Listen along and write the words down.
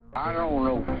I don't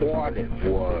know what it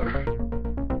was.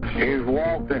 He's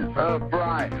walking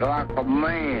upright like a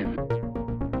man.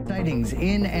 Sightings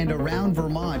in and around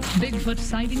Vermont. Bigfoot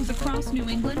sightings across New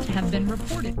England have been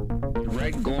reported.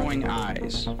 Red glowing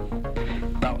eyes,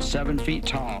 about 7 feet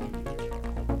tall.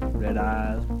 Red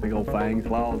eyes, big old fangs,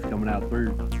 claws coming out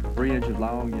through 3 inches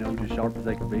long, just sharp as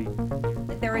they can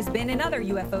be. There has been another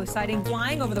UFO sighting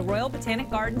flying over the Royal Botanic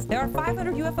Gardens. There are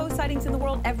 500 UFO sightings in the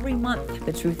world every month.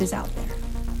 The truth is out there.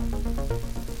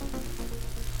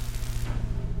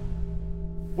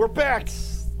 We're back.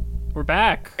 We're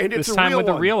back. And it's this a time real with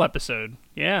a one. real episode.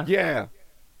 Yeah. Yeah.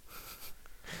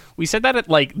 We said that at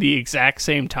like the exact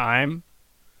same time.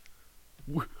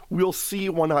 We'll see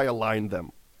when I align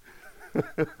them.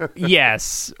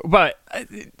 Yes, but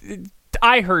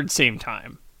I heard same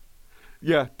time.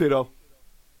 Yeah, ditto.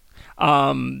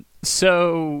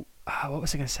 So what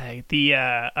was I gonna say?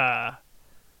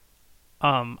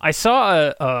 I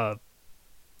saw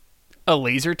a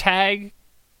laser tag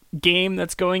game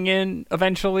that's going in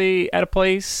eventually at a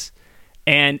place,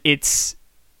 and it's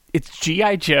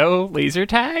G.I. Joe laser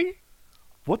tag.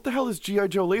 What the hell is G.I.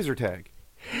 Joe laser tag?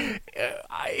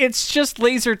 It's just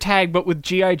laser tag, but with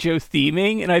G.I. Joe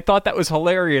theming, and I thought that was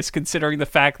hilarious considering the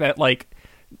fact that, like,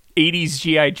 80s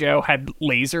G.I. Joe had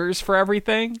lasers for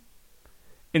everything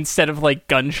instead of, like,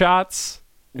 gunshots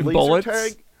and Laser bullets.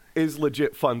 tag is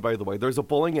legit fun, by the way. There's a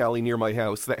bowling alley near my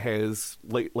house that has,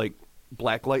 like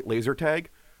blacklight laser tag.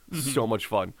 So much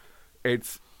fun.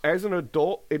 It's, as an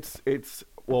adult, it's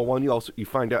well, one, you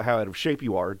find out how out of shape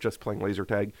you are just playing laser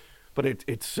tag, but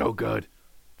it's so good.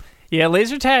 Yeah,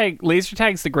 laser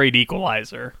tag's the great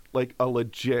equalizer. Like a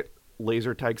legit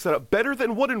laser tag setup. Better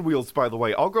than Wooden Wheels, by the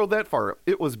way. I'll go that far.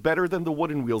 It was better than the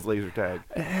Wooden Wheels laser tag.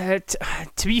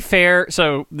 To be fair,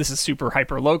 so this is super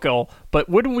hyper local, but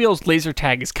Wooden Wheels laser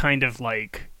tag is kind of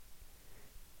like,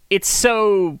 it's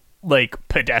so like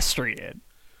pedestrian,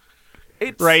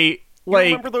 It's right? You Like,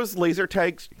 remember those laser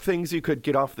tag things you could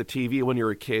get off the TV when you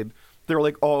were a kid? They were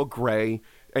like all gray,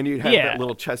 and you'd have that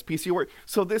little chess piece you were.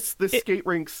 So this skate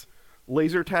rink's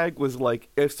laser tag was like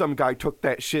if some guy took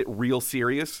that shit real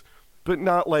serious, but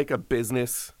not like a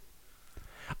business.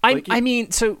 I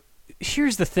mean, so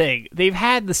here's the thing: they've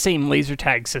had the same laser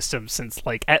tag system since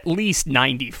like at least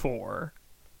 '94.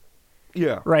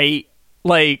 Yeah. Right.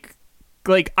 Like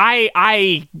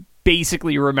I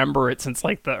basically remember it since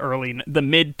like the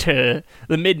mid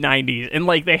 90s, and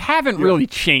like they haven't really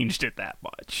changed it that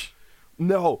much.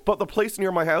 No, but the place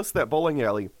near my house, that bowling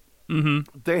alley,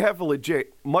 they have a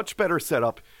legit much better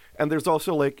setup, and there's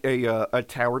also like a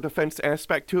tower defense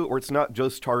aspect to it, where it's not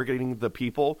just targeting the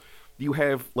people. You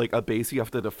have like a base you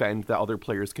have to defend that other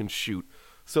players can shoot.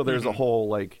 So there's a whole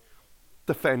like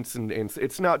defense, and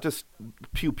it's not just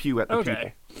pew pew at the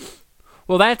people.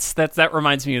 Well, that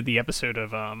reminds me of the episode of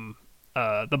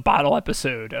the bottle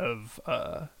episode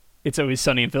of It's Always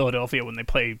Sunny in Philadelphia, when they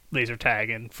play laser tag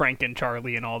and Frank and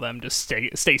Charlie and all them just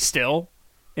stay still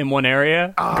in one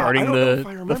area guarding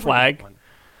the flag.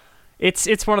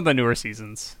 It's one of the newer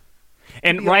seasons.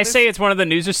 And when I say it's one of the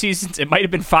newer seasons, it might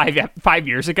have been 5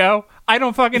 years ago. I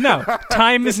don't fucking know.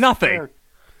 Time is nothing. Fair.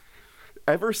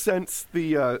 Ever since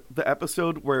the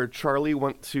episode where Charlie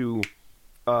went to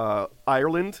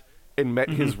Ireland and met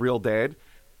his real dad,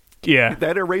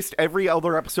 that erased every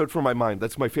other episode from my mind.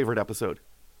 That's my favorite episode.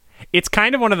 It's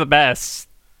kind of one of the best.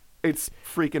 It's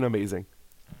freaking amazing.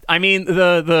 I mean,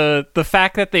 the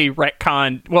fact that they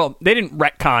retconned, well, they didn't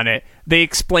retcon it. They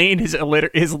explained his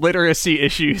literacy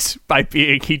issues by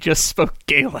being he just spoke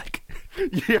Gaelic.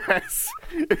 Yes.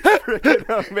 It's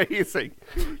freaking amazing.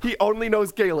 He only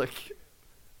knows Gaelic.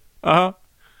 Uh-huh.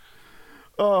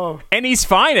 Oh. And he's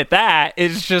fine at that.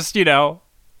 It's just,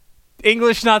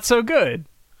 English not so good.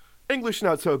 English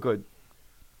not so good.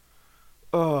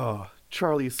 Oh,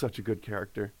 Charlie is such a good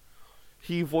character.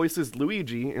 He voices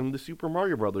Luigi in the Super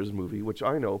Mario Brothers movie, which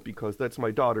I know because that's my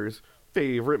daughter's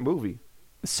favorite movie.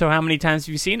 So how many times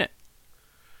have you seen it?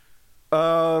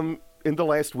 In the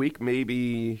last week,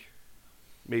 maybe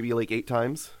like 8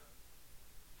 times.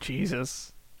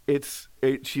 Jesus.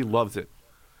 She loves it.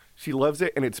 She loves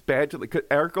it, and it's bad to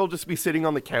Erica will just be sitting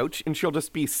on the couch, and she'll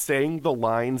just be saying the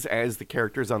lines as the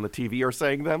characters on the TV are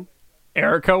saying them.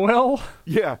 Erica will?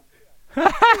 Yeah.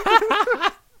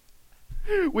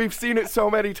 We've seen it so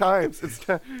many times.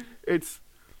 It's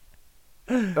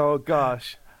oh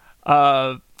gosh.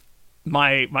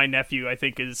 My nephew, I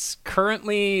think, is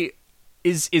currently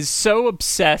is so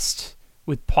obsessed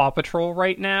with Paw Patrol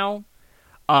right now,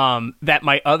 that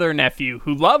my other nephew,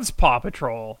 who loves Paw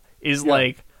Patrol, is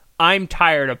like, I'm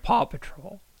tired of Paw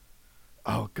Patrol.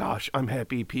 Oh gosh, I'm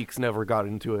happy Peaks never got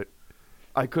into it.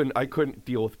 I couldn't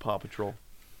deal with Paw Patrol.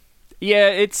 Yeah,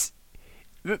 it's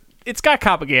got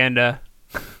propaganda.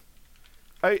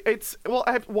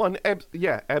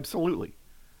 Yeah, absolutely.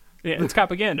 Yeah, it's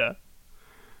propaganda.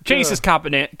 Chase is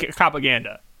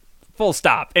propaganda. Full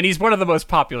stop. And he's one of the most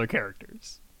popular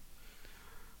characters.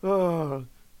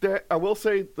 That I will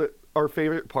say that our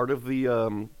favorite part of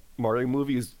the Mario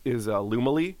movie is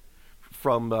Lumily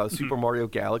from Super Mario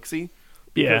Galaxy.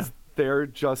 Yeah. Because they're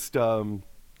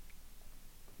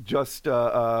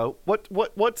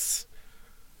what's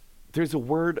there's a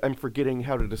word I'm forgetting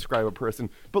how to describe a person,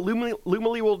 but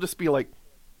Lumily will just be like,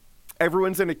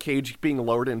 everyone's in a cage being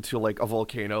lowered into like a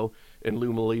volcano, and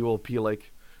Lumily will be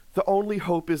like, the only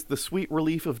hope is the sweet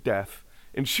relief of death,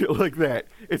 and shit like that.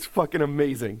 It's fucking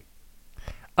amazing.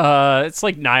 It's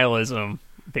like nihilism,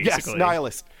 basically. Yes,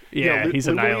 nihilist. Yeah, he's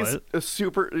a nihilist. A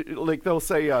super, like they'll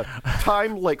say,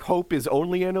 time like hope is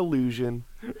only an illusion.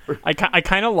 I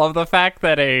kind of love the fact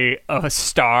that a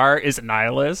star is a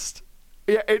nihilist.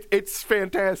 Yeah, it's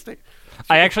fantastic.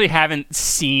 I actually haven't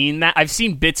seen that. I've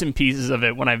seen bits and pieces of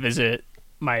it when I visit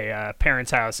my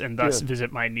parents' house and thus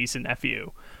visit my niece and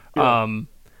nephew. Yeah.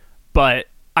 But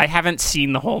I haven't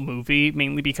seen the whole movie,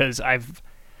 mainly because I've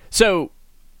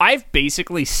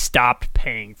basically stopped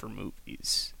paying for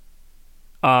movies.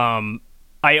 I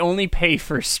only pay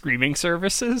for streaming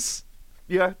services.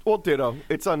 Yeah, well, ditto.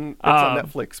 It's on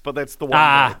Netflix, but that's the one.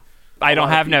 I don't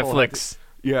have Netflix.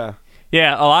 Yeah.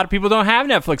 Yeah, a lot of people don't have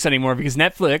Netflix anymore because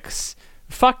Netflix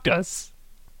fucked us.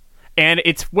 And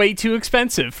it's way too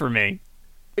expensive for me.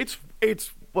 It's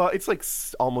like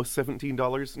almost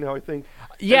 $17 now, I think.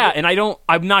 Yeah, and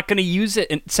I'm not going to use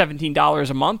it at $17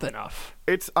 a month enough.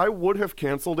 I would have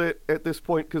canceled it at this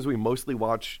point because we mostly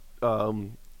watch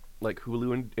like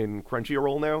Hulu and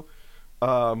Crunchyroll now.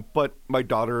 But my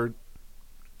daughter,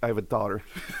 I have a daughter.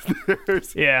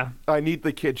 Yeah. I need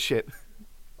the kid shit.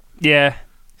 Yeah.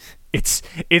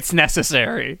 It's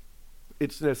necessary.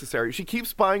 It's necessary. She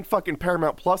keeps buying fucking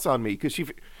Paramount Plus on me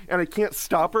and I can't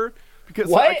stop her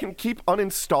because I can keep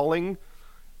uninstalling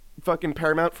fucking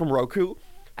Paramount from Roku.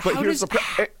 But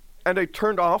and I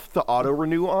turned off the auto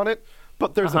renew on it,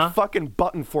 but there's a fucking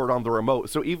button for it on the remote.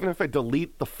 So even if I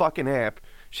delete the fucking app,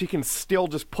 she can still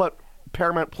just put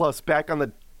Paramount Plus back on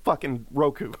the fucking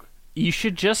Roku. You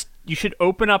should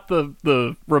open up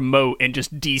the remote and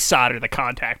just desolder the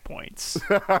contact points.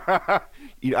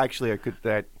 Actually, I could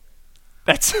that.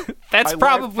 That's I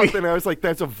probably. And I was like,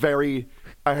 I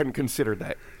hadn't considered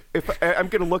that. If I'm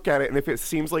gonna look at it, and if it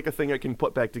seems like a thing I can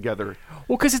put back together.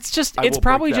 Well, because it's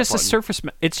probably just a surface.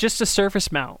 It's just a surface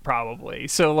mount, probably.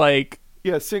 So like.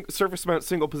 Yeah, surface mount,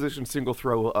 single position, single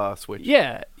throw switch.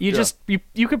 Yeah, you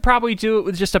could probably do it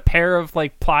with just a pair of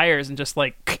like pliers and just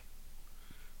like.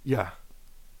 Yeah.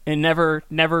 And never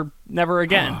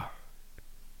again.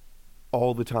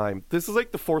 All the time. This is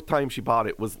like the fourth time she bought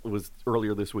it was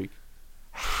earlier this week.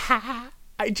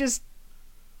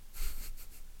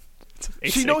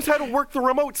 She knows how to work the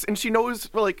remotes, and she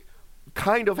knows like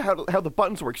kind of how the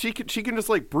buttons work. She can just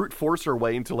like brute force her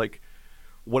way into like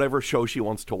whatever show she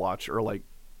wants to watch, or like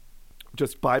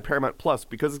just buy Paramount Plus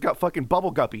because it's got fucking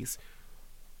Bubble Guppies.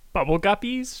 Bubble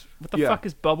Guppies? What the fuck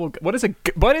is what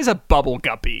is a Bubble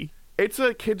Guppy? It's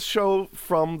a kids show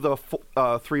from the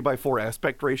 3x4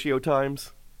 aspect ratio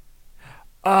times.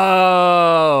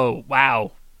 Oh,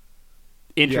 wow.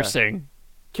 Interesting. Yeah.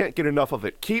 Can't get enough of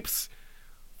it. Keeps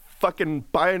fucking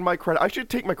buying my credit. I should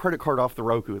take my credit card off the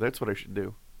Roku. That's what I should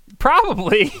do.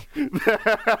 Probably.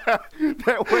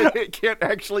 That way it can't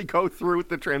actually go through with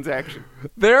the transaction.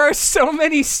 There are so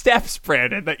many steps,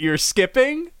 Brandon, that you're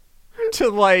skipping to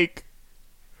like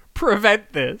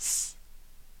prevent this.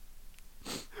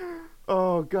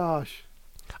 Oh gosh.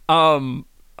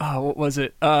 What was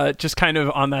it? Just kind of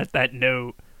on that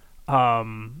note.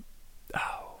 Oh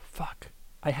fuck.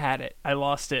 I had it. I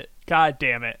lost it. God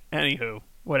damn it. Anywho,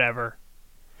 whatever.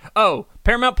 Oh,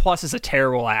 Paramount Plus is a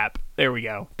terrible app. There we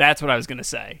go. That's what I was gonna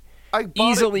say.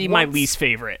 Easily my least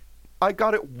favorite. I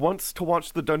got it once to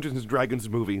watch the Dungeons and Dragons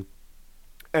movie,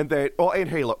 and and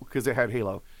Halo, because it had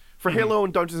Halo. For Halo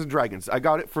and Dungeons and Dragons, I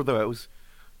got it for those,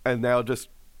 and now just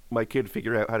my kid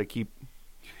figured out how to keep.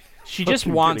 She just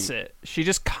wants it. She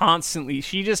just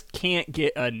can't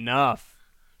get enough.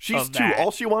 She's two.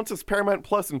 All she wants is Paramount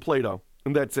Plus and Play-Doh,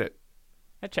 and that's it.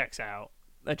 That checks out.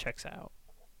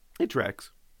 It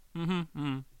tracks.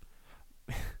 Mm-hmm.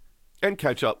 And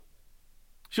ketchup.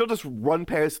 She'll just run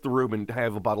past the room and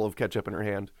have a bottle of ketchup in her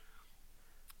hand.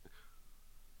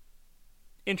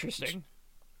 Interesting.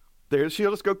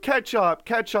 She'll just go,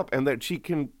 ketchup, and then she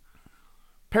can...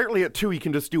 Apparently at 2, you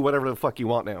can just do whatever the fuck you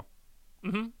want now.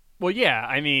 Mm-hmm. Well, yeah,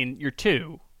 I mean, you're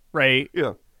 2, right?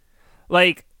 Yeah.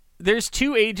 Like, there's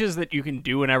two ages that you can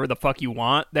do whenever the fuck you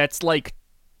want. That's like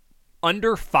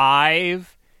under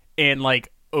 5 and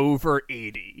like over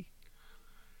 80.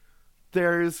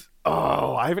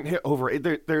 I haven't hit over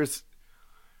it. There's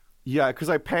because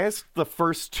I passed the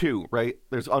first 2, right?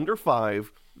 There's under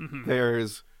 5. Mm-hmm.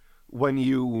 There's when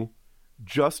you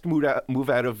just move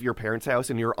out of your parents' house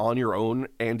and you're on your own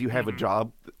and you have a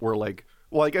job where like,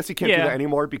 well, I guess you can't do that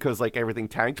anymore because like everything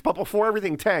tanked. But before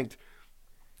everything tanked,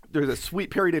 there's a sweet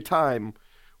period of time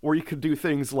where you could do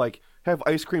things like have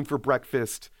ice cream for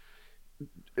breakfast,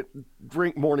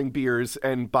 drink morning beers,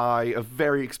 and buy a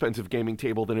very expensive gaming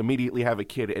table, then immediately have a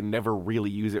kid and never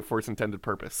really use it for its intended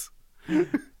purpose.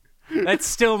 That's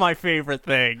still my favorite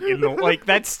thing.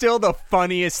 That's still the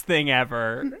funniest thing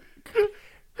ever.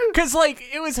 Because, like,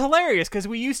 it was hilarious because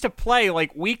we used to play,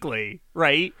 like, weekly,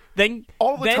 right?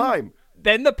 All the time.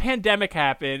 Then the pandemic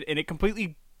happened, and it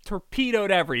completely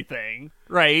torpedoed everything,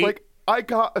 right? Like, I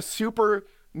got a super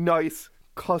nice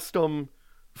custom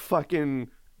fucking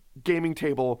gaming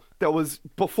table that was,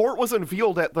 before it was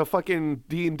unveiled at the fucking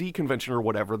D&D convention or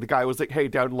whatever, the guy was like, hey,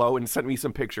 down low, and sent me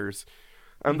some pictures.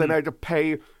 And then I had to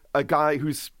pay a guy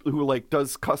who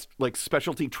does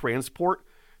specialty transport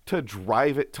to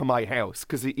drive it to my house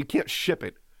because you can't ship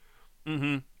it.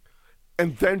 Mm-hmm.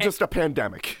 And then just a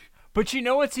pandemic. But you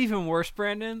know what's even worse,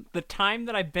 Brandon? The time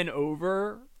that I've been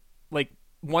over, like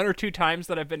 1 or 2 times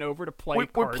that I've been over to play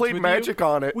cards we played with Magic you,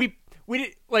 on it. We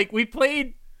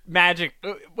played Magic.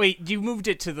 Wait, you moved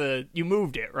it,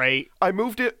 right? I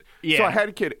moved it. Yeah. So I had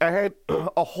a kid. I had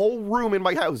a whole room in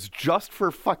my house just for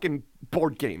fucking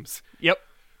board games. Yep.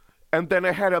 And then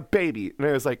I had a baby, and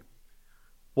I was like,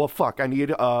 well, fuck, I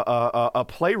need a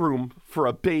playroom for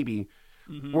a baby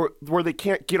where they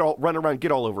can't run around,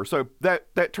 get all over. So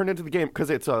that turned into the game because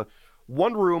it's a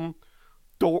one room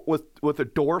door with a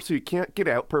door so you can't get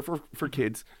out, perfect for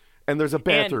kids. And there's a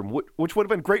bathroom, which would have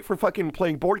been great for fucking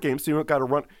playing board games so you don't got to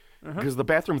run because the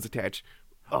bathroom's attached.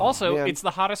 Oh, also, man. it's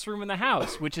the hottest room in the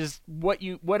house, which is what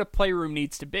a playroom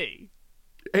needs to be.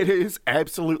 It is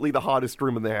absolutely the hottest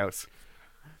room in the house.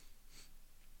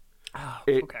 Oh,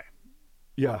 okay.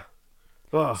 Yeah.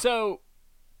 Ugh. So,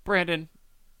 Brandon,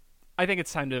 I think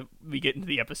it's time we get into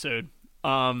the episode.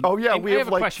 We have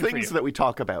like things that we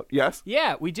talk about. Yes?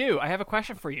 Yeah, we do. I have a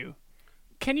question for you.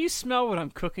 Can you smell what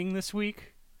I'm cooking this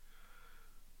week?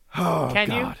 Oh, Can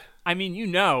God. you? I mean, you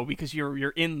know, because you're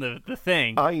in the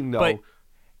thing. I know. But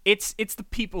it's the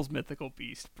people's mythical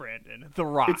beast, Brandon. The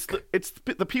Rock. It's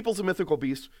the people's mythical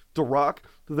beast, The Rock,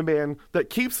 the man that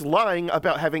keeps lying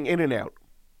about having In-N-Out.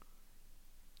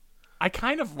 I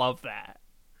kind of love that.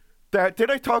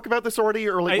 Did I talk about this already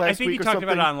last week or something? I think you talked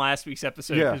about it on last week's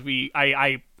episode because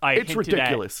it's hinted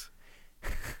ridiculous.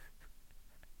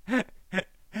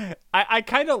 I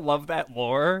kind of love that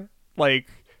lore. Like,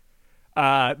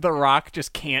 The Rock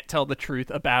just can't tell the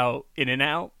truth about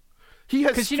In-N-Out. He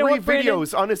has 3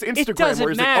 videos on his Instagram where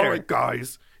he's like, all right,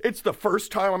 guys, it's the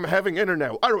first time I'm having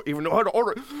In-N-Out. I don't even know how to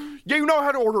order it. Yeah, you know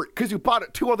how to order it because you bought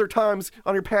it 2 other times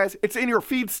on your past. It's in your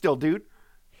feed still, dude.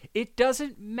 It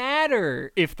doesn't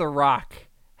matter if The Rock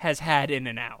has had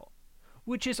In-N-Out,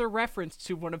 which is a reference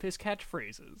to one of his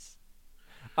catchphrases.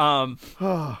 I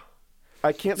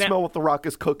can't smell what The Rock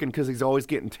is cooking because he's always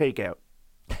getting takeout.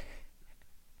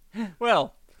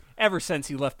 Well, ever since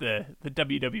he left the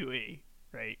WWE,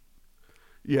 right?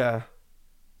 Yeah.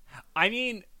 I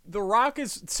mean, The Rock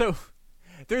is so.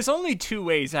 There's only 2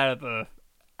 ways out of the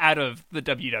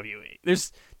WWE.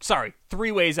 There's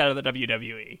 3 ways out of the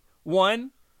WWE.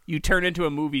 1, you turn into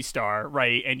a movie star,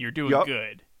 right, and you're doing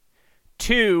good.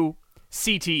 2,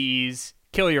 CTEs,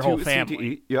 kill your whole family.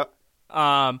 CTE, yep.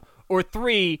 Or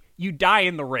 3, you die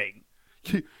in the ring.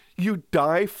 You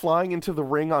die flying into the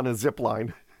ring on a zip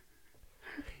line.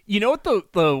 You know what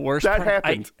the worst that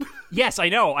happened. Yes, I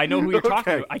know who you're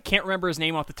talking Okay. about. I can't remember his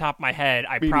name off the top of my head.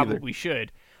 I Me probably neither.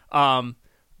 should. But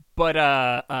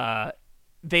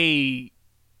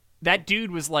that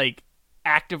dude was like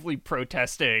actively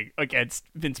protesting against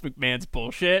Vince McMahon's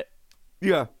bullshit.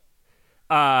 Yeah.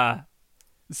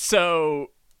 So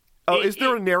is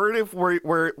there a narrative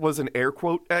where it was an air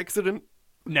quote accident?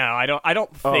 No, I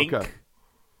don't think. Okay.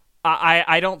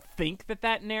 I don't think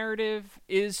that narrative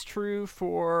is true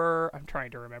for. I'm trying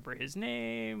to remember his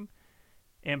name,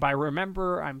 and by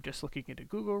remember, I'm just looking into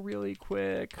Google really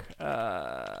quick.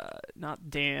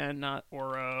 Not Dan, not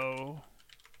Oro.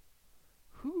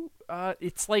 Who?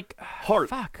 It's like Hart.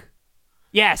 Fuck.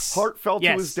 Yes. Hart fell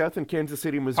to his death in Kansas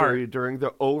City, Missouri during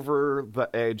the Over the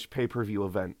Edge pay-per-view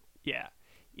event. Yeah.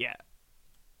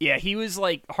 He was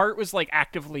like Hart was like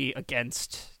actively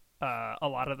against. A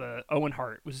lot of the Owen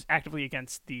Hart was actively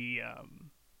against the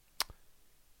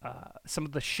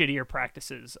shittier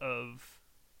practices of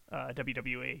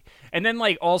WWE. And then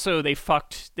like also they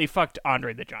fucked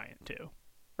Andre the Giant too,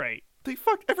 right? They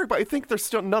fucked everybody. I think there's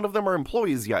still none of them are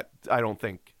employees yet. I don't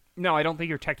think. No, I don't think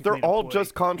you're technically. They're all employee.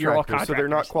 just You're all contractors, so they're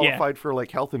not contractors. qualified for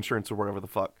like health insurance or whatever the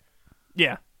fuck.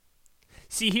 Yeah.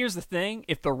 See, here's the thing: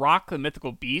 if The Rock, the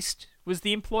mythical beast, was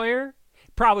the employer,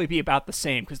 it'd probably be about the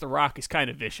same because The Rock is kind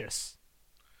of vicious,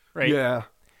 right? Yeah.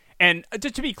 And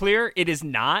to be clear, it is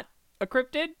not a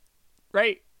cryptid,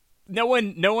 right? No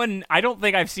one. I don't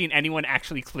think I've seen anyone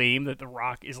actually claim that The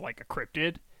Rock is like a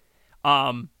cryptid.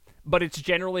 But it's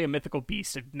generally a mythical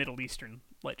beast of Middle Eastern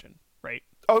legend, right?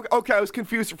 Oh, okay, I was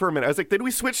confused for a minute. I was like, did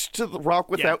we switch to The Rock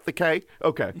without the K?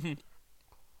 Okay.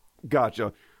 Mm-hmm.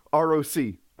 Gotcha.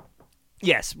 ROC.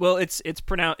 Yes. Well, it's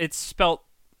spelt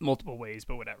multiple ways,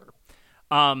 but whatever.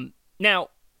 Now,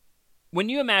 when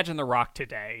you imagine The Rock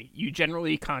today, you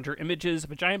generally conjure images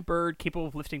of a giant bird capable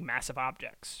of lifting massive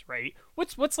objects, right?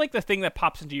 What's like the thing that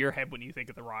pops into your head when you think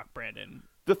of The Rock, Brandon?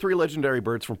 The 3 legendary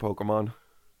birds from Pokemon.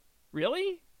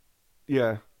 Really?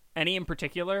 Yeah. Any in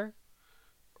particular?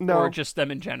 No. Or just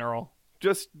them in general?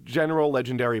 Just general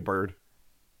legendary bird.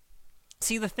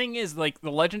 See, the thing is, like,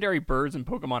 the legendary birds in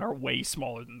Pokemon are way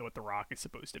smaller than what The Rock is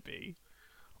supposed to be.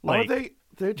 Like, are they?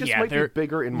 They just yeah, might be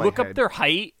bigger in my look head. up their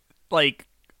height. Like,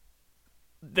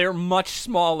 they're much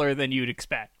smaller than you'd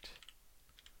expect.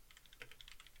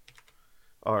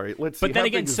 All right, let's see. But then How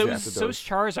again, big is so's Zapdos?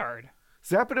 Charizard.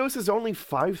 Zapdos is only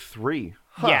 5'3".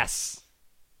 Huh. Yes.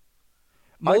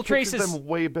 I Moltres pictured is them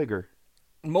way bigger.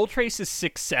 Moltres is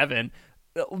 6'7".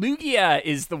 Lugia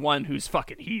is the one who's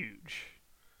fucking huge.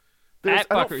 I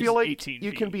don't fucker's feel like 18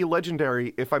 you can feet. be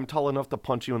legendary if I'm tall enough to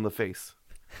punch you in the face.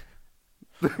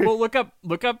 Well, look up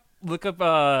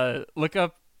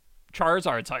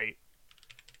Charizard's height.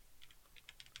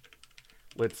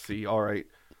 Let's see. All right.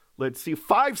 Let's see.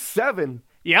 5'7".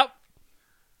 Yep.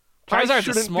 I Charizard's a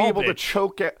shouldn't small be able to bitch.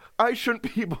 choke it. I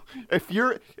shouldn't be able. If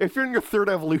you're in your 3rd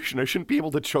evolution, I shouldn't be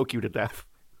able to choke you to death.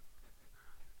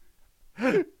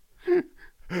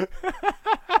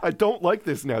 I don't like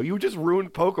this now. You just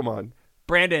ruined Pokemon.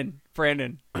 Brandon,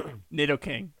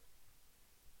 Nidoking.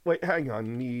 Wait, hang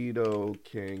on.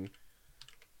 Nidoking.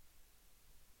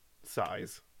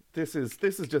 Size. This is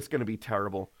just going to be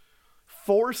terrible.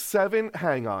 4'7".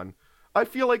 Hang on. I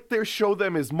feel like they show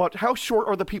them as much. How short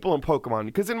are the people in Pokemon?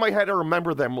 Because in my head, I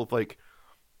remember them with like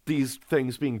these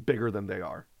things being bigger than they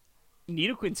are.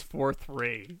 Nidoking's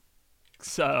 4'3".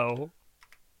 So,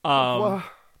 Well,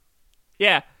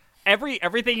 yeah,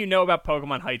 everything you know about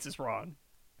Pokemon heights is wrong.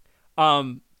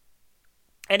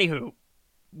 Anywho,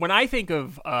 when I think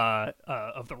of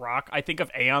The Rock, I think of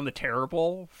Aeon the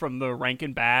Terrible from the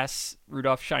Rankin Bass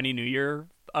Rudolph Shiny New Year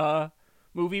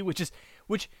movie, which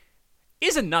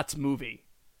is a nuts movie.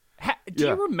 Do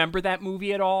Yeah. you remember that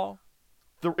movie at all?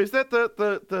 is that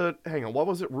the hang on, what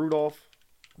was it, Rudolph?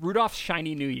 Rudolph's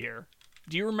Shiny New Year.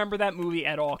 Do you remember that movie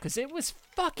at all? Because it was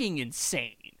fucking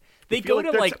insane. They I feel go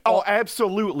to that's- like oh,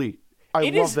 absolutely. I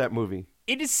It love is- that movie.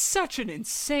 It is such an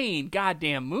insane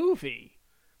goddamn movie.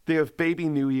 They have Baby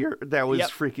New Year. That was Yep.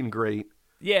 freaking great.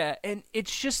 Yeah, and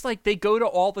it's just like they go to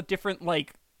all the different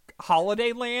like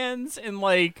holiday lands and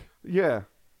like Yeah.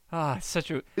 such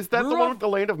a Is that the one Rudolph- with the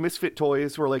Land of Misfit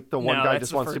Toys where like the one No, guy that's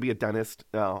just the wants fir- to be a dentist?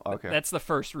 Oh, okay. That's the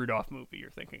first Rudolph movie you're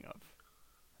thinking of.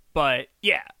 But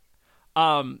yeah.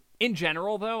 In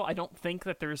general though, I don't think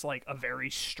that there's like a very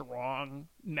strong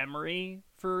memory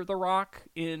for The Rock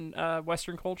in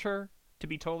Western culture, to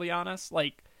be totally honest.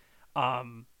 Like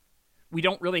we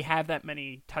don't really have that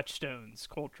many touchstones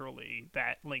culturally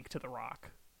that link to The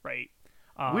Rock, right?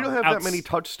 We don't have that many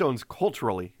touchstones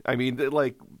culturally. I mean,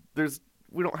 like,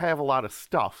 we don't have a lot of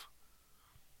stuff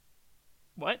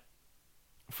What?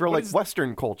 for What like is-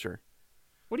 Western culture.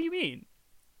 What do you mean?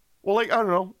 Well, like, I don't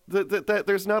know.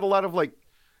 There's not a lot of like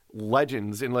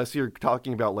legends unless you're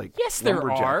talking about like Yes, there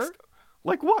lumberjacks. are.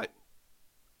 Like what?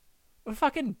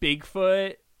 Fucking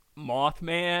Bigfoot,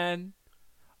 Mothman.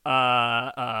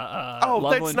 Oh, that's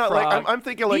Loveland not Frog. like I'm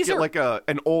thinking like These are like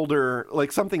an older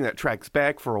like something that tracks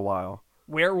back for a while.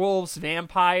 werewolves,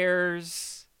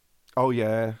 vampires, Oh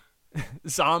yeah,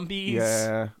 zombies.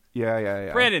 yeah.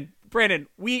 Brandon,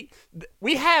 we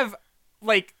have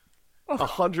like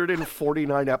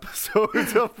 149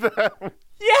 episodes of that.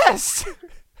 yes,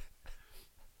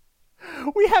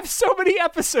 we have so many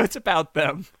episodes about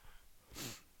them.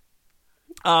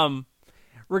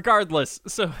 Regardless,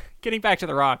 so getting back to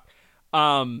The Rock,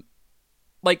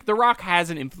 like The Rock has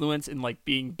an influence in like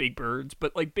being big birds,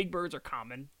 but like big birds are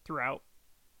common throughout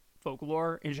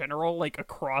folklore in general, like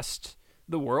across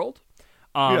the world.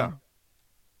 Yeah.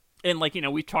 And, like, you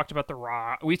know, we talked about the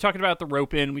Rock, we talked about the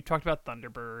Rope-In, we talked about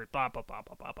Thunderbird, blah, blah, blah,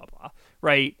 blah, blah, blah, blah,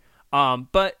 right?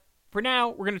 But for now,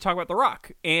 we're going to talk about the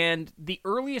Rock. And the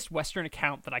earliest Western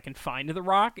account that I can find of the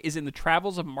Rock is in the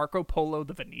Travels of Marco Polo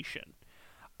the Venetian.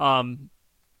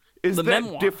 Is the that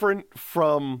memoir. different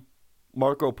from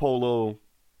Marco Polo?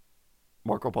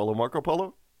 Marco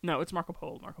Polo? No, it's Marco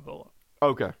Polo.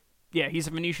 Okay. Yeah, he's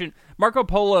a Venetian. Marco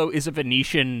Polo is a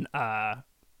Venetian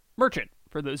merchant,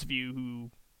 for those of you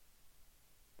who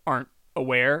aren't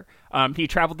aware. He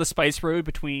traveled the spice road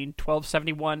between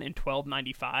 1271 and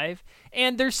 1295,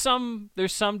 and there's some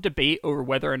debate over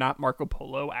whether or not Marco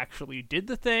Polo actually did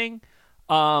the thing,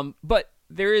 but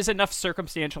there is enough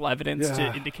circumstantial evidence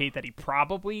to indicate that he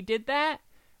probably did that,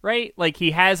 right? Like,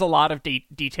 he has a lot of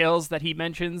details that he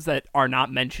mentions that are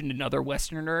not mentioned in other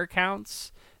Westerner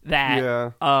accounts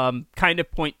that kind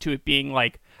of point to it being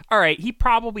like, all right, he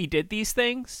probably did these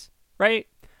things, right?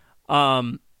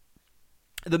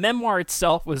 The memoir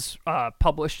itself was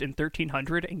published in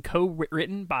 1300 and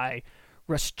co-written by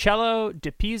Ruscello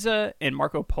di Pisa and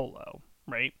Marco Polo,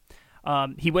 right?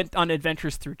 He went on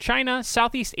adventures through China,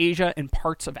 Southeast Asia, and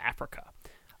parts of Africa.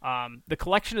 The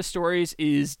collection of stories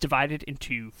is divided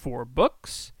into 4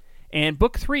 books, and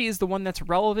book 3 is the one that's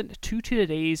relevant to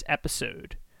today's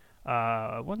episode.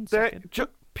 One second.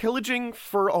 Pillaging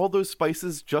for all those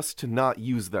spices just to not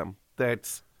use them.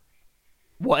 That's...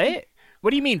 What? What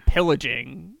do you mean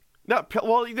pillaging? That's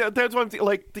what I'm saying.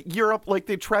 Like, Europe, like,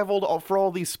 they traveled for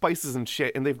all these spices and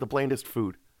shit, and they have the blandest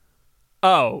food.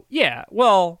 Oh, yeah.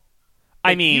 Well,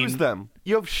 I mean... Use them.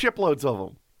 You have shiploads of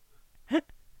them.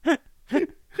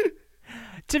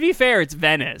 To be fair, it's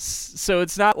Venice, so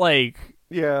it's not like...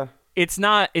 Yeah. It's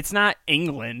not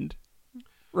England,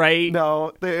 right?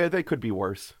 No, they could be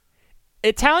worse.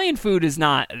 Italian food is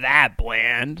not that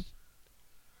bland,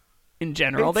 in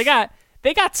general. They got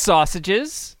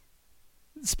sausages,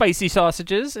 spicy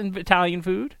sausages in Italian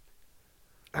food.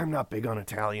 I'm not big on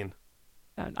Italian.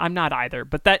 I'm not either,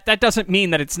 but that doesn't mean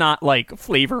that it's not, like,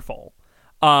 flavorful.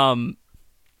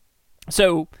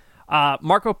 So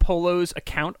Marco Polo's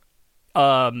account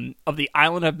of the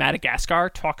island of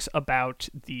Madagascar talks about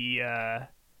the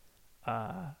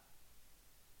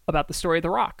story of the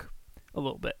Rock a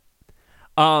little bit.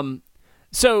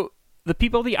 So the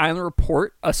people of the island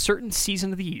report a certain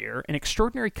season of the year, an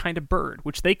extraordinary kind of bird,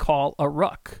 which they call a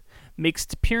ruck, makes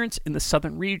its appearance in the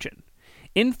southern region.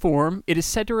 In form, it is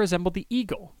said to resemble the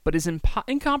eagle, but is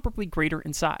incomparably greater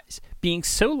in size, being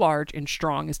so large and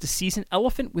strong as to seize an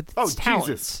elephant with its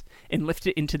talons and lift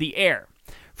it into the air,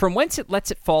 from whence it lets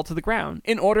it fall to the ground,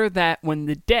 in order that, when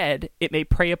the dead, it may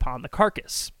prey upon the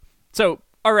carcass. So,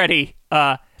 already,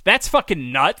 that's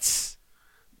fucking nuts.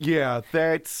 Yeah,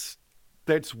 that's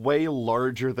way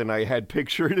larger than I had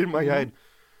pictured in my head.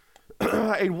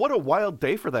 And what a wild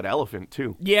day for that elephant,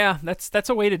 too. Yeah, that's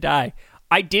a way to die.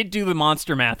 I did do the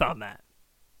monster math on that.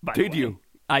 Did you?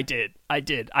 I did. I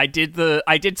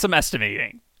did some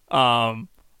estimating for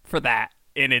that,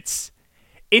 and it's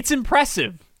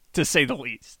impressive, to say the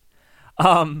least.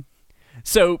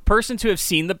 So persons who have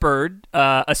seen the bird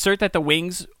assert that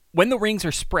when the wings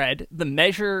are spread, the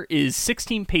measure is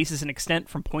 16 paces in extent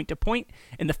from point to point,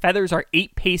 and the feathers are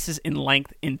 8 paces in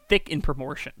length and thick in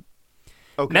proportion.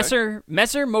 Okay.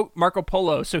 Messer Marco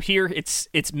Polo. So here it's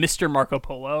Mr. Marco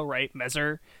Polo, right?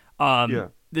 Messer. Yeah.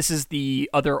 This is the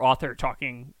other author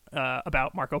talking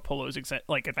about Marco Polo's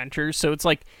adventures. So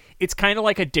it's kind of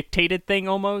like a dictated thing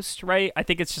almost, right? I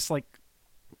think it's just like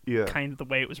kind of the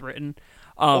way it was written.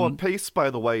 A pace,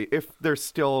 by the way, if it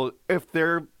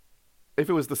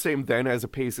was the same then as a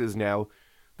pace is now,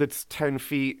 that's 10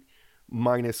 feet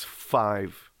minus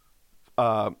 5.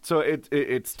 So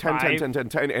it's 10, 10, 10, 10,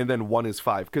 10, and then 1 is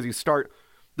 5. Because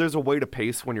there's a way to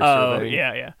pace when you're surveying.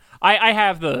 Yeah. I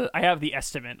have the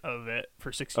estimate of it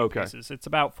for 60 paces. It's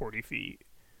about 40 feet.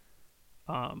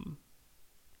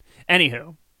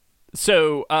 Anywho,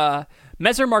 so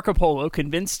Messer Marco Polo,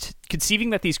 conceiving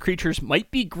that these creatures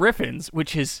might be griffins,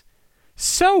 which is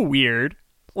so weird.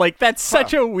 Like, that's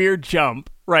such a weird jump,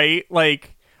 right?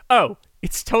 Like, oh,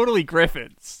 it's totally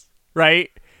griffins, right?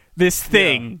 This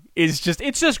thing is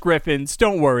just griffins.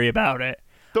 Don't worry about it.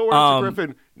 Don't worry, it's a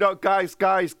griffin. No, guys.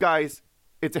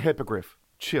 It's a hippogriff.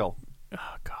 Chill.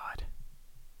 Oh, God.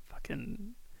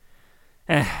 Fucking...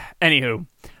 Anywho,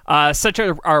 such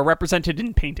are represented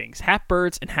in paintings, half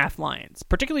birds and half lions,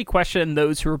 particularly question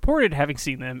those who reported having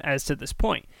seen them as to this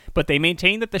point, but they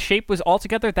maintain that the shape was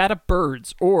altogether that of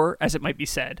birds, or, as it might be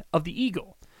said, of the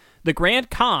eagle. The Grand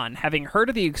Khan, having heard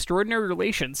of the extraordinary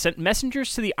relation, sent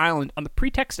messengers to the island on the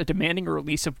pretext of demanding a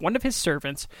release of one of his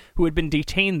servants who had been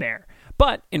detained there,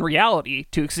 but in reality,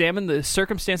 to examine the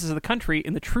circumstances of the country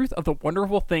and the truth of the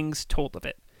wonderful things told of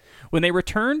it. When they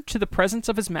returned to the presence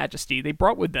of His Majesty, they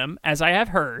brought with them, as I have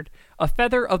heard, a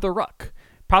feather of the ruck,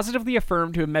 positively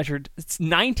affirmed to have measured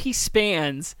 90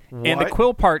 spans, and the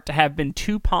quill part to have been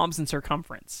 2 palms in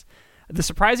circumference. The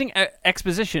surprising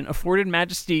exposition afforded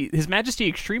His Majesty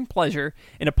extreme pleasure,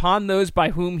 and upon those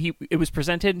by whom it was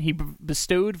presented, he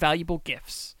bestowed valuable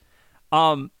gifts.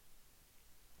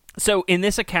 So in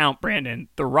this account, Brandon,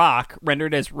 the rock,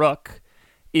 rendered as Rook,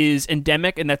 is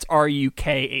endemic, and that's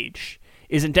RUKH,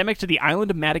 is endemic to the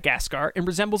island of Madagascar and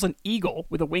resembles an eagle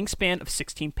with a wingspan of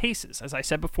 16 paces. As I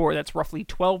said before, that's roughly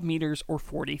 12 meters or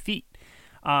 40 feet.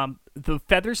 The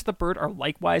feathers of the bird are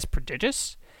likewise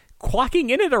prodigious, clocking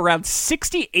in at around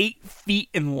 68 feet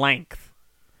in length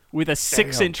with a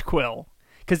 6-inch quill.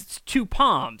 Because it's 2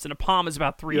 palms, and a palm is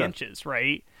about 3 inches,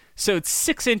 right? So it's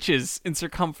 6 inches in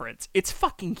circumference. It's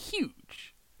fucking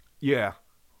huge. Yeah.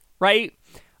 Right?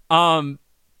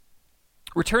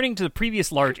 Returning to the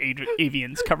previous large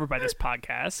avians covered by this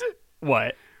podcast.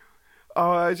 What?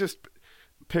 I was just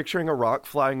picturing a rock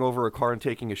flying over a car and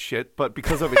taking a shit, but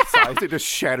because of its size, it just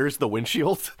shatters the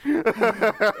windshield.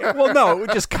 Well, no, it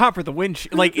would just cover the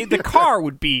windshield. Like, the car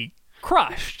would be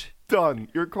crushed. Done.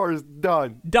 Your car is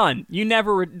done. Done.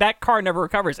 That car never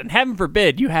recovers. And heaven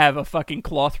forbid you have a fucking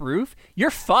cloth roof.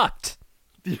 You're fucked.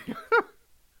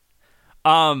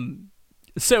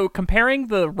 So comparing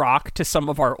the rock to some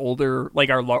of our older, like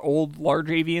our old large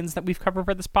avians that we've covered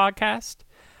for this podcast,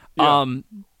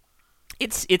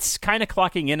 it's kind of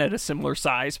clocking in at a similar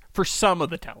size for some of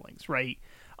the tellings, right?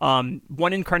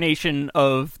 One incarnation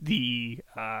of the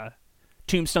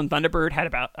Tombstone Thunderbird had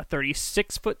about a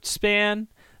 36-foot span.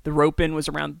 The rope-in was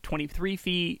around 23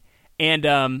 feet. And,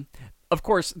 of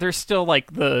course, there's still,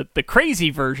 like, the crazy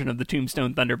version of the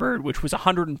Tombstone Thunderbird, which was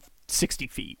 160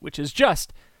 feet, which is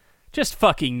just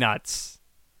fucking nuts.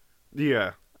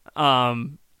 Yeah.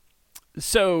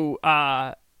 So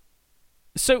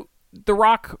the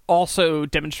rock also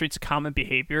demonstrates a common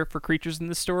behavior for creatures in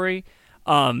the story,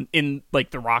 in,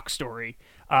 like, the rock story,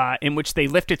 in which they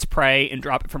lift its prey and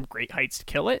drop it from great heights to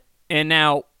kill it. And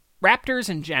now, raptors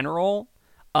in general,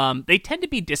 they tend to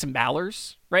be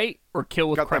disembowelers, right? Or kill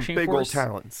with crushing force. Got them big old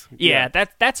talons. Yeah,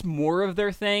 that's more of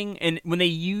their thing. And when they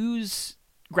use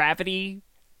gravity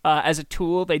as a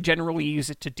tool, they generally use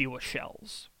it to deal with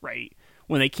shells, right?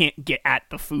 When they can't get at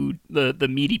the food, the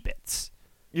meaty bits.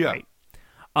 Yeah.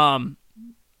 Right?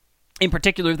 In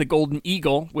particular, the golden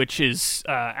eagle, which is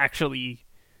actually,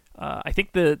 I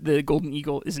think the golden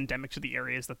eagle is endemic to the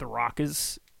areas that the rock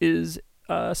is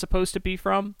supposed to be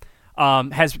from.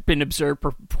 Has been observed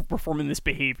performing this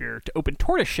behavior to open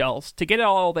tortoise shells to get at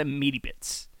all them meaty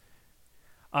bits.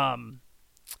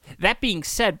 That being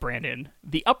said, Brandon,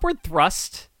 the upward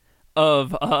thrust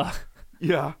of the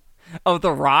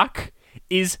rock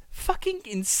is fucking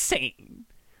insane,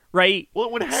 right? Well,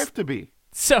 it would have to be.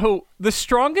 So the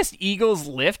strongest eagle's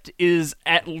lift is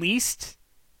at least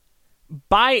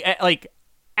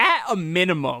at a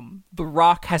minimum, the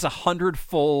rock has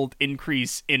 100-fold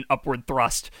increase in upward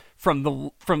thrust from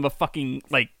the fucking,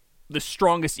 like, the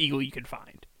strongest eagle you can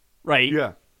find, right?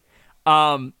 Yeah.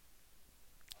 To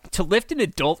lift an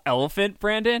adult elephant,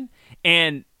 Brandon,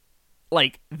 and,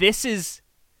 like, this is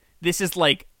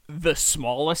like the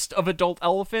smallest of adult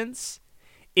elephants,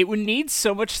 it would need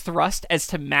so much thrust as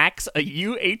to max a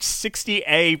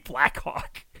UH-60A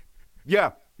Blackhawk.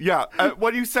 Yeah. Yeah,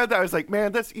 when you said that, I was like,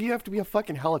 man, you have to be a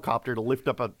fucking helicopter to lift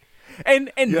up a...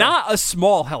 And not a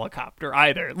small helicopter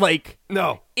either. Like,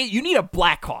 no. You need a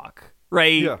Blackhawk,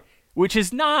 right? Yeah. Which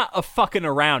is not a fucking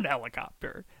around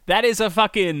helicopter. That is a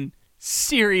fucking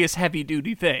serious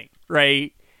heavy-duty thing,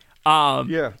 right?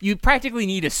 Yeah. You practically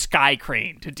need a sky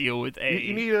crane to deal with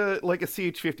You need a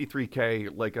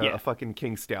CH-53K, like a fucking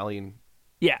King Stallion.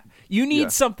 Yeah. You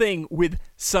need something with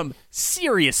some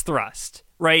serious thrust.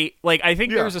 Right? Like, I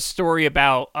think there was a story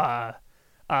about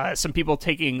some people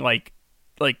taking, like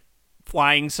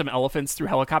flying some elephants through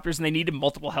helicopters, and they needed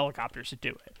multiple helicopters to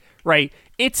do it. Right?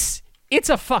 It's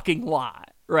a fucking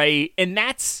lot, right? And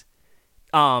that's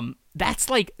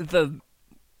like the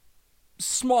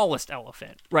smallest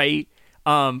elephant, right?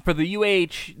 For the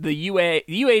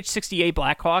UH-60A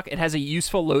Blackhawk, it has a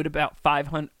useful load about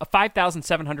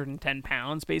 5,710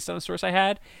 pounds based on the source I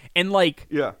had. And, like...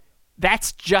 Yeah.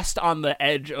 That's just on the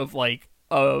edge of, like,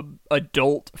 a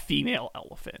adult female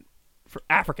elephant, for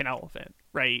African elephant,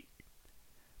 right?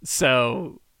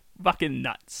 So, fucking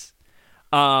nuts.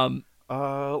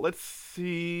 Let's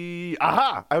see.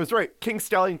 Aha! I was right. King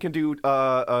Stallion can do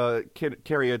can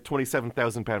carry a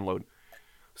 27,000 pound load,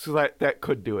 so that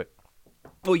could do it.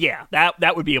 Well, yeah,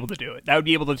 that would be able to do it. That would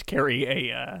be able to carry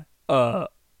a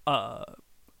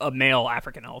male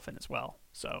African elephant as well.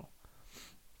 So,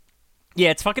 yeah,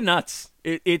 it's fucking nuts.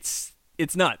 It's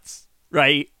nuts,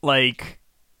 right? Like,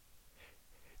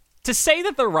 to say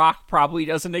that The Rock probably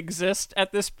doesn't exist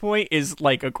at this point is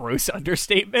like a gross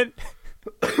understatement.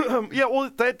 Yeah, well,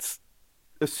 that's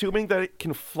assuming that it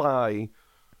can fly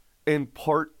in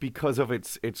part because of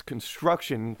its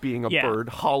construction being a bird,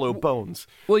 hollow bones.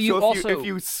 Well, you so also if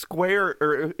you square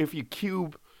or if you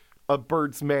cube a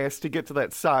bird's mass to get to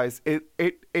that size,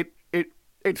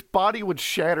 its body would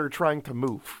shatter trying to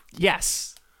move.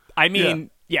 Yes, I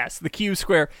mean yes. The cube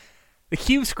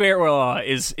square law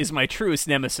is my truest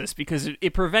nemesis because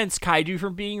it prevents kaiju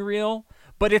from being real,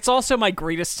 but it's also my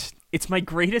greatest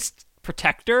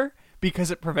protector because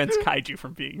it prevents kaiju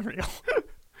from being real.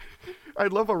 I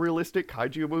love a realistic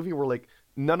kaiju movie where, like,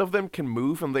 none of them can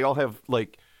move and they all have,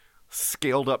 like,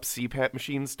 scaled up CPAP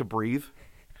machines to breathe.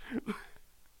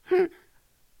 The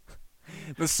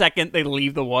second they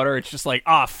leave the water, it's just like,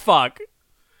 fuck.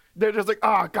 They're just like,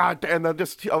 god, and then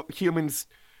just humans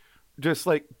just,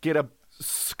 like,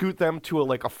 scoot them to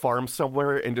a farm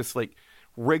somewhere and just, like,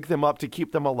 rig them up to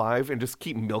keep them alive and just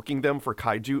keep milking them for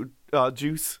kaiju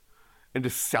juice and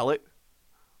just sell it.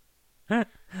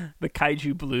 The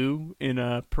kaiju blue in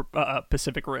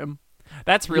Pacific Rim.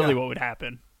 That's really what would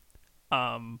happen.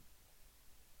 Man,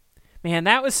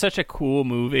 that was such a cool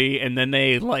movie, and then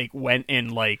they went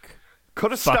and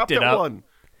could have stopped at one.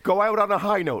 Go out on a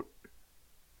high note.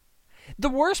 The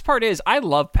worst part is I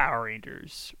love Power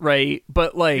Rangers, right?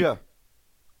 But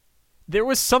there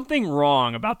was something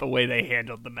wrong about the way they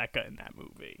handled the mecha in that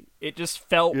movie. It just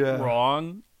felt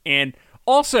wrong. And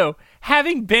also,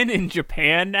 having been in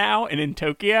Japan now and in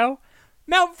Tokyo,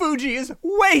 Mount Fuji is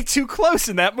way too close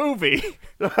in that movie.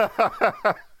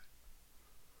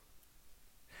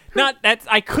 Not that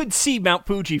I could see Mount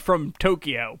Fuji from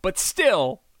Tokyo, but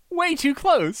still way too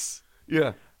close.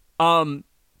 Yeah.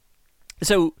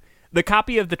 So the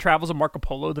copy of the Travels of Marco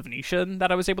Polo, the Venetian,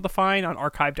 that I was able to find on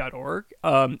archive.org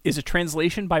is a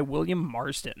translation by William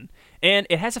Marsden. And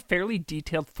it has a fairly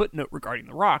detailed footnote regarding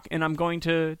The Rock. And I'm going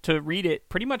to read it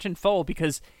pretty much in full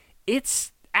because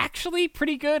it's actually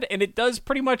pretty good. And it does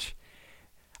pretty much...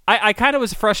 I kind of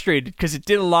was frustrated because it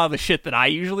did a lot of the shit that I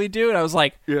usually do. And I was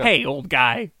like, hey, old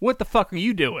guy, what the fuck are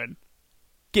you doing?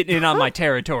 Getting in on my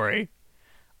territory.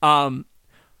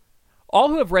 All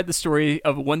who have read the story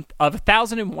of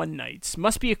 1001 Nights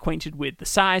must be acquainted with the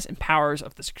size and powers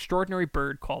of this extraordinary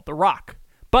bird called the Rock.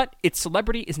 But its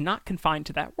celebrity is not confined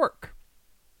to that work.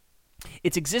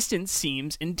 Its existence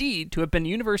seems, indeed, to have been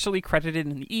universally credited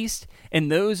in the East,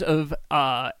 and those of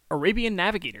Arabian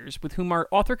navigators with whom our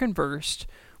author conversed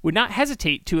would not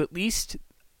hesitate to at least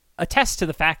attest to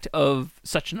the fact of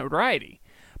such notoriety.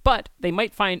 But they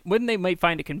might find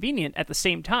it convenient at the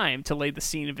same time to lay the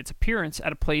scene of its appearance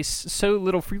at a place so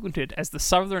little frequented as the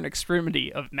southern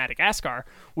extremity of Madagascar,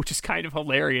 which is kind of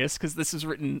hilarious because this is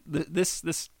written. This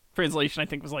translation I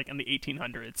think was in the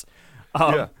 1800s.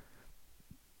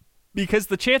 Because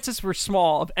the chances were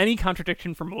small of any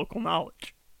contradiction from local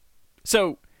knowledge.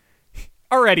 So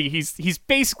already he's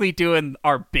basically doing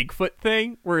our Bigfoot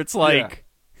thing where it's like.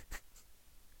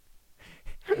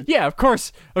 Yeah, of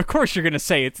course you're going to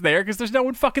say it's there because there's no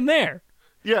one fucking there.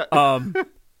 Yeah.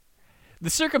 The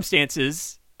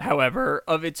circumstances, however,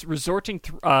 of its resorting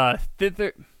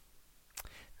thither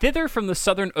from the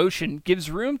Southern Ocean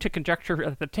gives room to conjecture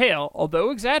that the tale, although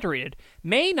exaggerated,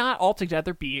 may not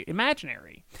altogether be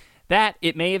imaginary. That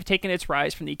it may have taken its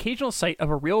rise from the occasional sight of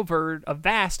a real bird of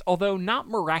vast, although not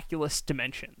miraculous,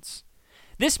 dimensions.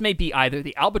 This may be either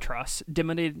the albatross,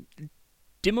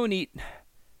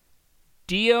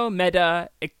 Diomeda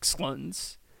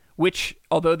exclans, which,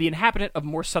 although the inhabitant of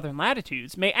more southern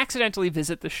latitudes, may accidentally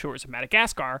visit the shores of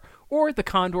Madagascar, or the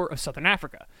condor of southern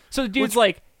Africa. So the dude's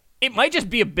it might just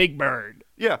be a big bird.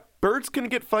 Yeah, birds can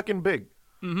get fucking big.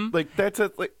 Mm-hmm.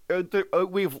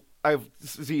 I've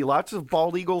seen lots of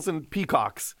bald eagles and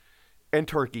peacocks and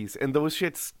turkeys, and those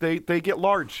shits, they get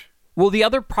large. Well, the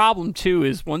other problem, too,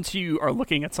 is once you are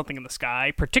looking at something in the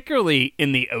sky, particularly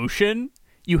in the ocean,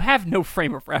 you have no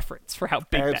frame of reference for how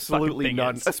big that fucking thing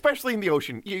none. is. Especially in the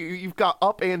ocean. You've got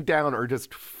up and down or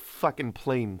just fucking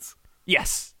plains.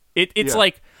 Yes. It's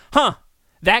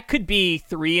that could be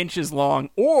 3 inches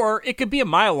long, or it could be a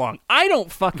mile long. I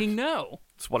don't fucking know.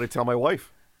 That's what I tell my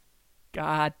wife.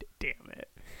 God damn it.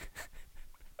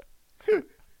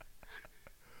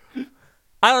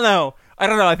 I don't know.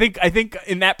 I think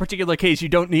in that particular case, you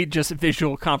don't need just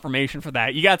visual confirmation for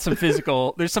that. You got some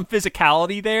physical. There's some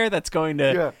physicality there that's going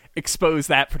to expose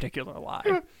that particular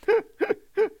lie.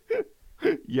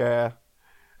 Yeah.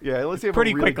 Yeah, unless you have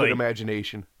Pretty a really quickly. good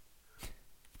imagination.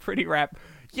 Pretty rap.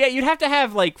 Yeah, you'd have to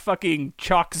have like fucking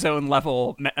Chalk Zone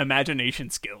level imagination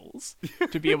skills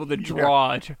to be able to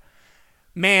draw.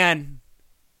 Man,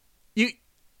 you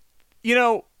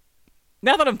know,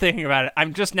 now that I'm thinking about it,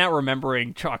 I'm just now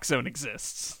remembering Chalk Zone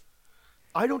exists.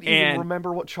 I don't even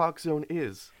remember what Chalk Zone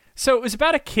is. So it was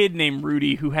about a kid named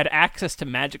Rudy who had access to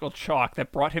magical chalk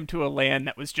that brought him to a land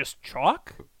that was just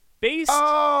chalk based.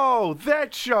 Oh,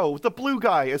 that show, the blue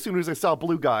guy. As soon as I saw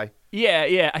blue guy.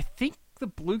 Yeah. I think the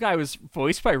blue guy was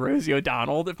voiced by Rosie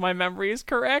O'Donnell, if my memory is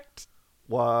correct.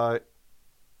 What?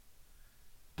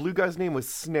 Blue guy's name was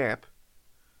Snap.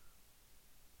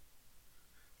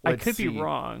 I could be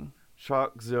wrong.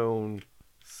 Chalk Zone,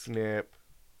 Snap.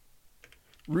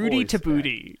 Rudy Voice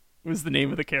Tabooty was the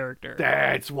name of the character.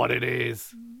 That's what it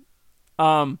is.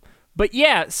 But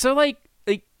yeah, so like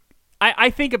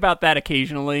I think about that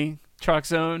occasionally, Chalk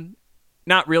Zone.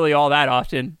 Not really all that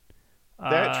often.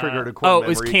 That triggered a core it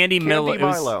was memory. Candy Milo.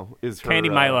 Milo is her, Candy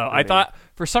Milo. her I name. thought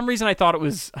for some reason I thought it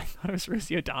was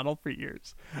Rosie O'Donnell for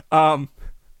years. But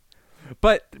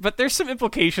there's some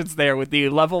implications there with the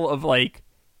level of like,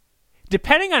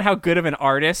 depending on how good of an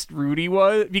artist Rudy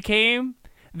became,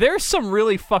 there's some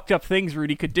really fucked up things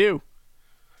Rudy could do.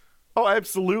 Oh,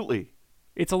 absolutely.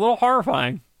 It's a little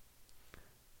horrifying.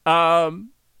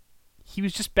 He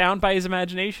was just bound by his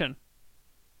imagination.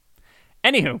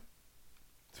 Anywho,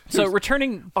 so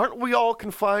returning... Aren't we all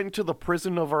confined to the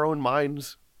prison of our own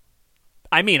minds?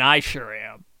 I mean, I sure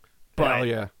am. But, Hell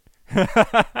yeah.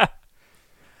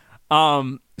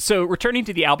 So returning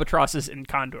to the albatrosses in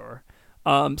Condor,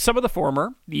 some of the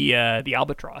former, the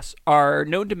albatross, are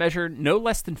known to measure no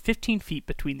less than 15 feet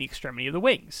between the extremity of the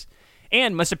wings,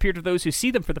 and must appear to those who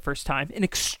see them for the first time an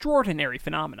extraordinary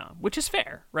phenomenon, which is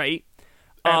fair, right?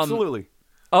 Absolutely.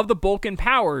 Of the bulk and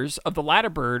powers of the latter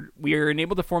bird, we are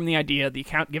enabled to form the idea of the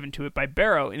account given to it by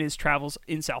Barrow in his travels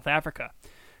in South Africa.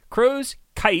 Crows,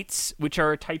 kites, which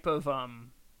are a type of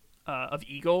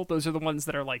eagle, those are the ones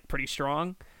that are like pretty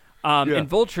strong, and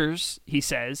vultures, he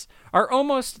says, are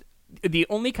almost the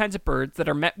only kinds of birds that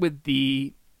are met with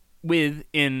in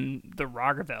the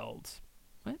Roggeveld.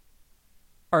 What?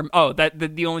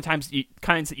 The only kinds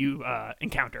that you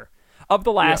encounter. Of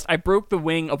the last, I broke the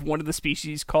wing of one of the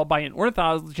species called by an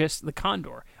ornithologist the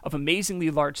condor, of amazingly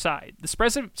large size. The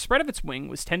spread of its wing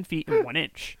was 10 feet and 1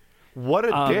 inch. What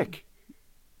a dick.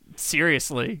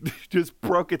 Seriously. Just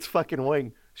broke its fucking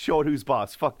wing. Showed who's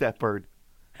boss. Fuck that bird.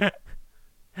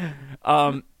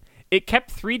 It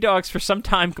kept 3 dogs for some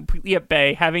time completely at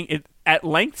bay, having it at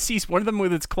length seized one of them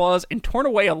with its claws and torn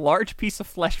away a large piece of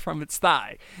flesh from its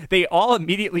thigh. They all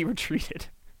immediately retreated.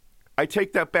 I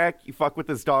take that back. You fuck with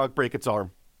this dog, break its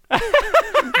arm. To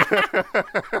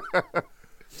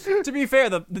be fair,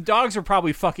 the dogs are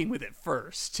probably fucking with it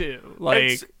first too.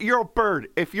 Like, you're a bird.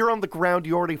 If you're on the ground,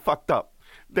 you already fucked up.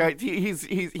 That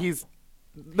he's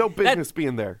no business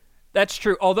being there. That's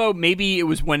true. Although maybe it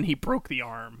was when he broke the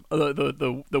arm,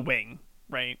 the wing,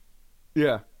 right?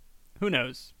 Yeah. Who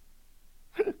knows?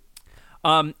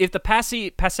 If the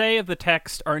passe of the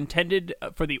text are intended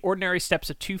for the ordinary steps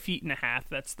of 2.5 feet,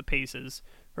 that's the paces,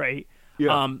 right?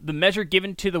 Yeah. The measure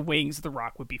given to the wings of the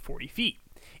rock would be 40 feet.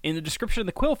 In the description of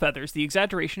the quill feathers, the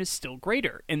exaggeration is still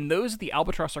greater, and those of the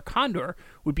albatross or condor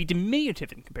would be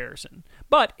diminutive in comparison.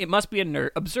 But it must be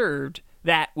observed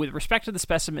that, with respect to the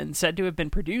specimen said to have been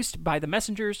produced by the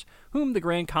messengers whom the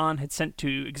Grand Khan had sent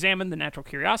to examine the natural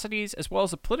curiosities, as well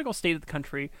as the political state of the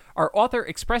country, our author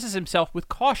expresses himself with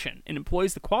caution and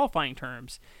employs the qualifying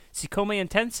terms "si come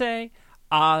intense" and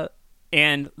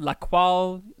 "la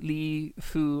qual li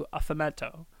fu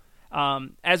affamato,"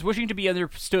 as wishing to be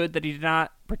understood that he did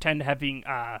not pretend having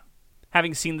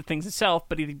seen the things itself,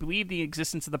 but he believed the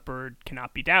existence of the bird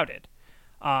cannot be doubted.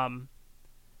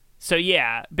 So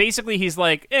yeah, basically he's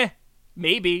like,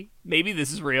 maybe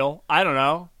this is real. I don't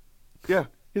know. Yeah,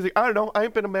 he's like, I don't know. I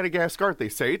ain't been to Madagascar. They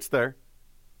say it's there.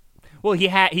 Well,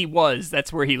 he was.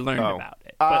 That's where he learned about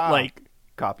it. But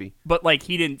copy. But like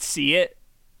he didn't see it,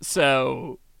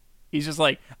 so he's just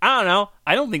like, I don't know.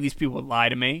 I don't think these people would lie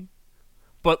to me.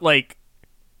 But like,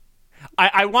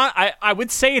 I would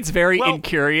say it's very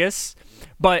incurious,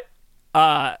 but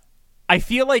I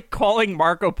feel like calling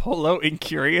Marco Polo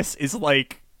incurious is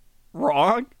like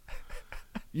wrong.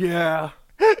 Yeah.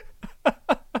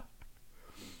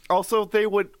 Also,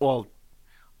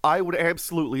 I would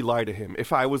absolutely lie to him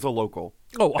if I was a local.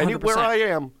 Oh, 100%. Anywhere I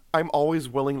am, I'm always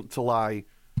willing to lie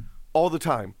all the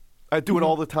time. I do it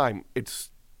all the time.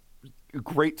 It's a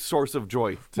great source of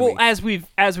joy to me. As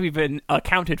we've been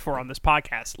accounted for on this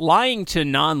podcast, lying to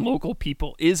non-local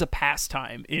people is a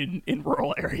pastime in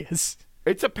rural areas.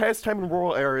 It's a pastime in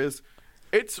rural areas.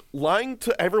 It's lying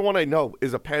to everyone I know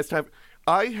is a pastime.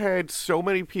 I had so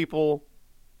many people,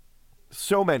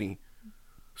 so many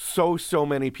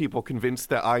people convinced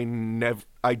that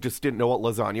I just didn't know what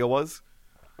lasagna was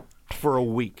for a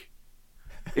week.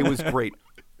 It was great.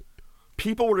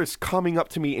 People were just coming up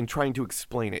to me and trying to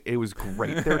explain it. It was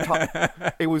great.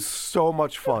 It was so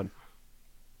much fun.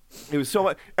 It was so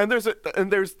much, and there's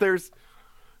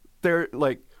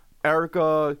like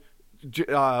Erica.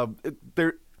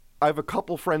 I have a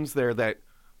couple friends there that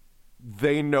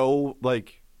they know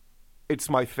like it's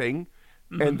my thing,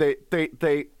 and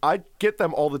I get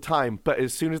them all the time. But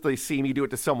as soon as they see me do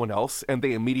it to someone else, and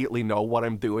they immediately know what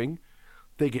I'm doing,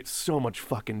 they get so much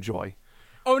fucking joy.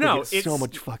 Oh no, it's so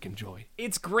much fucking joy.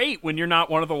 It's great when you're not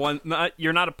one of the ones.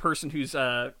 You're not a person who's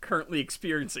currently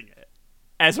experiencing it.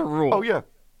 As a rule. Oh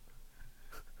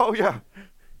yeah.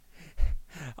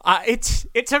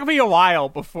 It took me a while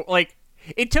before, like,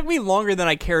 it took me longer than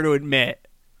I care to admit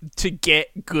to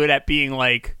get good at being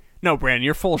like, no, Brandon,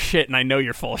 you're full of shit, and I know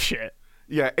you're full of shit.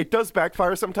 Yeah, it does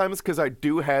backfire sometimes because I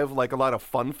do have like a lot of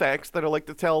fun facts that I like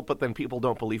to tell, but then people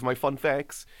don't believe my fun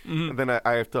facts, and then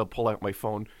I have to pull out my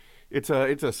phone. It's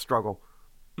a struggle.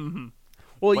 Mm-hmm.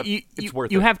 Well, it's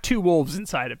worth you it. have two wolves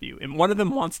inside of you, and one of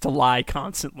them wants to lie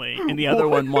constantly, and the other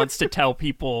one wants to tell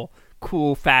people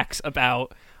cool facts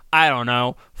about, I don't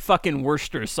know, fucking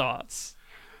Worcester sauce.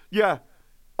 Yeah.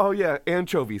 Oh yeah,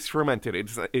 anchovies fermented.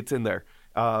 It's in there.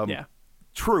 Yeah.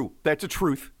 True. That's a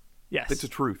truth. Yes. That's a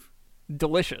truth.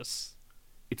 Delicious.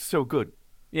 It's so good.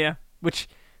 Yeah. Which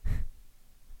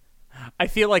I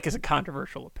feel like is a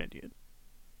controversial opinion.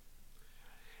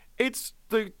 It's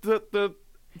the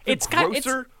it's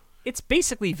grosser. It's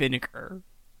basically vinegar.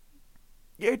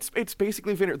 Yeah, it's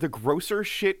basically vinegar. The grosser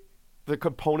shit, the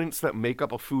components that make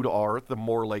up a food are, the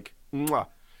more like mwah,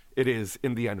 it is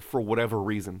in the end for whatever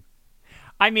reason.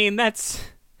 I mean, that's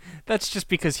just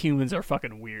because humans are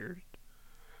fucking weird.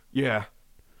 Yeah.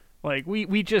 Like we're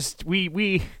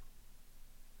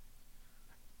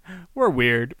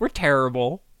weird. We're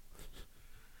terrible.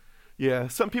 Yeah,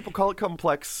 some people call it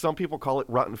complex, some people call it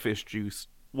rotten fish juice,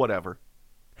 whatever.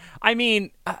 I mean,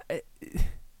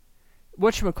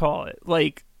 whatchamacallit?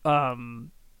 Like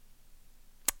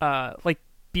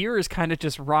beer is kind of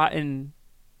just rotten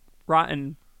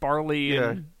barley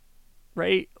and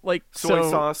right? Like soy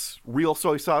sauce, real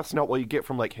soy sauce, not what you get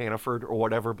from like Hannaford or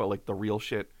whatever, but like the real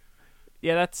shit.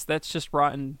 Yeah, that's just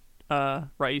rotten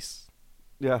rice.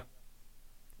 Yeah.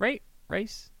 Right?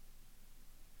 Rice?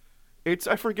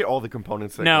 I forget all the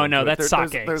components. That no, go into that's it.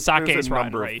 sake. There's Sake is a rotten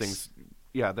number rice. of things.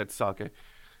 Yeah, that's sake.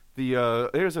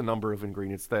 There's a number of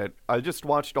ingredients that I just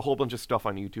watched a whole bunch of stuff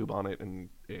on YouTube on it, and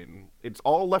it's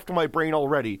all left in my brain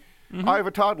already. Mm-hmm. I have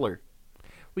a toddler.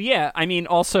 Well, yeah. I mean,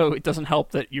 also it doesn't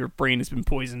help that your brain has been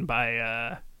poisoned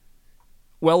by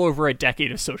well over a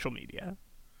decade of social media.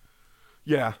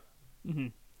 Yeah. Mm-hmm.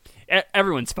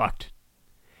 Everyone's fucked.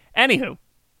 Anywho.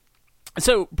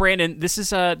 So, Brandon, this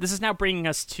is now bringing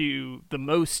us to the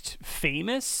most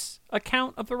famous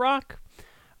account of The Rock.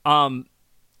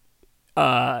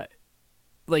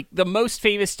 Like the most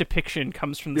famous depiction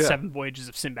comes from the 7 Voyages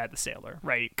of Sinbad the Sailor,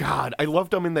 right? God, I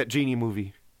loved him in that Genie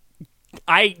movie.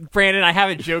 Brandon, I have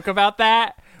a joke about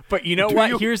that, but you know what?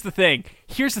 you? Here's the thing,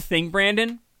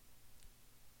 Brandon.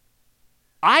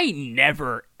 I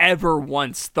never, ever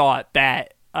once thought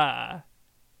that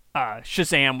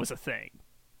Shazam was a thing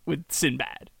with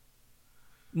Sinbad.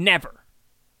 Never.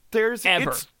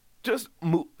 It's just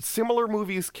similar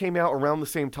movies came out around the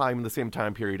same time in the same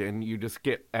time period, and you just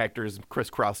get actors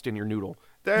crisscrossed in your noodle.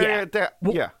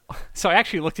 Yeah. So I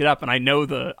actually looked it up, and I know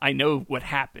what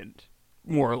happened,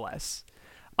 more or less.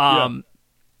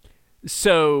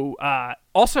 So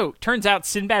also turns out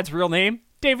Sinbad's real name,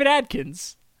 David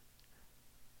Adkins.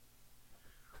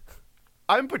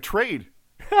 I'm betrayed.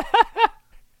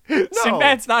 No.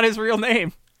 Sinbad's not his real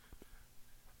name.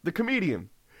 The comedian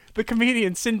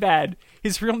Sinbad.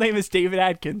 His real name is David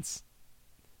Adkins.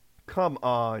 Come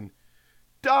on.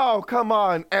 Oh, come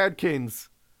on, Adkins.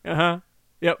 Uh-huh.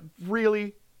 Yep.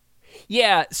 Really?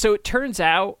 Yeah, so it turns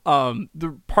out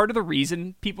the part of the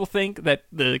reason people think that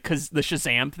the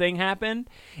Shazam thing happened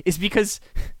is because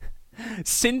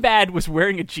Sinbad was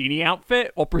wearing a genie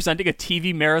outfit while presenting a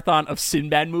TV marathon of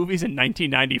Sinbad movies in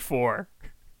 1994.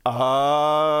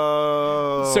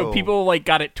 Oh. So people like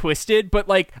got it twisted, but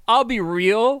like I'll be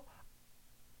real,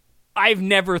 I've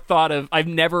never once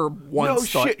no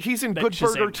thought shit, he's in that Good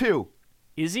Burger Shazam- 2.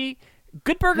 Is he?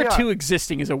 Good Burger Yeah. 2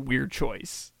 existing is a weird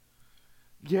choice.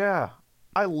 Yeah.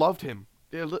 I loved him.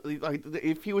 Like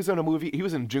if he was in a movie, he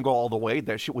was in Jingle All the Way.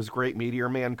 That shit was great. Meteor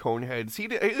Man, Coneheads.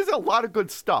 There's a lot of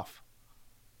good stuff.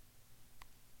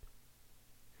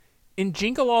 in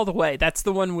Jingle All the Way, that's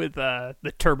the one with the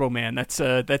Turbo Man. That's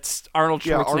Arnold Schwarzenegger,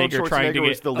 Yeah, Arnold trying to Schwarzenegger get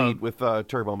was the lead with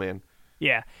Turbo Man.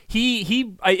 Yeah,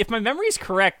 if my memory is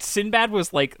correct, Sinbad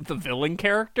was like the villain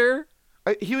character.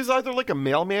 He was either like a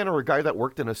mailman or a guy that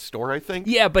worked in a store, I think.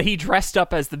 Yeah, but he dressed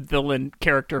up as the villain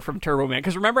character from Turbo Man.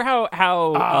 Because remember how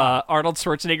Arnold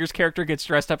Schwarzenegger's character gets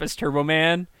dressed up as Turbo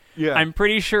Man? Yeah. I'm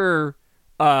pretty sure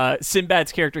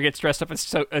Sinbad's character gets dressed up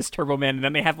as Turbo Man, and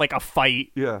then they have like a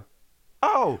fight. Yeah.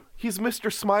 Oh, he's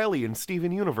Mr. Smiley in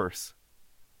Steven Universe.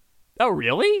 Oh,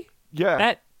 really?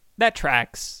 Yeah. That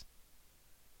tracks.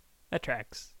 That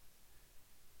tracks.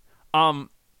 Anywho,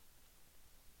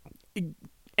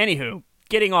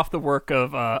 getting off the work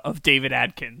of David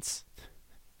Adkins.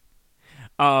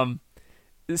 The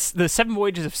Seven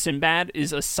Voyages of Sinbad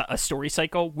is a story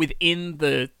cycle within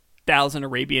the Thousand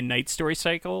Arabian Nights story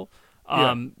cycle.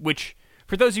 Which,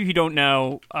 for those of you who don't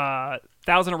know,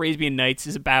 Thousand Arabian Nights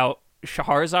is about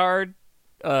Shahrazad,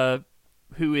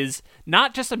 who is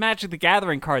not just a Magic the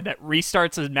Gathering card that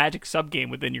restarts a Magic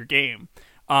subgame within your game,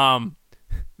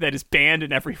 that is banned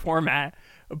in every format,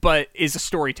 but is a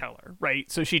storyteller,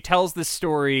 right? So she tells this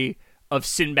story of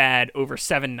Sinbad over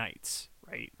 7 nights,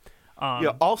 right?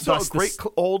 Also a great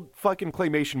old fucking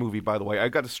claymation movie, by the way. I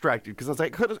got distracted because I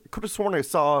could have sworn I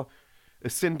saw a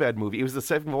Sinbad movie. It was The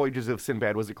Seven Voyages of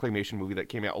Sinbad was a claymation movie that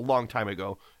came out a long time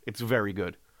ago. It's very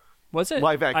good. Was it?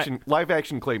 Live action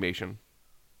claymation.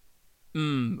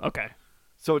 Okay.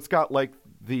 So it's got like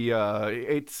the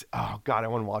oh god, I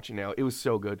want to watch it now. It was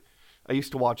so good. I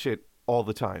used to watch it all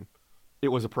the time. It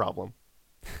was a problem.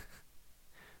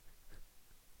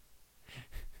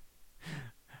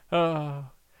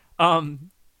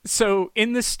 So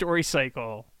in this story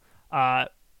cycle,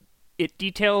 it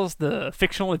details the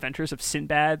fictional adventures of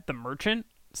Sinbad the merchant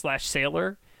 /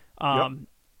 sailor.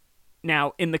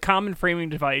 Now, in the common framing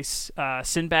device,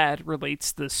 Sinbad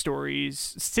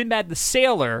the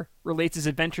sailor relates his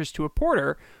adventures to a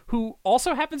porter who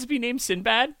also happens to be named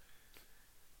Sinbad.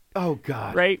 Oh,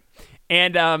 God. Right?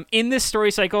 And in this story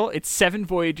cycle, it's 7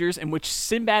 voyagers in which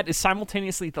Sinbad is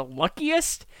simultaneously the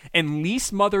luckiest and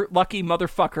least lucky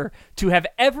motherfucker to have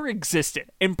ever existed.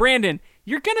 And Brandon,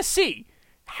 you're going to see.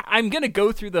 I'm going to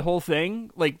go through the whole thing,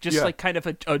 like kind of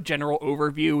a general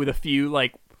overview with a few,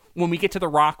 like, when we get to The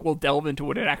Rock, we'll delve into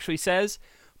what it actually says.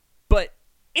 But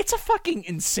it's a fucking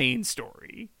insane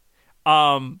story.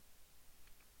 But,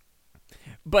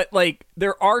 like,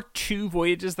 there are 2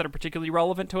 voyages that are particularly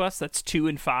relevant to us. That's 2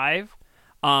 and 5.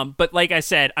 But like I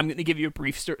said, I'm going to give you a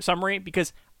brief summary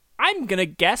because I'm going to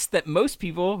guess that most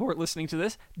people who are listening to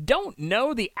this don't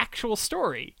know the actual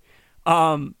story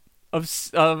of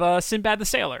Sinbad the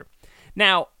Sailor.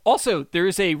 Now, also, there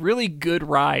is a really good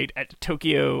ride at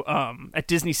Tokyo, at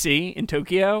Disney Sea in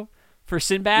Tokyo for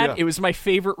Sinbad. Yeah. It was my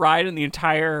favorite ride in the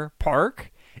entire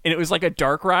park. And it was like a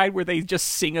dark ride where they just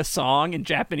sing a song in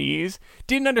Japanese.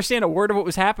 Didn't understand a word of what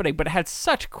was happening, but it had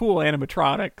such cool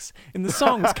animatronics. And the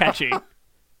song was catchy.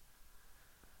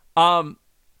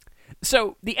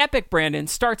 So the epic, Brandon,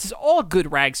 starts as all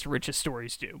good rags to riches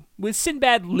stories do, with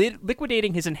Sinbad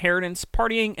liquidating his inheritance,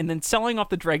 partying, and then selling off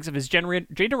the dregs of his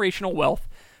generational wealth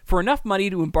for enough money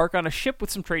to embark on a ship with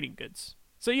some trading goods.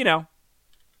 So, you know,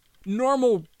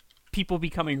 normal people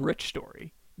becoming rich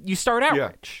story. You start out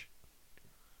rich.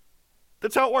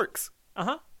 That's how it works.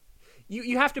 Uh-huh.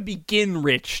 You have to begin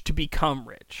rich to become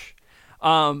rich.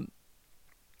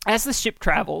 As the ship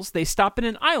travels, they stop in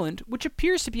an island, which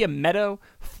appears to be a meadow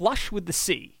flush with the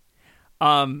sea.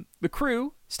 The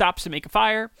crew stops to make a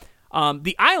fire.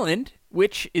 The island,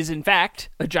 which is in fact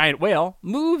a giant whale,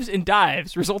 moves and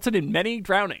dives, resulting in many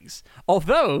drownings.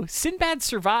 Although Sinbad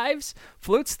survives,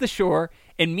 floats to the shore,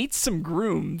 and meets some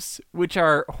grooms, which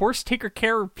are horse taker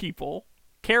care of people,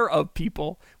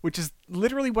 which is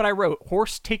literally what I wrote,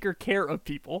 horse taker care of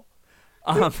people.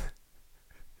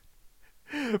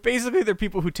 Basically, they're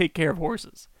people who take care of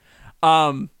horses.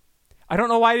 I don't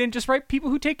know why I didn't just write people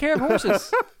who take care of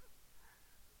horses.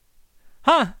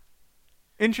 Huh.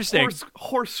 Interesting.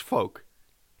 Horse folk.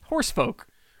 Horse folk.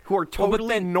 Who are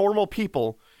totally normal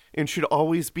people and should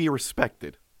always be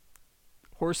respected.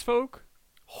 Horse folk?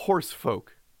 Horse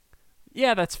folk.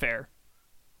 Yeah, that's fair.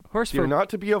 Horse folk. They're not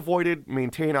to be avoided.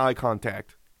 Maintain eye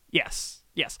contact. Yes.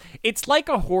 Yes. It's like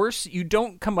a horse. You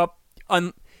don't come up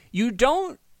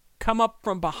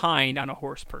from behind on a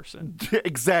horse person.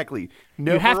 Exactly.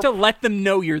 Never, you have to let them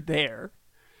know you're there.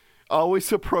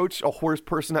 Always approach a horse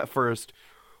person at first.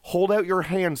 Hold out your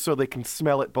hand so they can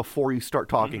smell it before you start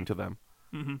talking to them.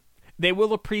 Mm-hmm. They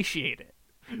will appreciate it.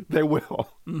 They will.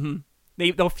 Mm-hmm.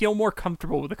 They'll feel more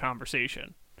comfortable with the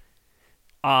conversation.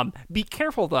 Be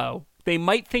careful, though. They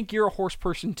might think you're a horse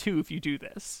person, too, if you do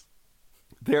this.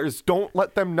 Don't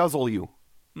let them nuzzle you.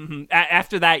 Mm-hmm.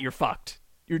 After that, you're fucked.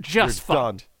 You're just You're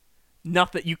fucked. done.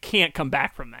 Nothing. You can't come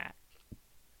back from that.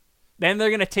 Then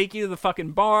they're gonna take you to the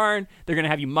fucking barn. They're gonna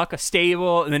have you muck a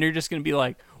stable, and then you're just gonna be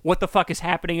like, "What the fuck is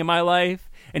happening in my life?"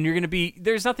 And you're gonna be.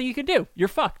 There's nothing you can do. You're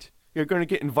fucked. You're going to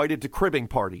get invited to cribbing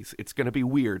parties. It's going to be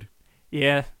weird.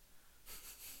 Yeah.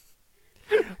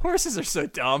 Horses are so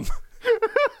dumb.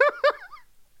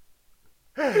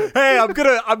 Hey, I'm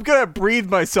gonna breathe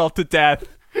myself to death.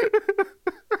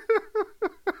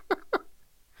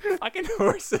 Fucking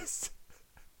horses.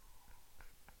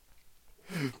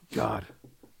 God.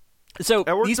 So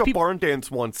I worked these a people. barn dance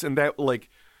once, and that like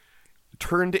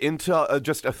turned into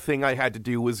just a thing I had to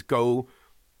do was go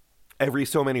every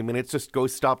so many minutes, just go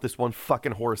stop this one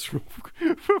fucking horse from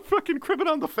fucking cribbing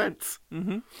on the fence.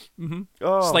 Mm-hmm. Mm-hmm.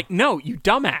 Oh. It's like, no, you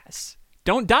dumbass,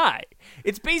 don't die.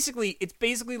 It's basically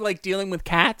like dealing with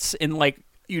cats, and like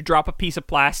you drop a piece of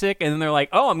plastic, and then they're like,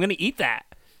 oh, I'm gonna eat that.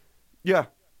 Yeah.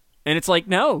 And it's like,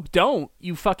 no, don't,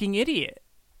 you fucking idiot.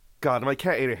 God, my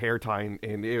cat ate a hair tie,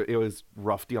 and it was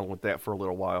rough dealing with that for a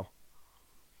little while.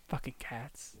 Fucking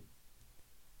cats.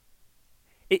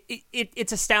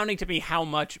 It's astounding to me how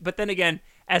much, but then again,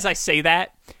 as I say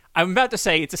that, I'm about to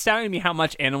say it's astounding to me how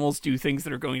much animals do things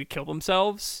that are going to kill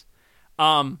themselves.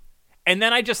 And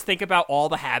then I just think about all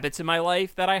the habits in my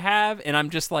life that I have, and I'm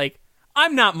just like,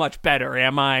 I'm not much better,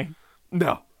 am I?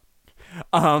 No.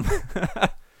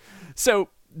 So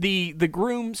the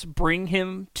grooms bring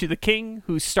him to the king,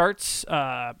 whom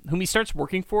he starts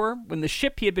working for when the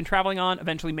ship he had been traveling on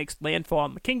eventually makes landfall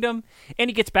on the kingdom, and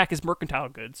he gets back his mercantile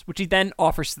goods, which he then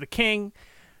offers to the king,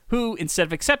 who, instead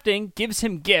of accepting, gives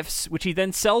him gifts, which he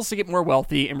then sells to get more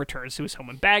wealthy and returns to his home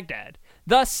in Baghdad,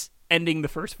 thus ending the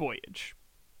first voyage.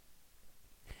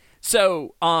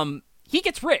 So, he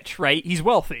gets rich, right? He's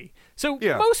wealthy. So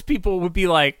Yeah. most people would be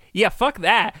like, yeah, fuck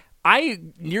that. I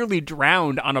nearly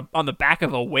drowned on the back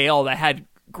of a whale that had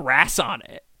grass on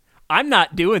it. I'm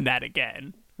not doing that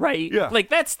again, right? Yeah. Like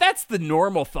that's the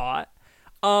normal thought.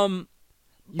 You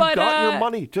got your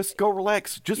money. Just go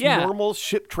relax. Just yeah. normal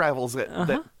ship travels at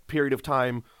that period of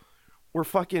time were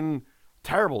fucking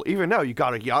terrible. Even now, you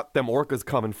got a yacht. Them orcas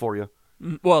coming for you.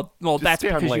 Well, Just that's stay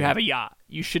on because you land. have a yacht.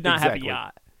 You should not have a Exactly.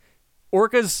 yacht.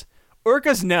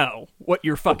 Orcas know what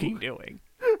you're fucking doing.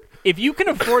 If you can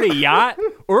afford a yacht,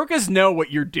 orcas know what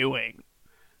you're doing,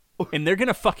 and they're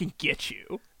gonna fucking get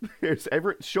you.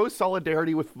 Show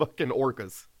solidarity with fucking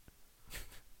orcas.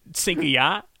 Sink a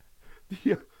yacht?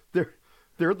 Yeah,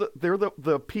 they're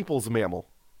the people's mammal.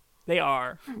 They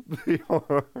are. They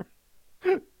are.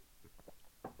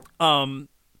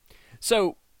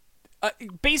 So,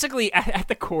 basically, at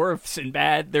the core of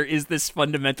Sinbad, there is this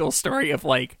fundamental story of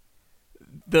like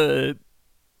the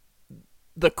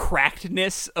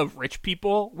crackedness of rich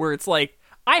people, where it's like,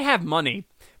 I have money,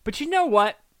 but you know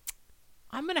what?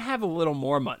 I'm gonna have a little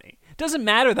more money. Doesn't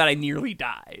matter that I nearly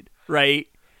died, right?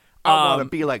 I want to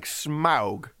be like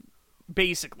Smaug.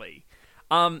 Basically.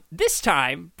 This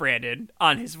time, Brandon,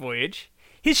 on his voyage,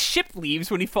 his ship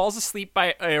leaves when he falls asleep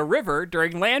by a river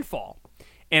during landfall.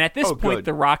 And at this point, good.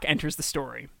 The Rock enters the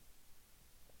story.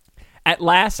 At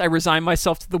last, I resigned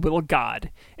myself to the will of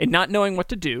God, and not knowing what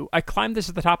to do, I climbed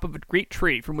to the top of a great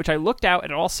tree, from which I looked out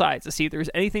at all sides to see if there was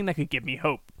anything that could give me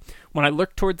hope. When I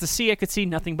looked towards the sea, I could see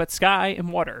nothing but sky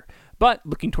and water. But,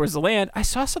 looking towards the land, I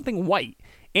saw something white,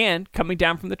 and, coming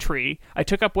down from the tree, I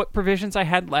took up what provisions I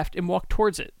had left and walked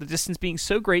towards it, the distance being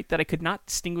so great that I could not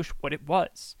distinguish what it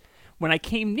was. When I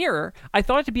came nearer, I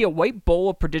thought it to be a white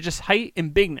bowl of prodigious height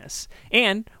and bigness,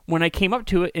 and, when I came up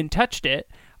to it and touched it,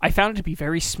 I found it to be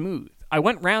very smooth. I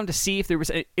went round to see if it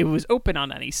was open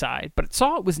on any side, but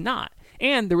saw it was not,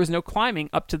 and there was no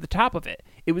climbing up to the top of it.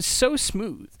 It was so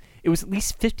smooth. It was at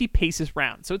least 50 paces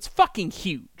round, so it's fucking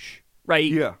huge,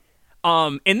 right? Yeah.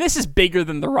 And this is bigger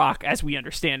than the Rock, as we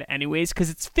understand it, anyways,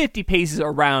 because it's 50 paces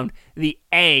around the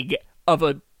egg of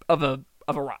a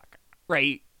rock,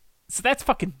 right? So that's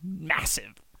fucking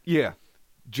massive. Yeah.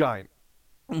 Giant.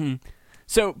 Mm-hmm.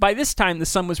 So by this time, the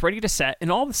sun was ready to set,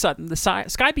 and all of a sudden, the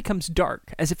sky becomes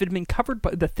dark, as if it had been covered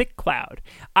by the thick cloud.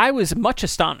 I was much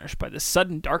astonished by this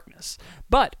sudden darkness,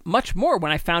 but much more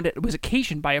when I found it was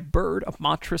occasioned by a bird of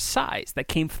monstrous size that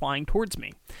came flying towards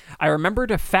me. I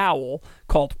remembered a fowl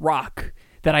called Rock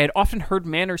that I had often heard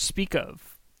mariners speak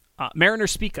of,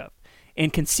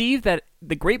 and conceived that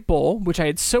the great bull, which I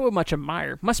had so much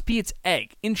admired, must be its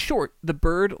egg. In short, the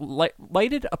bird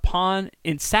lighted upon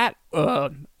and sat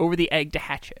over the egg to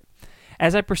hatch it.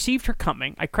 As I perceived her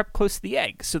coming, I crept close to the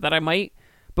egg, so that I might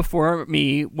before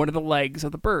me one of the legs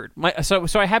of the bird. So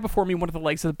I had before me one of the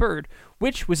legs of the bird,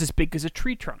 which was as big as a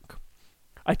tree trunk.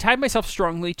 I tied myself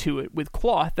strongly to it with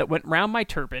cloth that went round my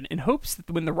turban in hopes that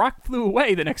when the rock flew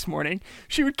away the next morning,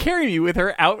 she would carry me with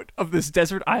her out of this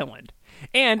desert island.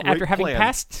 And Great after having plan.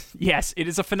 passed, yes, it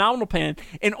is a phenomenal plan,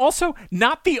 and also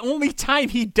not the only time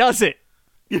he does it.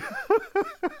 He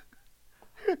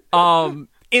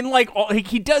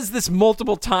does this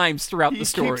multiple times throughout the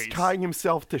stories. He keeps tying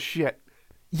himself to shit.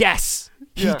 Yes,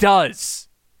 he Yeah. does.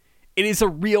 It is a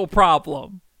real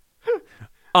problem.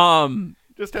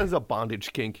 Just has a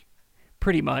bondage kink.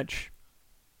 Pretty much.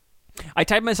 I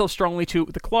tied myself strongly to it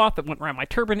with a cloth that went around my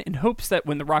turban in hopes that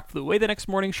when the rock flew away the next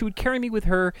morning, she would carry me with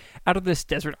her out of this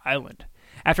desert island.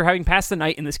 After having passed the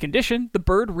night in this condition, the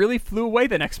bird really flew away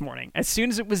the next morning, as soon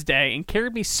as it was day, and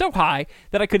carried me so high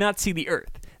that I could not see the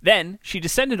earth. Then, she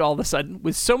descended all of a sudden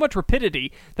with so much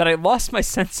rapidity that I lost my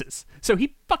senses. So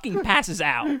he fucking passes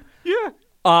out.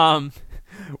 Yeah.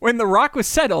 When the rock was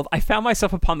settled, I found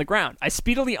myself upon the ground. I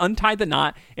speedily untied the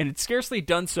knot, and had scarcely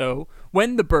done so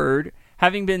when the bird,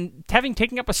 having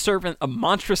taken up a serpent of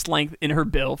monstrous length in her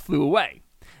bill, flew away.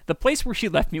 The place where she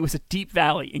left me was a deep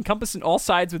valley, encompassed on all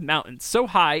sides with mountains, so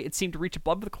high it seemed to reach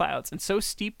above the clouds, and so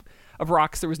steep of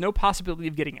rocks there was no possibility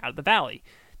of getting out of the valley.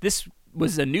 This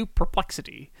was a new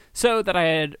perplexity. So that I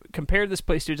had compared this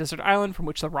place to a desert island from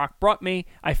which the rock brought me,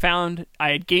 I found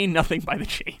I had gained nothing by the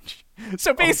change.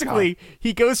 So basically,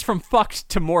 he goes from fucked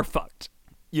to more fucked.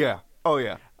 Yeah. Oh,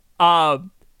 yeah.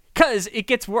 Because it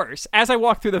gets worse. As I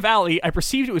walked through the valley, I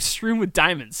perceived it was strewn with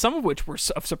diamonds, some of which were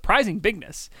of surprising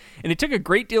bigness, and it took a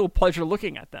great deal of pleasure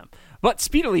looking at them. But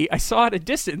speedily, I saw at a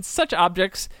distance such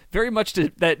objects as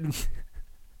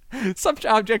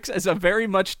a very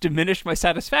much diminished my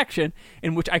satisfaction,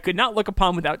 in which I could not look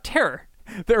upon without terror.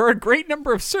 There were a great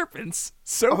number of serpents,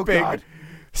 so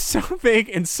big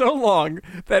and so long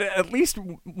that at least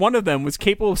one of them was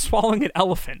capable of swallowing an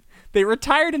elephant. They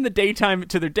retired in the daytime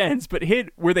to their dens, but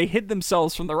hid where they hid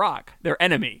themselves from the rock, their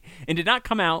enemy, and did not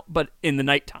come out but in the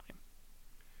nighttime.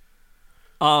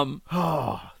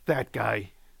 That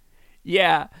guy.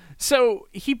 Yeah. So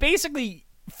he basically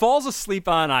falls asleep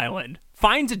on an island,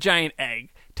 finds a giant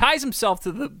egg, ties himself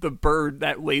to the bird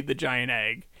that laid the giant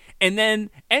egg, and then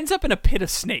ends up in a pit of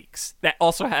snakes that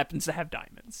also happens to have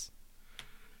diamonds.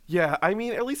 Yeah, I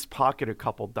mean, at least pocket a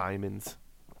couple diamonds.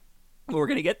 We're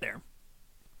going to get there.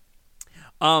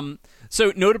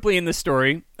 So notably in this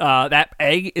story, that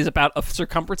egg is about a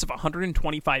circumference of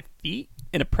 125 feet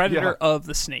and a predator of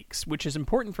the snakes, which is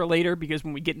important for later because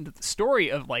when we get into the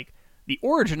story of like the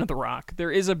origin of the rock,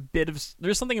 there's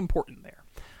something important there.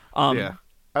 Yeah.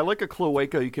 I like a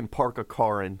cloaca you can park a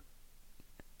car in.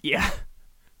 Yeah.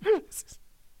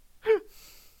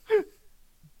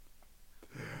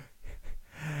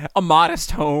 A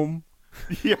modest home.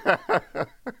 Yeah.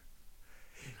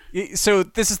 So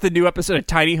this is the new episode of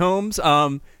Tiny Homes.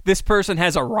 This person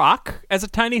has a rock as a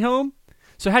tiny home.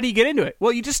 So how do you get into it?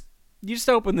 Well, you just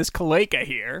open this cloaca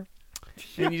here,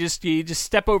 and you just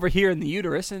step over here in the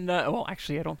uterus, and well,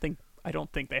 actually, I don't think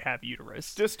they have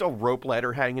uterus. Just a rope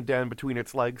ladder hanging down between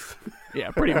its legs.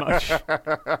 Yeah, pretty much.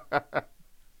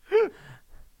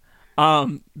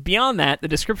 Beyond that, the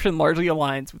description largely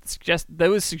aligns with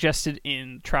those suggested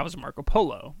in Travels of Marco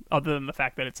Polo, other than the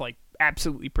fact that it's like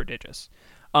absolutely prodigious.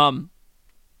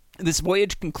 This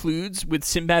voyage concludes with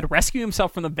Sinbad rescuing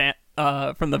himself from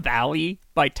the valley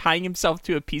by tying himself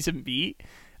to a piece of meat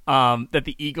that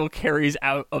the eagle carries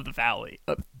out of the valley.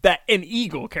 That an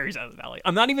eagle carries out of the valley.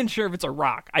 I'm not even sure if it's a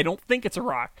rock. I don't think it's a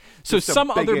rock. So Just some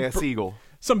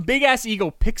big ass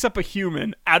eagle picks up a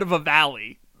human out of a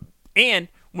valley, and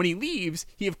when he leaves,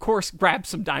 he of course grabs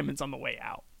some diamonds on the way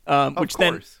out. Which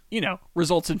then,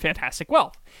 results in fantastic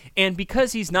wealth. And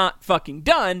because he's not fucking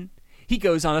done, he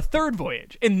goes on a third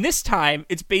voyage. And this time,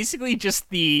 it's basically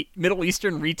just the Middle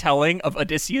Eastern retelling of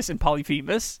Odysseus and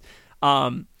Polyphemus.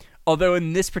 Although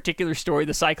in this particular story,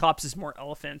 the Cyclops is more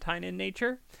elephantine in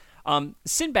nature.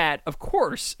 Sinbad, of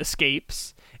course,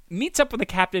 escapes, meets up with the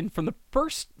captain from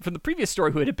the previous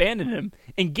story who had abandoned him,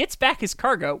 and gets back his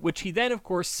cargo, which he then, of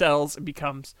course, sells and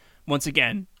becomes, once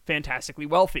again, fantastically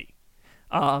wealthy.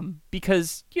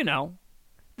 Because,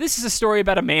 this is a story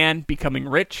about a man becoming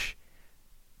rich,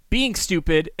 being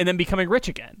stupid, and then becoming rich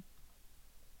again.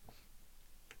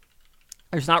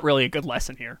 There's not really a good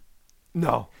lesson here.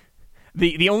 No.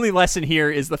 The only lesson here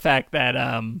is the fact that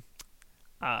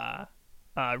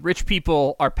rich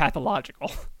people are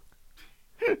pathological.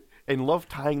 And love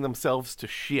tying themselves to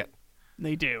shit.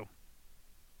 They do.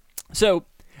 So,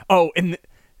 and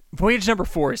voyage number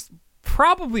 4 is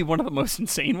probably one of the most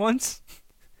insane ones.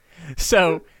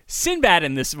 So, Sinbad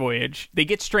in this voyage, they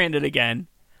get stranded again.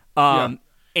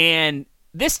 And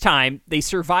this time, they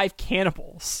survive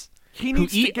cannibals. He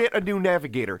needs to get a new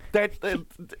navigator. That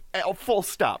full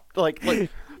stop. Like the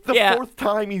fourth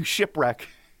time you shipwreck,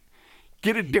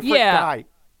 get a different guy.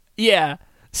 Yeah.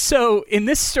 So in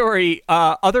this story,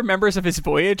 other members of his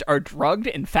voyage are drugged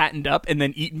and fattened up and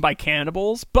then eaten by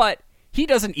cannibals, but he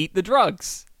doesn't eat the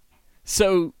drugs.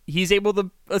 So he's able to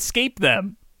escape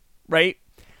them, right?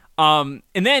 And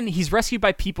then he's rescued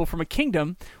by people from a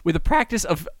kingdom with a practice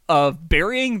of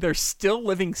burying their still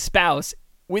living spouse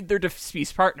with their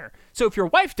deceased partner. So if your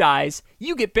wife dies,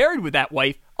 you get buried with that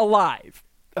wife alive.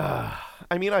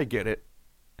 I mean, I get it.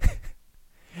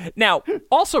 Now,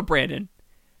 also, Brandon,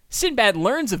 Sinbad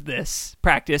learns of this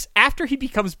practice after he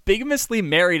becomes bigamously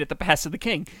married at the behest of the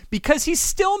king, because he's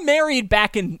still married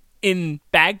back in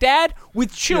Baghdad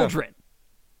with children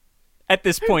at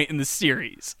this point in the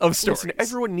series of stories. Listen,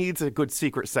 everyone needs a good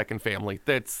secret second family.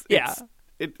 It's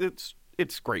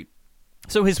great.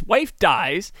 So his wife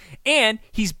dies, and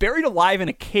he's buried alive in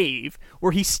a cave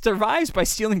where he survives by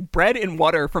stealing bread and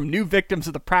water from new victims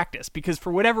of the practice, because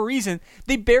for whatever reason,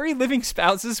 they bury living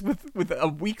spouses with a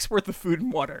week's worth of food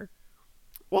and water.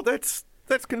 Well, that's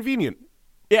convenient.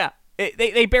 Yeah.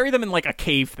 They bury them in like a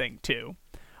cave thing, too.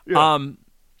 Yeah.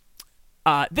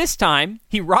 This time,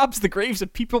 he robs the graves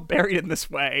of people buried in this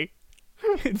way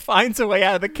and finds a way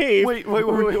out of the cave.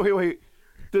 Wait.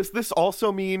 Does this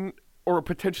also mean, or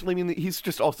potentially mean, that he's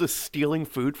just also stealing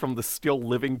food from the still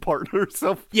living partners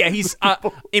of he's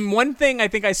in one thing I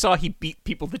think I saw he beat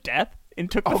people to death and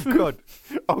took the food.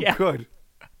 Good.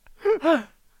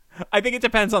 I think it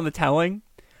depends on the telling.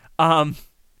 But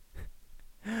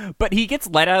he gets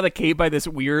let out of the cave by this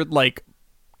weird, like,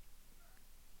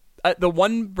 the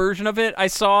one version of it I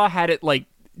saw had it like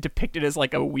depicted as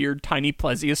like a weird tiny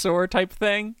plesiosaur type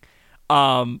thing,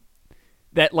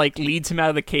 that like leads him out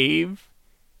of the cave.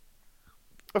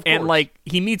 Of and course. like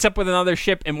he meets up with another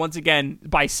ship, and once again,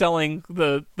 by selling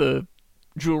the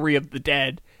jewelry of the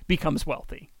dead, becomes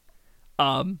wealthy.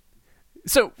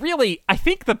 So really, I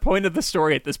think the point of the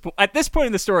story at this point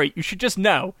in the story, you should just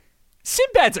know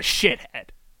Sinbad's a shithead.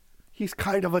 He's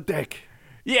kind of a dick.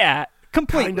 Yeah,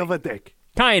 completely. Kind of a dick.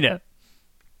 Kinda.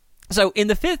 So in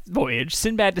the fifth voyage,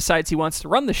 Sinbad decides he wants to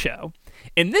run the show,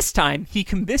 and this time he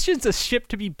commissions a ship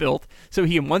to be built so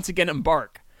he can once again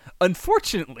embark.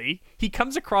 Unfortunately, he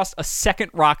comes across a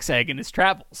second roc's egg in his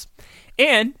travels,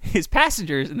 and his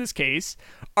passengers, in this case,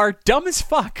 are dumb as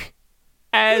fuck,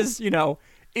 as,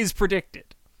 is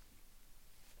predicted.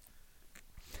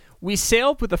 We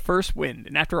sailed with the first wind,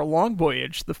 and after a long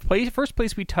voyage, the first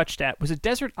place we touched at was a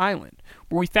desert island,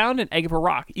 where we found an egg of a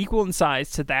rock equal in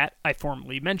size to that I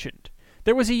formerly mentioned.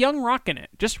 There was a young rock in it,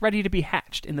 just ready to be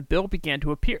hatched, and the bill began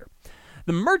to appear.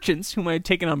 The merchants, whom I had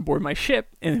taken on board my ship,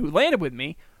 and who landed with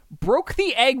me, broke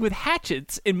the egg with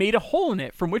hatchets and made a hole in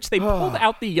it, from which they pulled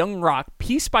out the young rock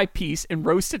piece by piece and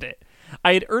roasted it.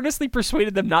 I had earnestly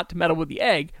persuaded them not to meddle with the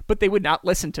egg, but they would not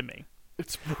listen to me.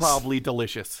 It's probably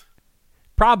delicious.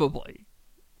 Probably.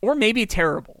 Or maybe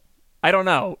terrible. I don't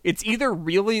know. It's either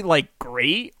really, like,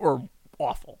 great or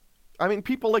awful. I mean,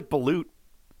 people like balut.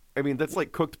 I mean, that's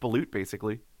like cooked balut,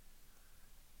 basically.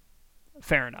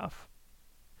 Fair enough.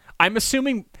 I'm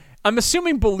assuming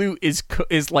balut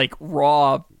is like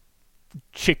raw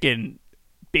chicken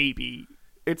baby.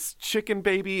 It's chicken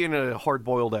baby in a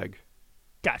hard-boiled egg.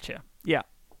 Gotcha. Yeah.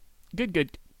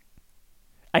 Good.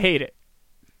 I hate it.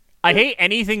 I hate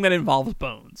anything that involves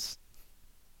bones.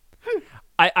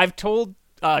 I've told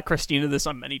Christina this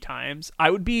on many times. I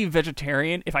would be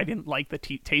vegetarian if I didn't like the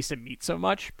taste of meat so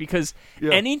much, because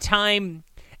anytime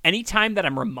that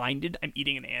I'm reminded I'm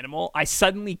eating an animal, I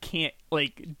suddenly can't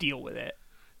like deal with it.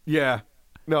 Yeah.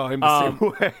 No, I'm the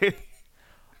same way.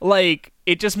 Like,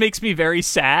 it just makes me very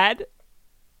sad.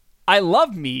 I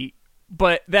love meat,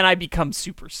 but then I become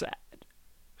super sad.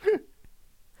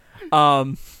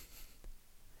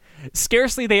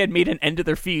 Scarcely they had made an end to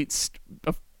their feast,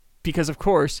 because, of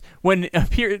course, when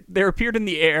there appeared in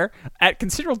the air, at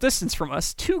considerable distance from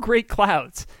us, 2 great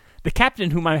clouds. The captain,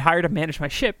 whom I hired to manage my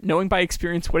ship, knowing by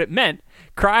experience what it meant,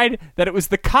 cried that it was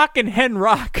the cock and hen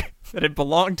rock that had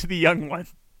belonged to the young one,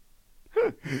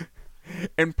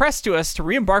 and pressed to us to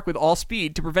re-embark with all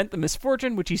speed to prevent the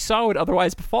misfortune which he saw would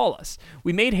otherwise befall us.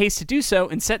 We made haste to do so,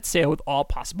 and set sail with all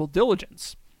possible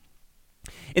diligence.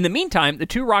 In the meantime, the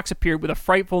 2 rocks appeared with a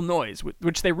frightful noise,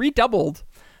 which they redoubled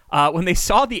when they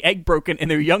saw the egg broken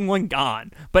and their young one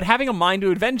gone. But having a mind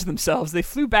to avenge themselves, they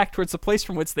flew back towards the place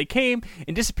from whence they came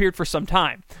and disappeared for some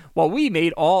time, while we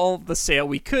made all the sail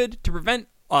we could to prevent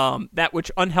that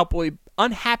which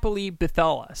unhappily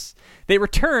befell us. They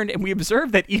returned, and we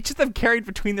observed that each of them carried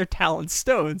between their talons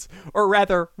stones, or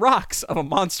rather rocks of a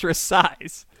monstrous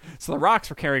size. So the rocks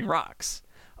were carrying rocks.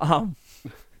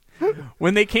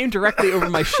 When they came directly over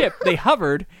my ship, they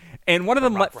hovered, and one of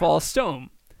them let fall a stone.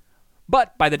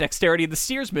 But by the dexterity of the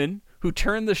steersman, who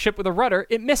turned the ship with a rudder,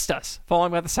 it missed us,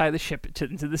 falling by the side of the ship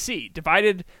into the sea,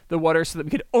 divided the water so that we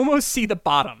could almost see the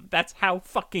bottom. That's how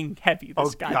fucking heavy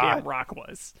this goddamn rock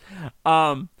was.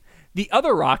 The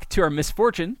other rock, to our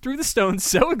misfortune, threw the stone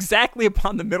so exactly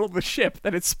upon the middle of the ship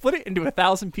that it split it into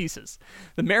 1,000 pieces.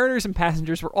 The mariners and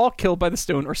passengers were all killed by the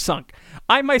stone or sunk.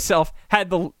 I myself had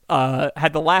the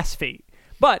last fate,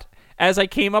 but as I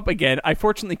came up again, I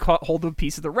fortunately caught hold of a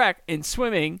piece of the wreck, and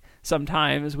swimming,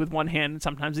 sometimes with one hand and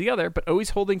sometimes the other, but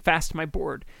always holding fast to my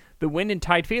board. The wind and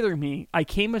tide favoring me, I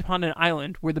came upon an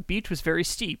island where the beach was very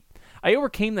steep. I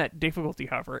overcame that difficulty,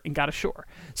 however, and got ashore.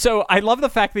 So I love the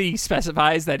fact that he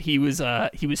specifies that he was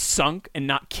sunk and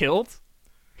not killed.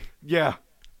 Yeah.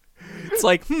 It's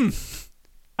like,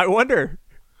 I wonder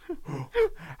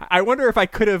if I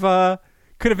could have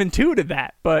intuited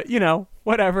that, but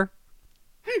whatever.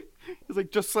 It's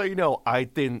like, just so you know, I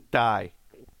didn't die.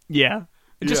 Yeah.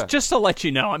 Just to let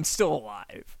you know, I'm still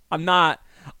alive. I'm not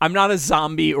a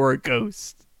zombie or a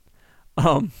ghost.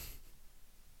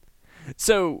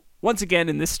 So once again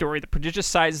in this story, the prodigious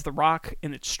size of the rock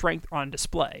and its strength are on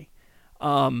display.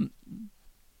 When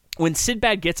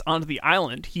Sinbad gets onto the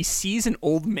island, he sees an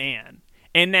old man.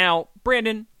 And now,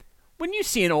 Brandon, when you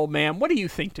see an old man, what do you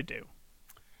think to do?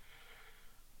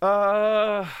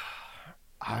 I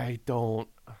don't.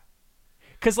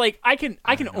 Because, I can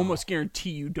almost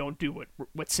guarantee you don't do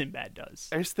what Sinbad does.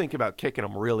 I just think about kicking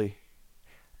him, really.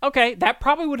 Okay, that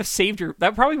probably would have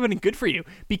that probably would have been good for you.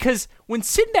 Because when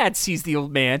Sinbad sees the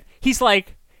old man, he's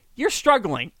like, you're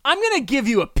struggling. I'm going to give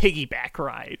you a piggyback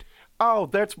ride. Oh,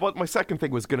 that's what my second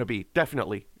thing was going to be.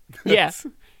 Definitely. Yes.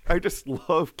 I just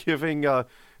love giving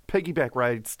piggyback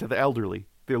rides to the elderly.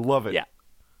 They love it.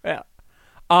 Yeah.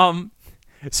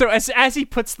 So as he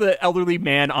puts the elderly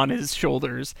man on his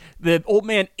shoulders, the old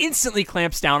man instantly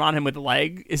clamps down on him with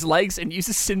his legs and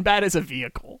uses Sinbad as a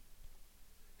vehicle.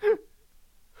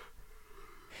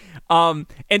 And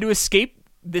to escape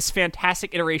this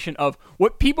fantastic iteration of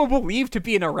what people believe to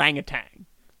be an orangutan.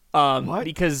 What?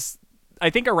 Because I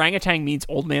think orangutan means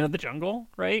old man of the jungle,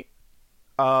 right?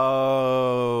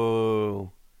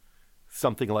 Oh,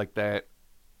 something like that.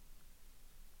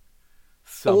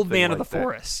 Old man of the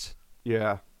forest.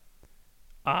 Yeah.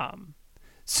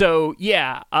 So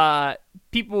yeah,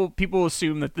 people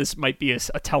assume that this might be a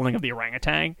telling of the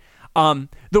orangutan.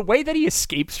 The way that he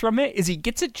escapes from it is he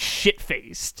gets it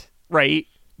shit-faced, right?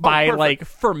 By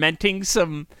fermenting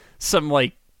some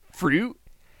fruit.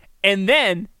 And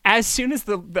then as soon as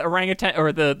the orangutan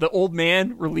or the old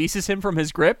man releases him from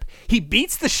his grip, he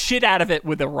beats the shit out of it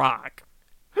with a rock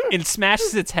and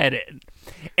smashes its head in.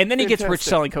 And then he gets rich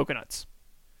selling coconuts.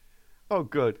 Oh,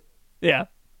 good. Yeah.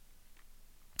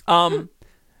 The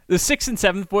 6th and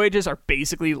 7th voyages are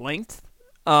basically linked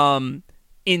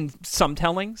in some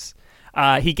tellings.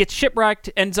 He gets shipwrecked,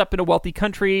 ends up in a wealthy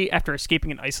country after escaping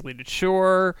an isolated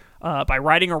shore by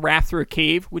riding a raft through a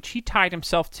cave, which he tied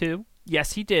himself to.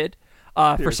 Yes, he did.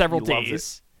 For several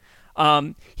days.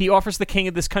 He offers the king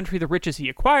of this country the riches he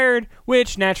acquired,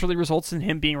 which naturally results in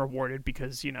him being rewarded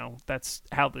because, that's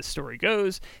how this story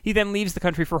goes. He then leaves the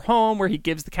country for home, where he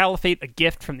gives the caliphate a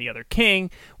gift from the other king,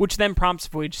 which then prompts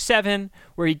Voyage 7,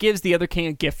 where he gives the other king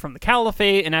a gift from the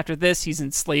caliphate, and after this, he's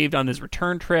enslaved on his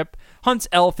return trip, hunts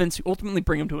elephants who ultimately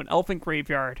bring him to an elephant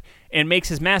graveyard, and makes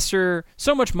his master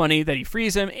so much money that he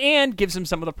frees him and gives him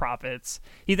some of the profits.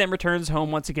 He then returns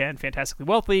home once again, fantastically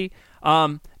wealthy.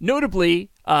 Notably,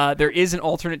 there is an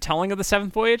alternate telling of the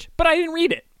 7th voyage, but I didn't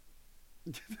read it.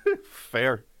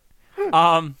 Fair.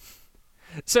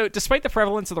 So despite the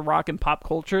prevalence of the rock in pop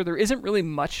culture, there isn't really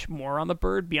much more on the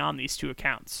bird beyond these two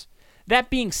accounts. That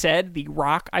being said, the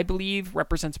rock, I believe,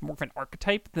 represents more of an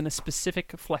archetype than a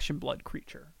specific flesh and blood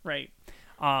creature, right?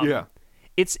 Yeah.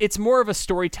 It's more of a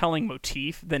storytelling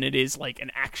motif than it is like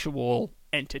an actual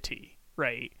entity,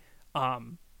 right?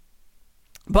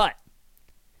 But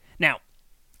now,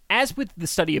 as with the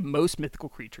study of most mythical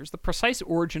creatures, the precise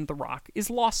origin of the rock is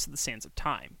lost to the sands of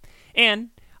time. And,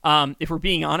 if we're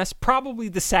being honest, probably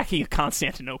the sacking of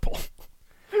Constantinople.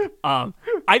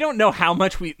 I don't know how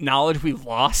much knowledge we've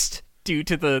lost due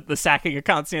to the sacking of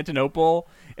Constantinople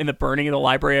and the burning of the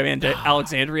Library of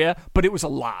Alexandria, but it was a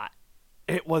lot.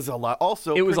 It was a lot.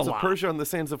 Also, it was Prince a of lot. Persia and the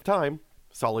Sands of Time,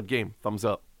 solid game. Thumbs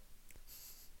up.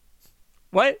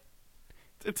 What?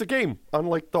 It's a game,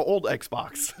 unlike the old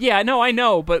Xbox. Yeah, no, I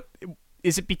know, but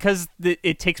is it because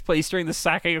it takes place during the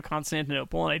sacking of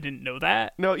Constantinople and I didn't know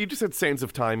that? No, you just said Sands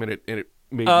of Time and it made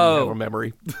me have a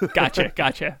memory.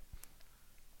 Gotcha.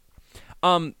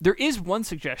 There is one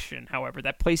suggestion, however,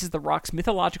 that places the rock's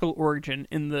mythological origin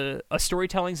in the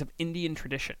storytellings of Indian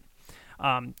tradition,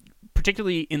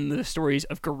 particularly in the stories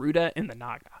of Garuda and the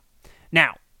Naga.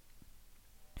 Now,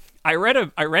 I read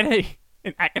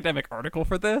an academic article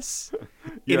for this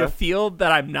in a field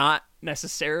that I'm not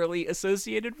necessarily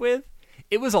associated with.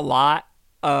 It was a lot.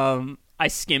 I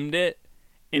skimmed it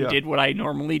and did what I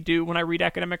normally do when I read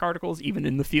academic articles, even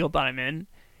in the field that I'm in.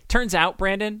 Turns out,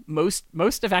 Brandon,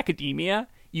 most of academia,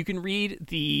 you can read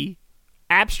the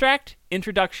abstract,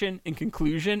 introduction, and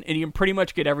conclusion, and you can pretty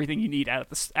much get everything you need out of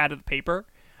the paper.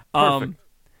 Perfect.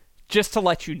 Just to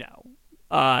let you know.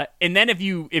 And then if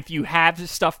you have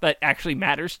stuff that actually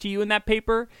matters to you in that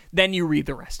paper, then you read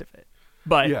the rest of it.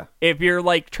 But if you're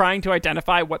like trying to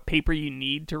identify what paper you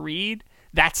need to read,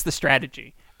 that's the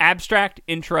strategy. Abstract,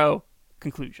 intro,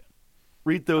 conclusion.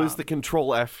 Read those, the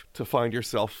Control F to find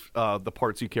yourself the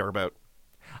parts you care about.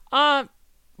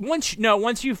 Once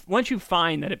you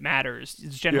find that it matters,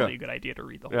 it's generally a good idea to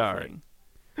read the whole thing.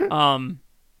 Right.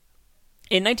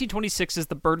 In 1926's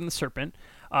The Bird and the Serpent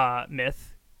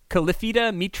myth,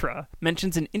 Kalifida Mitra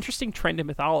mentions an interesting trend in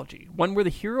mythology, one where the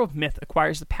hero of myth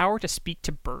acquires the power to speak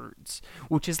to birds,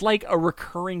 which is like a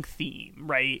recurring theme,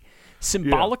 right?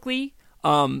 Symbolically,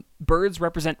 birds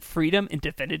represent freedom and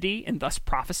divinity and thus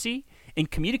prophecy, and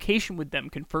communication with them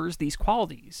confers these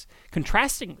qualities.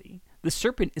 Contrastingly, the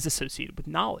serpent is associated with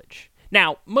knowledge.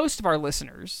 Now, most of our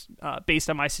listeners, based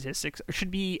on my statistics,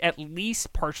 should be at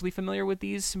least partially familiar with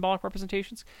these symbolic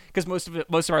representations, because most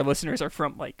of our listeners are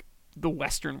from like the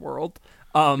Western world.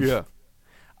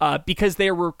 Because they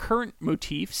are recurrent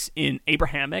motifs in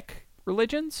Abrahamic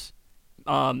religions,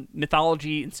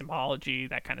 mythology and symbology,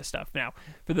 that kind of stuff. Now,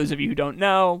 for those of you who don't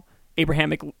know,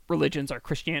 Abrahamic religions are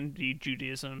Christianity,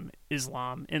 Judaism,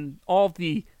 Islam, and all of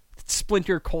the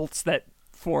splinter cults that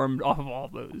formed off of all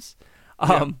of those.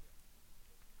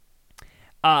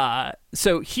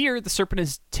 So here, the serpent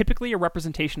is typically a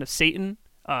representation of Satan,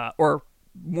 or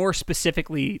more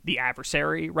specifically, the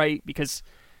adversary, right? Because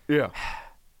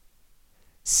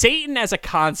Satan as a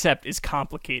concept is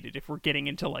complicated if we're getting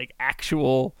into like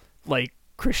actual like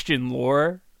Christian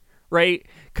lore, right?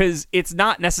 Because it's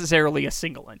not necessarily a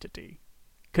single entity.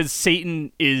 Because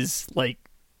Satan is like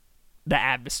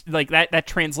that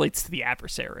translates to the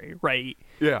adversary, right?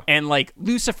 Yeah. And like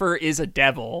Lucifer is a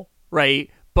devil, right?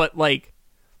 But like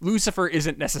Lucifer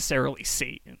isn't necessarily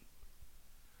Satan.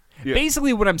 Yeah.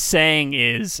 Basically, what I'm saying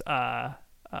is, what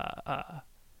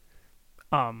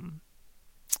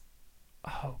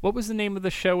was the name of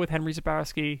the show with Henry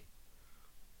Zabarski?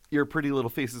 Your Pretty Little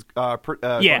Faces going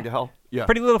to Hell. Yeah.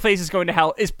 Pretty Little Faces Going to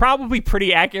Hell is probably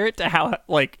pretty accurate to how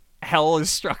like hell is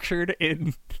structured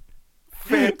in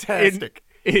fantastic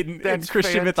in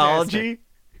Christian mythology.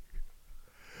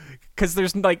 Because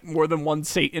there's like more than one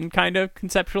Satan, kind of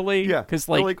conceptually. Yeah, because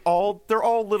they're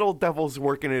all little devils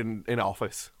working in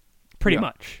office. Pretty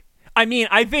much. I mean,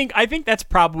 I think that's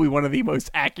probably one of the most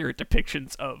accurate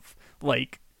depictions of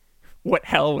like what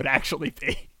hell would actually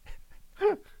be.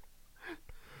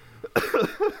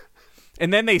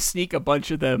 And then they sneak a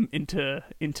bunch of them into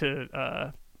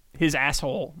his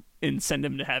asshole and send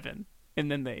him to heaven, and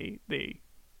then they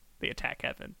attack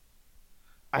heaven.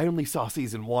 I only saw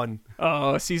season 1.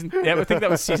 Oh, I think that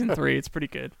was season 3. It's pretty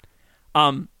good.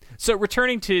 So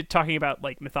returning to talking about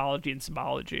like mythology and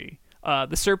symbology,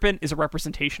 the serpent is a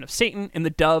representation of Satan, and the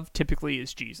dove typically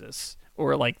is Jesus,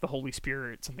 or like the Holy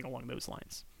Spirit, something along those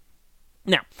lines.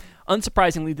 Now,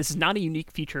 unsurprisingly, this is not a unique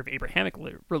feature of Abrahamic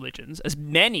religions, as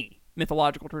many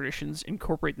mythological traditions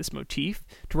incorporate this motif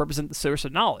to represent the source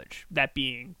of knowledge, that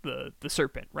being the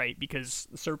serpent, right? Because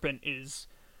the serpent is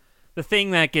the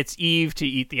thing that gets Eve to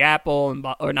eat the apple,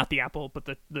 or not the apple, but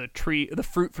the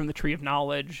fruit from the tree of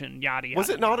knowledge, and yada yada. Was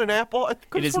it not an apple?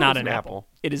 It is not an apple.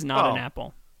 It is not an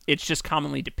apple. It's just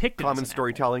commonly depicted. Common as an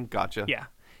storytelling. Apple. Gotcha. Yeah,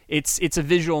 it's a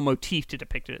visual motif to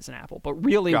depict it as an apple, but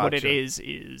really what it is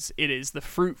it is the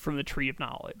fruit from the tree of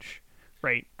knowledge,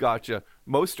 right? Gotcha.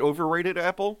 Most overrated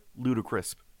apple,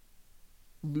 Ludacrisp.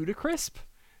 Ludacrisp?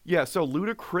 Yeah. So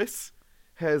Ludacris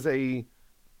has an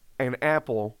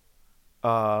apple.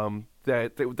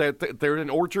 That they're in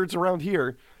orchards around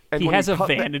here. And he has a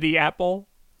vanity apple?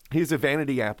 He has a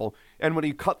vanity apple. And when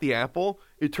you cut the apple,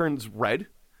 it turns red,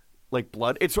 like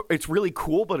blood. It's really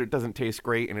cool, but it doesn't taste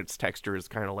great, and its texture is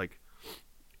kind of like,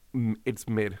 it's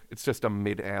mid. It's just a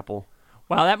mid apple.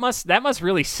 Wow, that must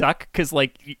really suck, because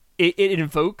like it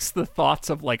invokes the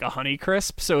thoughts of like a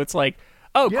Honeycrisp, so it's like,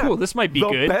 oh, cool, this might be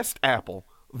good. The best apple.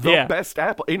 the best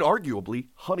apple. Inarguably,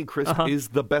 Honeycrisp is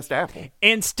the best apple.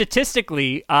 And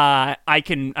statistically, I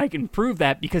can prove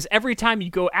that because every time you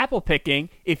go apple picking,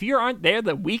 if you aren't there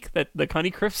the week that the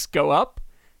Honeycrisps go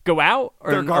out,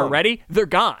 or are ready, they're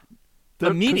gone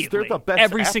immediately. They're the best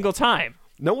every apple. single time.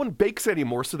 No one bakes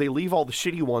anymore, so they leave all the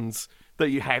shitty ones that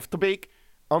you have to bake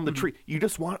on the tree. You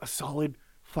just want a solid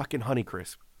fucking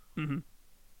Honeycrisp. Mm-hmm.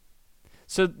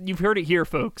 So you've heard it here,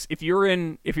 folks. If you're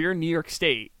in New York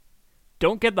State,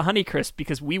 don't get the Honeycrisp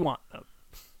because we want them.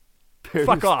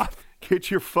 Fuck off.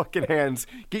 Get your fucking hands.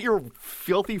 Get your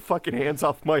filthy fucking hands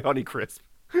off my Honeycrisp.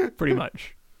 Pretty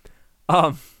much.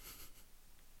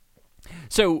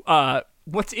 So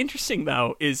what's interesting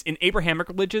though is in Abrahamic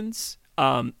religions,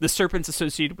 the serpent's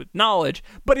associated with knowledge,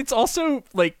 but it's also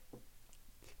like,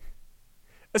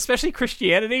 especially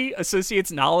Christianity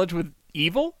associates knowledge with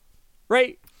evil,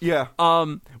 right? Yeah.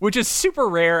 Which is super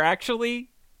rare actually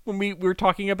when we were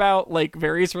talking about like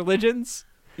various religions.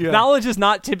 Yeah. Knowledge is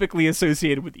not typically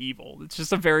associated with evil. It's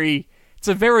just a very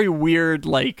weird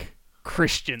like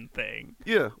Christian thing.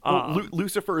 Yeah. Well,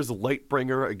 Lucifer is a light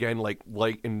bringer, again, like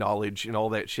light and knowledge and all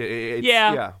that shit.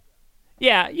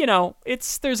 Yeah, you know,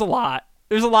 there's a lot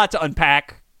to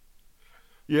unpack.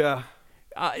 Yeah.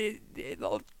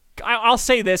 I'll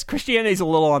say this, Christianity's a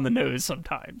little on the nose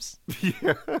sometimes.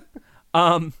 Yeah.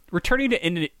 Returning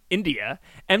to India,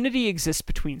 enmity exists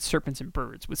between serpents and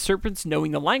birds, with serpents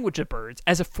knowing the language of birds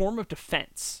as a form of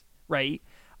defense, right?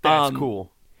 That's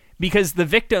cool. Because the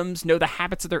victims know the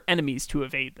habits of their enemies to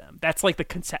evade them. That's like the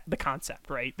concept,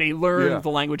 right? They learn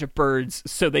the language of birds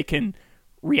so they can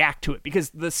react to it. Because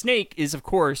the snake is, of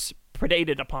course,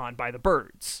 predated upon by the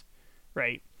birds,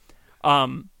 right?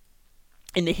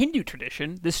 In the Hindu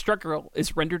tradition, this struggle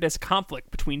is rendered as a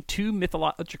conflict between two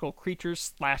mythological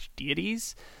creatures /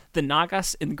 deities, the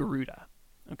Nagas and Garuda.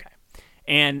 Okay.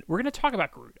 And we're going to talk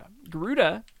about Garuda.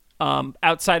 Garuda,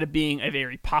 outside of being a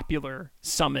very popular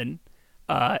summon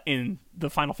in the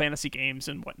Final Fantasy games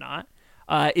and whatnot,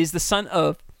 is the son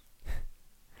of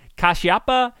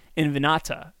Kashyapa and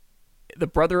Vinata, the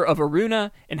brother of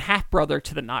Aruna and half-brother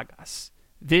to the Nagas.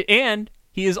 And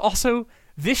he is also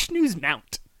Vishnu's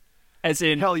mount. As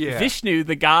in, hell yeah. Vishnu,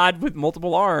 the god with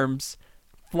multiple arms,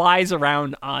 flies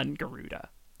around on Garuda.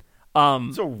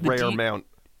 It's a rare mount.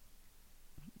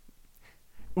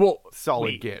 Well,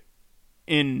 solid get.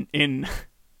 In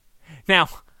now,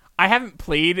 I haven't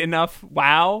played enough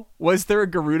WoW. Was there a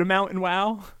Garuda mount in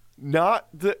WoW?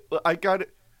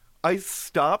 I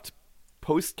stopped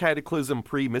post Cataclysm,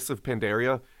 pre Mists of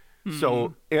Pandaria. Mm-hmm.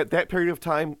 So at that period of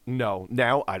time, no.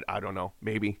 Now I don't know.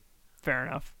 Maybe. Fair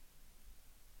enough.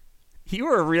 You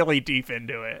were really deep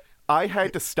into it. I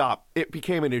had to stop. It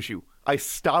became an issue. I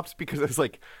stopped because I was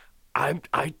like,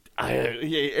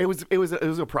 it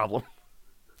was a problem.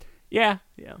 Yeah.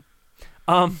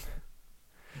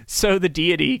 So the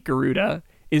deity Garuda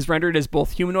is rendered as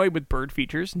both humanoid with bird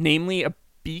features, namely a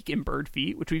beak and bird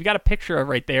feet, which we've got a picture of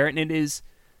right there, and it is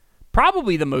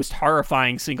probably the most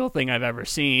horrifying single thing I've ever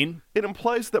seen. It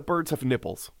implies that birds have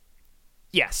nipples.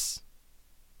 Yes,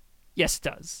 it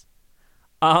does.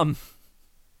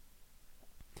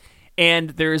 And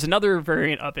there is another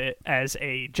variant of it as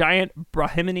a giant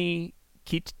Brahmini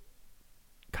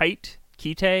kite.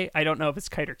 I don't know if it's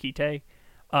kite or kite.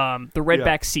 The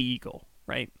redback sea eagle,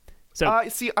 right? So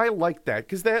I like that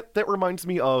because that reminds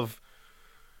me of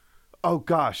oh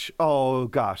gosh,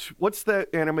 what's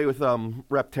that anime with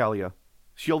Reptalia?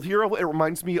 Shield Hero. It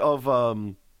reminds me of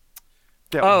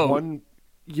that one.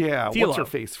 Yeah, Philo. What's her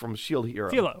face from Shield Hero?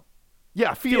 Philo.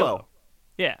 Yeah, Philo.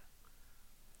 Yeah.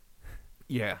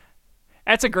 Yeah.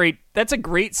 That's a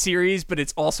great series, but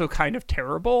it's also kind of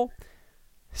terrible.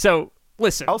 So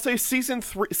listen. I'll say season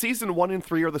 1 and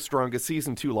 3 are the strongest.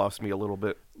 Season 2 lost me a little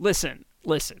bit. Listen,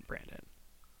 Brandon.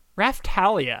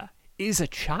 Raphtalia is a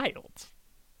child.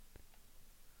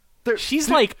 She's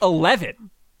like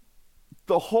 11.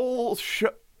 The whole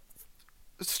show,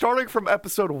 starting from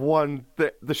episode 1,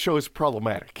 the show is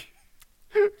problematic.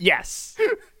 Yes.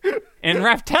 And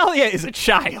Raphtalia is a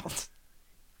child.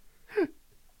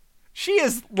 She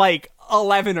is like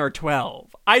 11 or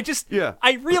 12. I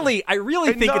really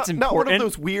think it's important. Not one of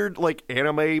those weird like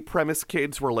anime premise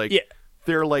kids where like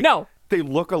they're like they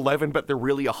look 11 but they're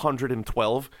really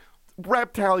 112.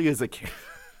 Raphtalia is a kid.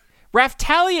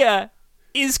 Raphtalia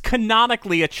is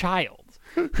canonically a child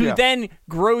who then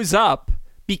grows up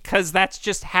because that's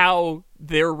just how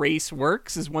their race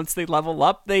works, is once they level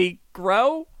up they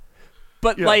grow.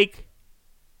 But like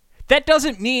that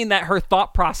doesn't mean that her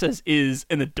thought process is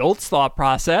an adult's thought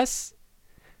process.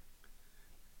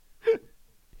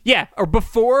 Yeah, or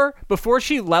before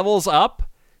she levels up,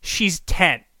 she's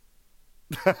 10.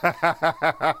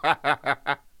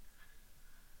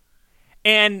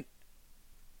 And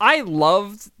I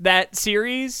loved that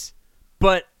series,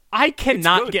 but I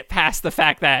cannot get past the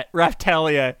fact that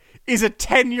Raphtalia is a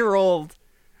 10-year-old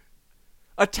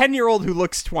who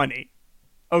looks 20.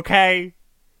 Okay?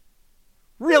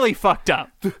 Really fucked up.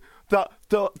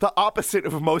 The opposite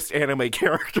of most anime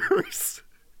characters.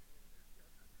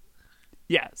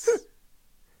 Yes.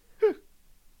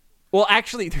 Well,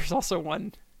 actually, there's also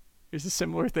one. There's a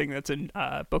similar thing that's in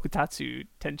Bokutatsu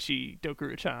Tenshi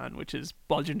Dokuro-chan, which is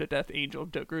Bludgeon to Death Angel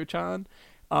of Dokuro-chan,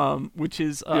 which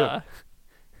is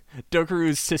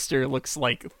Dokuru's sister looks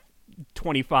like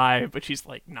 25, but she's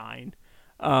like 9.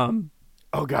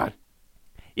 Oh, God.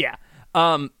 Yeah.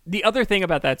 The other thing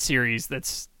about that series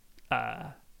that's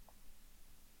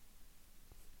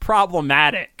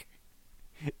problematic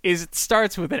is it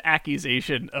starts with an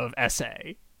accusation of SA.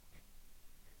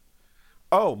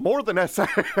 Oh, more than SA.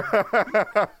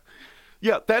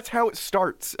 Yeah, that's how it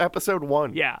starts. Episode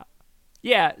 1.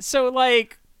 Yeah. So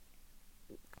like,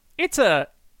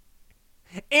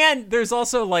 and there's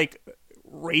also like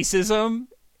racism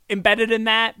embedded in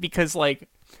that because like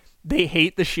they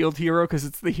hate the shield hero because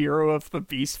it's the hero of the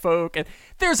beast folk, and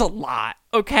there's a lot.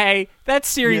 Okay, that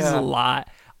series is a lot.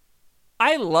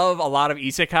 I love a lot of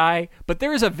isekai, but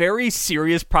there is a very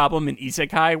serious problem in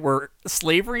isekai where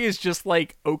slavery is just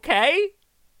like, okay.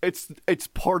 It's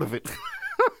part of it.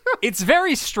 It's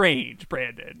very strange,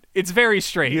 Brandon. It's very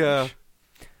strange. Yeah.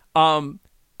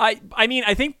 I mean,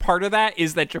 I think part of that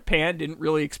is that Japan didn't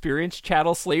really experience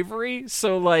chattel slavery,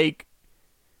 so like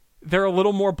they're a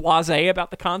little more blasé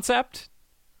about the concept.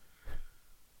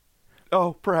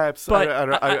 Oh, perhaps.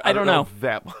 But I don't know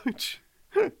that much.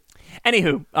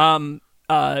 Anywho,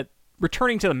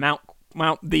 returning to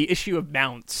the issue of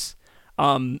mounts.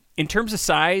 In terms of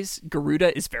size,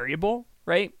 Garuda is variable,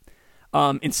 right?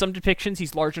 In some depictions,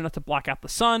 he's large enough to block out the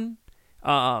sun.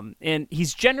 And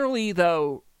he's generally,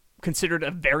 though, considered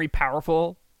a very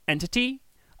powerful entity.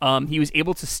 He was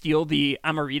able to steal the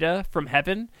Amarita from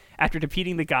heaven after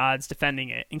defeating the gods defending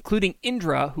it, including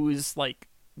Indra, who is like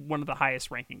one of the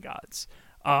highest ranking gods.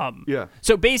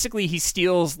 So basically, he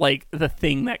steals like the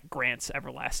thing that grants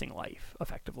everlasting life,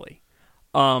 effectively.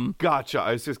 Gotcha.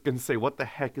 I was just gonna say, what the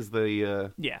heck is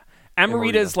the?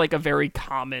 Amarita is like a very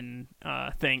common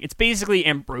thing. It's basically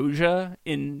ambrosia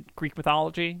in Greek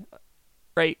mythology,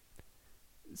 right?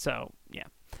 So yeah.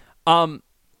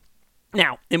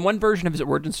 Now, in one version of his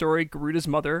origin story, Garuda's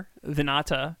mother,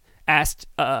 Vinata, asked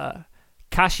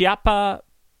Kashyapa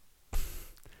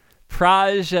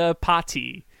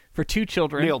Prajapati for 2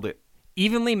 children. Nailed it.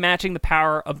 Evenly matching the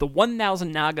power of the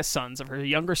 1,000 Naga sons of her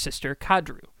younger sister,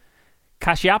 Kadru.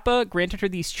 Kashyapa granted her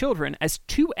these children as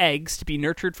 2 eggs to be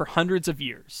nurtured for hundreds of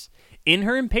years. In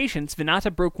her impatience,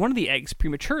 Vinata broke one of the eggs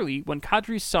prematurely when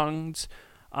Kadru's sons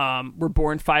were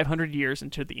born 500 years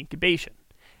into the incubation,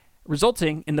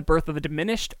 resulting in the birth of a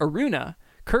diminished Aruna,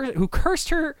 who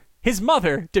cursed his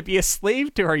mother to be a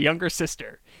slave to her younger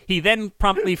sister. He then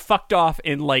promptly fucked off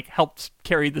and like helped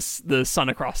carry the sun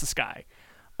across the sky.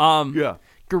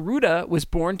 Garuda was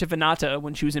born to Vinata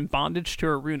when she was in bondage to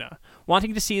Aruna.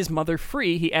 Wanting to see his mother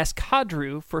free, he asked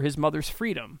Kadru for his mother's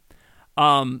freedom.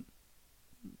 I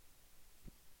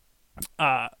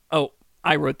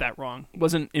wrote that wrong. It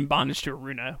wasn't in bondage to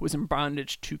Aruna. It was in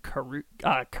bondage to Kadru.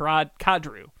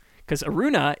 Because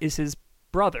Aruna is his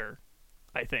brother,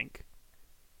 I think.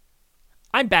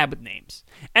 I'm bad with names.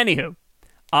 Anywho,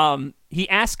 he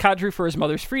asked Kadru for his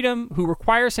mother's freedom, who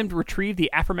requires him to retrieve the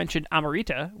aforementioned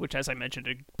Amarita, which, as I mentioned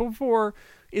before,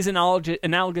 is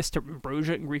analogous to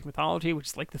ambrosia in Greek mythology, which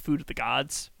is like the food of the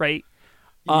gods, right?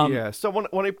 So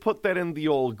when I put that in the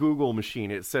old Google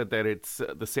machine, it said that it's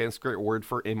the Sanskrit word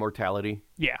for immortality.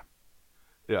 Yeah.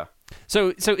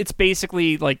 So it's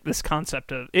basically like this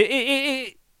concept of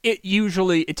it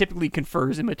typically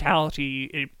confers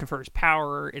immortality, it confers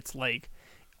power, it's like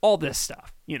all this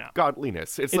stuff, you know.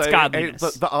 Godliness. It's like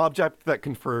godliness. The object that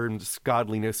confirms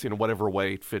godliness in whatever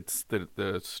way fits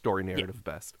the story narrative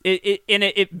best.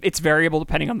 It's variable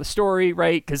depending on the story,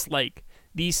 right? Because like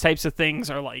these types of things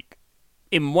are like,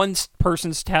 in one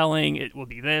person's telling, it will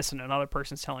be this, and another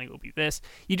person's telling, it will be this.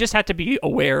 You just have to be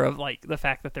aware of like the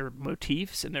fact that they're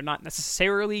motifs, and they're not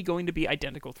necessarily going to be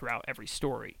identical throughout every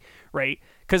story, right?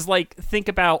 Because like think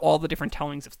about all the different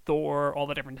tellings of Thor, all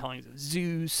the different tellings of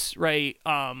Zeus, right?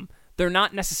 They're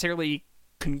not necessarily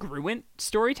congruent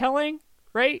storytelling,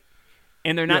 right?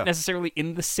 And they're not necessarily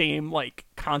in the same like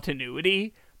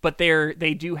continuity, but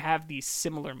they do have these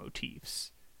similar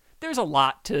motifs. There's a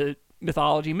lot to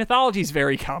mythology. Mythology is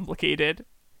very complicated.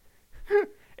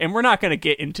 And we're not going to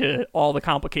get into all the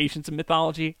complications of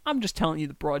mythology. I'm just telling you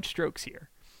the broad strokes here.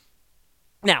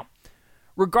 Now,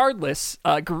 regardless,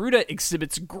 Garuda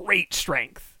exhibits great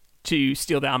strength to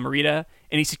steal the Amarita,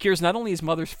 and he secures not only his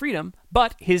mother's freedom,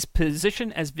 but his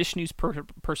position as Vishnu's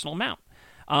personal mount.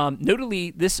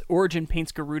 Notably, this origin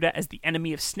paints Garuda as the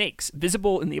enemy of snakes,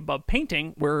 visible in the above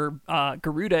painting, where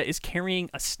Garuda is carrying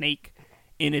a snake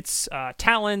in its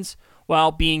talons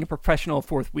while being a professional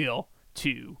fourth wheel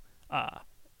to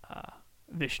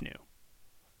Vishnu.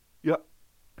 Yep.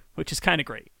 Which is kind of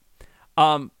great.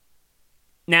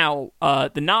 Now,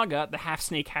 the Naga, the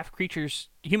half-snake, half-creatures,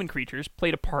 human creatures,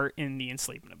 played a part in the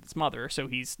enslavement of his mother, so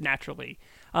he's naturally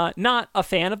not a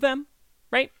fan of them,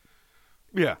 right?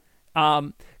 Yeah.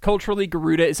 Culturally,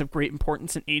 Garuda is of great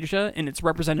importance in Asia, and it's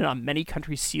represented on many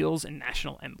countries' seals and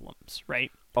national emblems,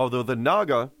 right? Although the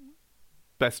Naga,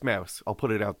 best mouse. I'll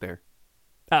put it out there.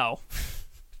 Oh.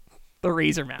 The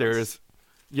razor mouse.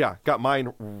 Got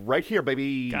mine right here,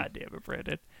 baby. God damn it,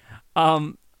 Brandon.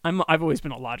 I've always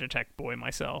been a Logitech boy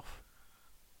myself.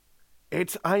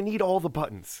 I need all the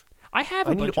buttons. I have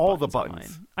I need all the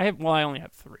buttons. I only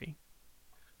have 3.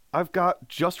 I've got,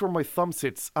 just where my thumb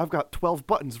sits, I've got 12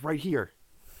 buttons right here.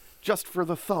 Just for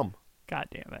the thumb. God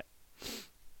damn it.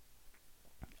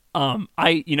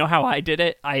 You know how I did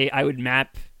it? When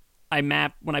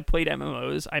I played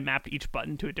MMOs, I mapped each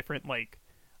button to a different,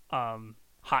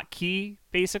 hotkey,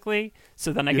 basically.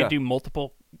 So then I could do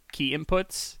multiple key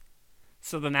inputs.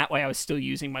 So then that way I was still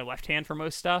using my left hand for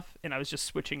most stuff, and I was just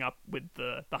switching up with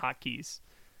the hotkeys.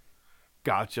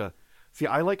 Gotcha. See,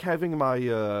 I like having my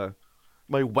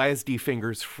my WASD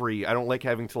fingers free. I don't like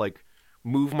having to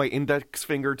move my index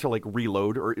finger to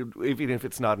reload, or even if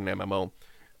it's not an MMO.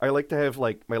 I like to have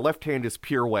my left hand is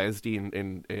pure WASD,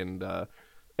 and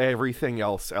everything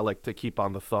else I like to keep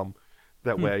on the thumb.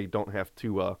 That way I don't have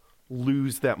to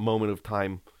lose that moment of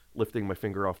time lifting my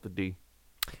finger off the D.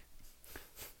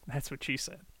 That's what she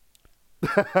said.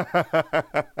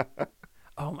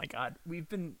 Oh my God, we've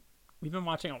been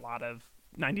watching a lot of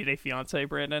 90 Day Fiancé,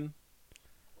 Brandon.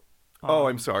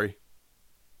 I'm sorry.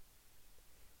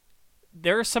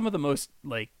 There are some of the most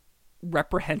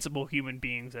reprehensible human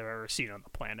beings I've ever seen on the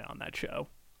planet on that show.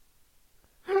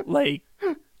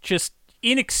 Just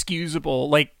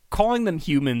inexcusable. Calling them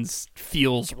humans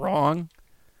feels wrong.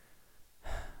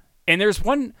 And there was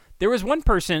one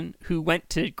person who went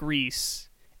to Greece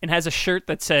and has a shirt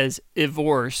that says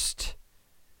 "divorced"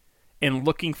 and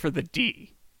looking for the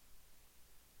D.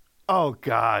 Oh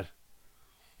God.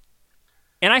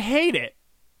 And I hate it.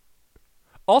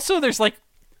 Also, there's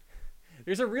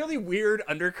a really weird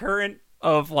undercurrent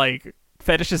of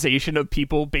fetishization of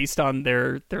people based on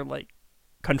their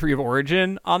country of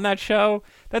origin on that show.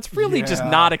 That's really just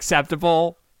not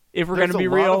acceptable if we're going to be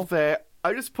real. Lot of that.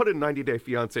 I just put in 90 Day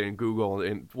Fiancé in Google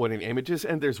and went in images,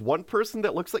 and there's one person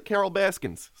that looks like Carol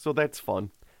Baskins, so that's fun.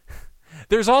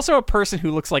 There's also a person who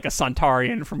looks like a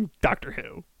Centaurian from Doctor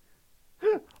Who.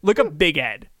 Look up Big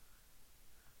Ed.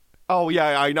 Oh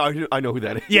yeah, I know who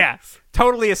that is. Yeah,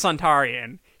 totally a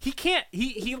Centaurian. He can't.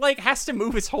 He has to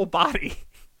move his whole body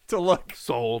to look.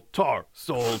 Soltar.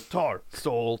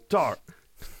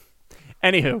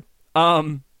 Anywho,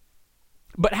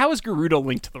 but how is Garuda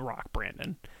linked to the Rock,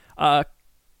 Brandon?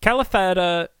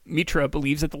 Kalifata Mitra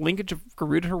believes that the linkage of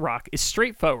Garuda to Rock is a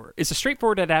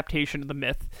straightforward adaptation of the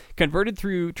myth, converted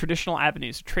through traditional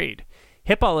avenues of trade.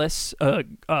 Hippolytus,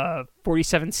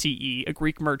 47 CE, a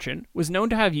Greek merchant, was known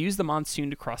to have used the monsoon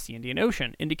to cross the Indian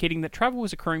Ocean, indicating that travel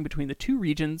was occurring between the two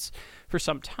regions for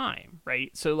some time,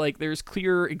 right? So, there's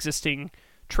clear existing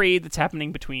trade that's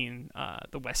happening between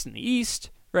the West and the East,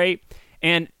 right?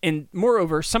 And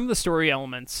moreover, some of the story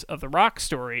elements of the Rock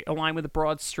story align with the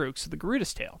broad strokes of the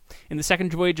Garuda's tale. In the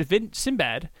second voyage of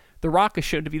Sinbad, the Rock is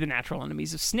shown to be the natural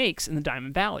enemies of snakes in the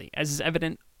Diamond Valley, as is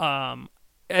evident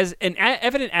as an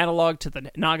evident analog to the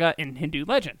Naga in Hindu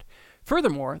legend.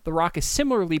 Furthermore, the Rock is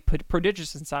similarly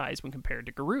prodigious in size when compared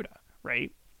to Garuda,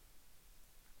 right?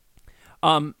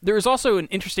 There is also an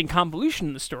interesting convolution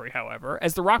in the story, however,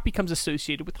 as the Rock becomes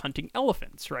associated with hunting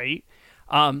elephants, right?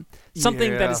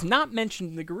 Something that is not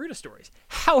mentioned in the Garuda stories.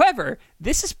 However,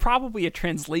 this is probably a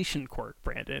translation quirk,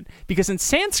 Brandon, because in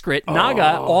Sanskrit,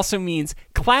 Naga also means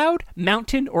cloud,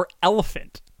 mountain, or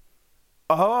elephant.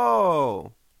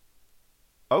 Oh.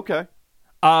 Okay.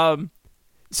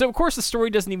 So, of course, the story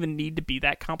doesn't even need to be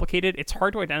that complicated. It's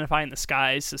hard to identify in the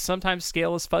skies, so sometimes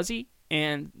scale is fuzzy,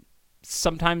 and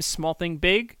sometimes small thing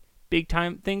big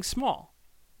time thing small,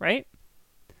 right?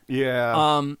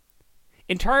 Yeah.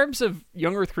 In terms of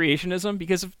young Earth creationism,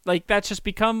 because that's just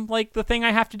become the thing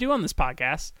I have to do on this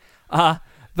podcast. The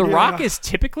Rock is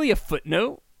typically a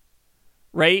footnote,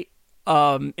 right?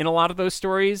 in a lot of those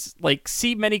stories. Like,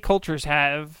 see, many cultures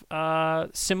have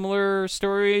similar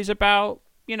stories about,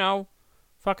 you know,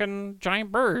 fucking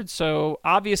giant birds. So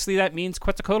obviously that means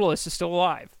Quetzalcoatlus is still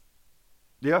alive.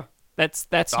 Yeah. That's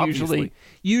Obviously.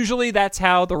 usually that's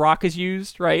how the rock is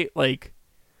used, right? Like,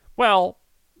 well,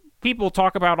 people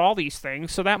talk about all these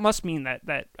things, so that must mean that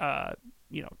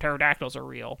you know, pterodactyls are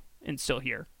real and still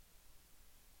here.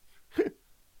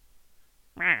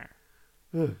 I'm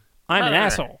an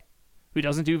asshole who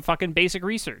doesn't do fucking basic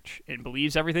research and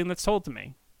believes everything that's told to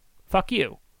me. Fuck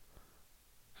you.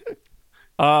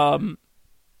 Now,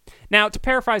 to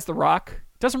paraphrase The Rock,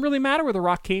 it doesn't really matter where The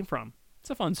Rock came from. It's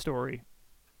a fun story.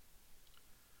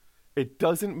 It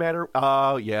doesn't matter.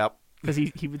 Oh, yeah. Because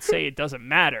he would say it doesn't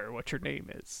matter what your name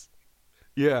is.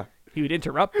 Yeah. He would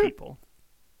interrupt people.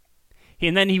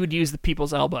 And then he would use the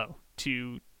people's elbow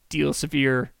to deal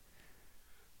severe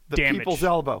damage. The people's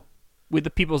elbow. With the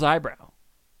people's eyebrow.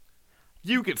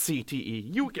 You get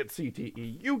CTE. You get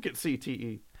CTE. You get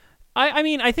CTE. I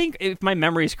mean, I think if my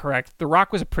memory is correct, The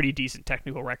Rock was a pretty decent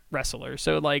technical wrestler.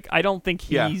 So, like, I don't think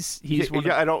he's one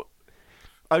of...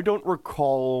 I don't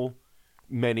recall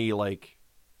many, like,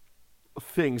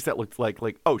 things that looked like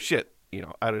oh shit, you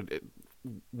know,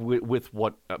 with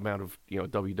what amount of, you know,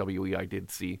 WWE I did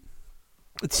see.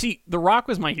 See, The Rock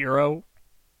was my hero.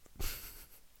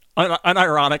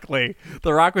 Unironically,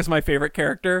 The Rock was my favorite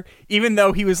character, even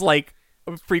though he was like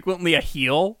frequently a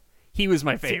heel. He was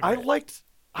my favorite. See,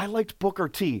 I liked Booker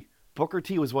T. Booker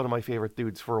T was one of my favorite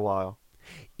dudes for a while.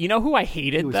 You know who I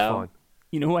hated, he was though? Fun.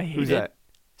 You know who I hated? Who's that?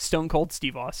 Stone Cold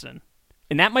Steve Austin.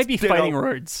 And that might be Ditto. fighting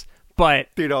words, but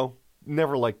Ditto.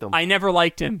 Never liked him. I never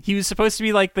liked him. He was supposed to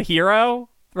be like the hero,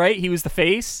 right? He was the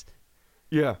face.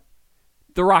 Yeah.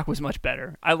 The Rock was much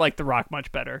better. I liked The Rock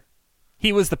much better.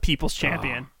 He was the people's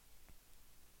champion.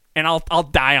 And I'll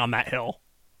die on that hill.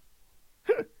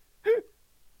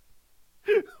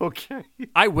 Okay.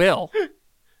 I will.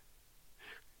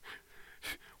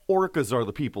 Orcas are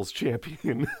the people's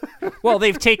champion. Well,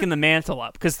 they've taken the mantle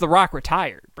up because The Rock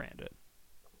retired, Brandon.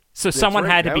 So someone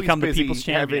had to Now become he's the busy people's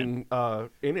champion. Having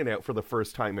In-N-Out for the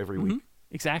first time every week.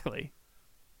 Exactly.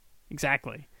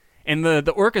 And the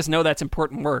Orcas know that's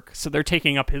important work, so they're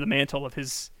taking up the mantle of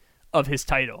his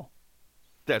title.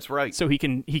 That's right. So he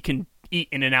can eat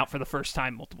In-N-Out for the first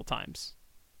time multiple times.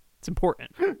 It's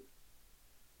important.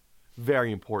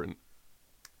 Very important.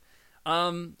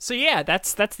 So yeah,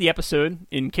 that's the episode.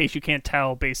 In case you can't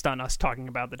tell, based on us talking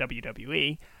about the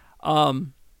WWE,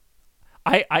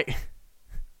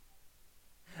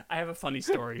 I have a funny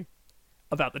story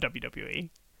about the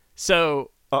WWE. So,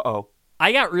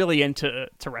 I got really into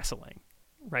wrestling,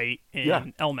 right,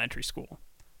 in elementary school.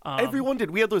 Everyone did.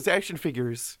 We had those action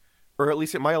figures, or at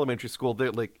least at my elementary school,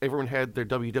 like everyone had their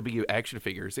WWE action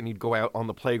figures, and you'd go out on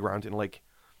the playground and like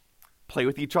play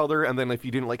with each other. And then if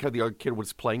you didn't like how the other kid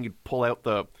was playing, you'd pull out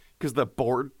because the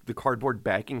cardboard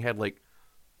backing had like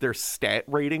their stat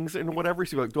ratings and whatever.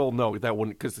 So you're like, oh no, that one,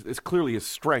 because it's clearly his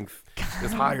strength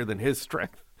is higher than his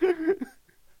strength.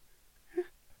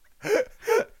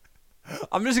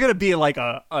 I'm just gonna be like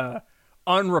a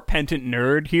unrepentant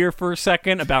nerd here for a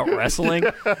second about wrestling.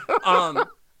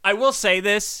 I will say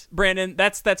this, Brandon.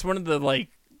 That's one of the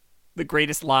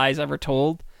greatest lies ever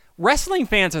told. Wrestling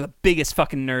fans are the biggest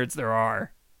fucking nerds there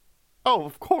are. Oh,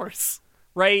 of course.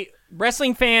 Right?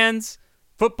 Wrestling fans,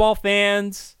 football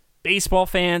fans, baseball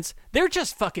fans, they're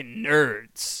just fucking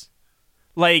nerds.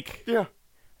 Like, yeah,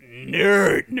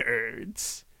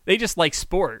 nerds. They just like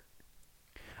sport.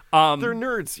 They're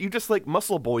nerds. You just like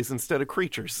muscle boys instead of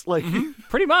creatures. Like,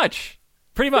 pretty much.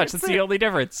 That's the only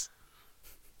difference.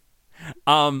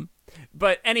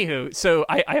 But anywho, so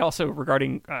I also,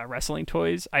 regarding wrestling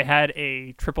toys, I had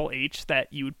a Triple H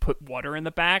that you would put water in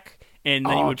the back, and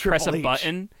then you would press a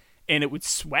button, and it would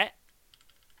sweat.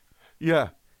 Yeah.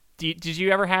 Did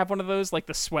you ever have one of those, like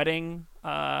the sweating?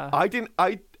 I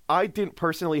didn't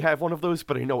personally have one of those,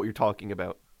 but I know what you're talking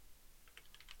about.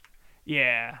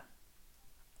 Yeah.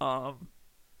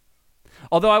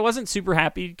 Although I wasn't super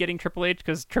happy getting Triple H,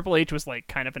 because Triple H was like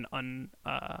kind of an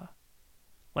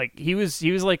like he was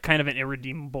like kind of an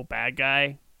irredeemable bad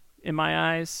guy in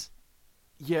my eyes.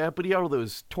 Yeah, but he had all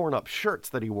those torn up shirts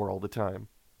that he wore all the time.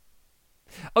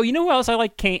 Oh, you know who else I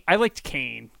liked? Kane. I liked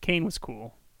Kane. Kane was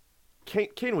cool.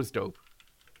 Kane was dope.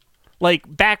 Like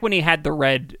back when he had the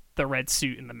red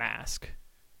suit and the mask.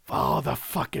 Oh, the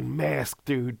fucking mask,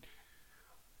 dude.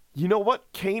 You know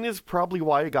what? Kane is probably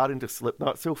why I got into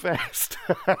Slipknot so fast.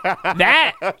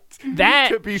 that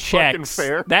to be checks. Fucking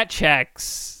fair. That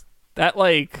checks. That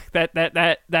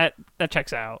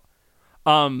checks out.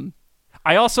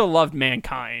 I also loved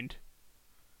Mankind.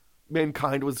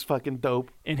 Mankind was fucking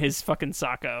dope. in his fucking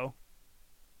sacco.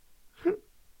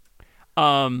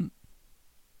 That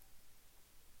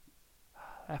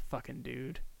fucking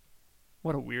dude.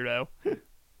 What a weirdo.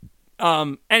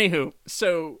 Anywho,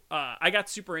 so I got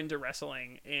super into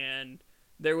wrestling, and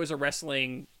there was a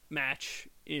wrestling match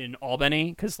in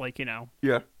Albany because, like, you know,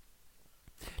 Yeah.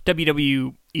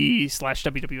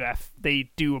 WWE/WWF,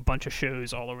 they do a bunch of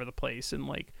shows all over the place, and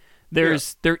like there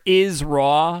is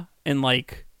Raw and,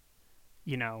 like,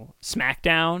 you know,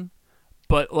 SmackDown,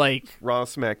 but like Raw,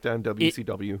 SmackDown,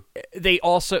 WCW. they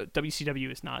also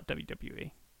WCW is not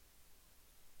WWE.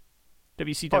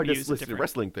 WCW I just is a listed different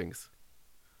wrestling things.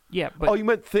 Yeah, but Oh, you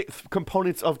meant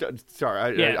components of...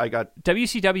 Sorry, I got...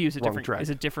 WCW is a wrong different track.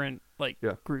 like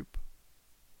Yeah. group.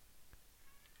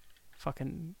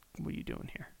 Fucking, what are you doing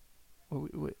here?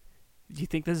 What, do you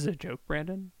think this is a joke,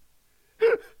 Brandon?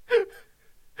 Do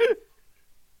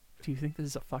you think this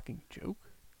is a fucking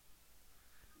joke?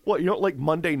 What, you don't like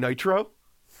Monday Nitro?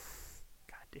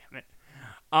 God damn it.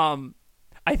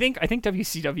 I think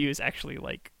WCW is actually,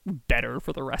 like, better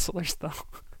for the wrestlers, though.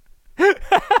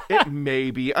 It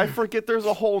may be. I forget there's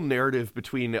a whole narrative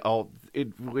between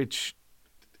which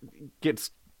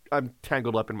gets... I'm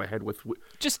tangled up in my head with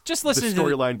Just the listen to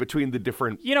storyline between the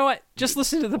different... You know what? Just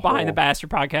listen to the Behind the Bastard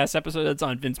podcast episode that's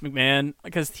on Vince McMahon,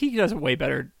 because he does a way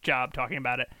better job talking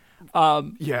about it.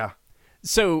 Yeah.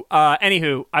 So,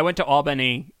 anywho, I went to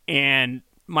Albany, and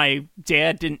my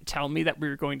dad didn't tell me that we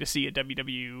were going to see a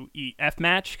WWF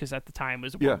match, because at the time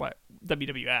it was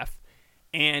WWF.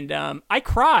 And I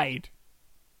cried.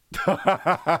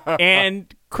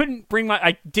 And couldn't bring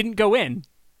I didn't go in.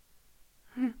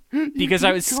 Because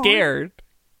I was scared.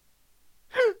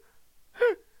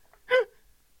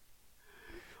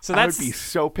 So I would be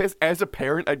so pissed. As a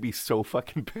parent, I'd be so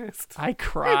fucking pissed. I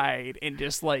cried and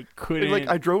just, like, couldn't. And, like,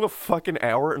 I drove a fucking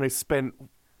hour and I spent...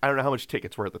 I don't know how much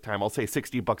tickets were at the time. I'll say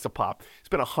 $60 a pop.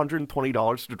 Spent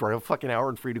 $120 to drive a fucking hour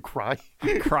and for you to cry.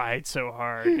 I cried so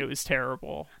hard. It was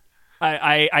terrible.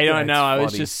 I don't know. I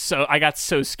was just I got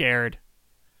so scared.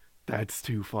 That's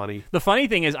too funny. The funny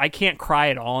thing is I can't cry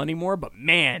at all anymore, but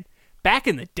man, back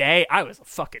in the day, I was a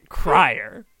fucking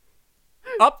crier.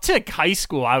 Up to high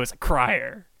school, I was a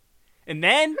crier. And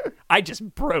then I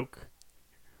just broke.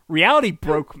 Reality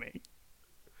broke me.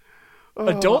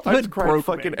 Adulthood broke broke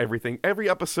fucking me. everything. Every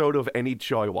episode of any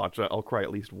show I watch, I'll cry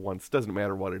at least once. Doesn't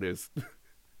matter what it is.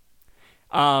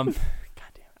 God damn.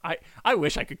 I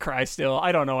wish I could cry still.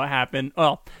 I don't know what happened.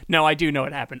 Well, no, I do know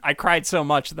what happened. I cried so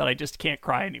much that I just can't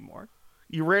cry anymore.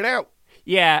 You ran out.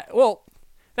 Yeah, well,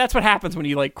 that's what happens when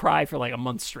you, like, cry for like a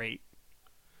month straight.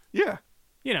 Yeah.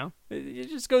 You know, it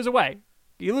just goes away.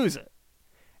 You lose it.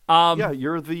 Yeah,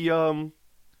 you're the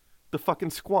fucking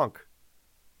squonk.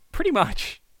 Pretty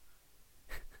much.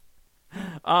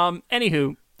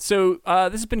 Anywho, so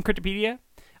this has been Cryptopedia.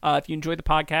 If you enjoyed the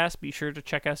podcast, be sure to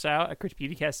check us out at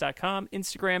cryptopedicast.com,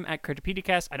 Instagram at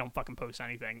cryptopedicast. I don't fucking post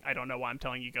anything. I don't know why I'm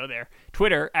telling you go there.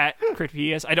 Twitter at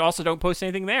cryptopedicast. I also don't post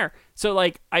anything there. So,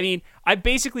 like, I mean, I've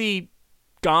basically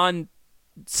gone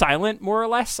silent, more or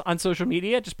less, on social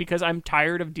media just because I'm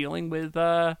tired of dealing with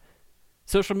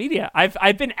social media.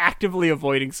 I've been actively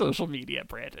avoiding social media,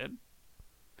 Brandon.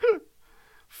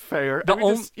 Fair.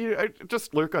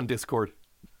 Just lurk on Discord.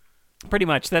 Pretty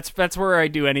much. That's where I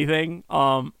do anything.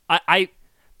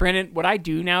 Brandon, what I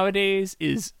do nowadays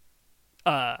is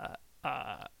read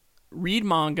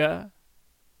manga,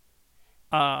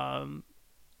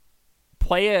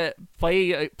 play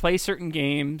certain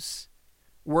games,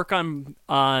 work on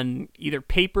either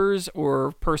papers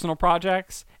or personal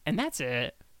projects, and that's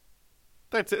it.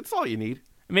 That's it. It's all you need.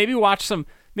 Maybe watch some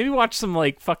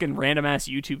like fucking random ass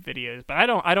YouTube videos, but I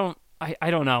don't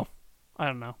know.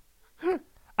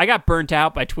 I got burnt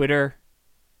out by Twitter.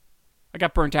 I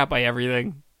got burnt out by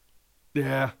everything.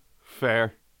 Yeah,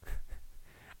 fair.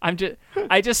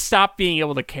 I just stopped being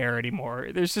able to care anymore.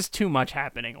 There's just too much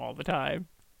happening all the time.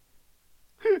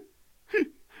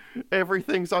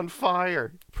 Everything's on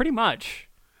fire. Pretty much.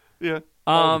 Yeah,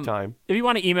 all the time. If you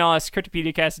want to email us,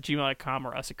 cryptopedicast@gmail.com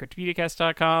or us at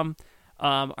cryptopedicast.com.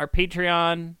 Our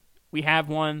Patreon, we have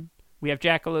one. We have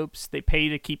jackalopes. They pay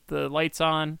to keep the lights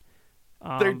on.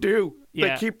 They do.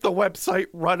 Yeah. They keep the website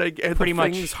running and Pretty the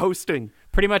much. things hosting.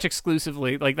 Pretty much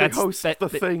exclusively. Like They that's host the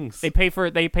things. They pay for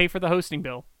the hosting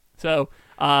bill. So,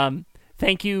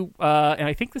 thank you. And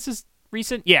I think this is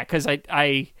recent. Yeah, because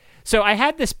I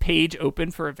had this page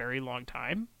open for a very long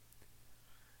time.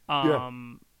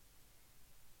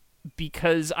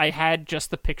 Because I had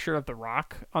just the picture of The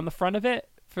Rock on the front of it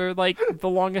for like the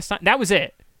longest time. That was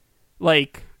it.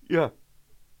 Like, yeah,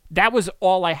 that was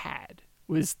all I had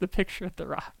was the picture of The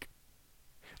Rock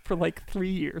for like 3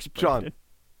 years. John,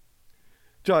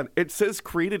 it says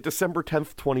created December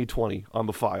 10th, 2020 on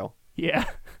the file. Yeah.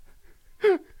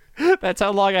 That's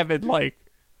how long I've been, like,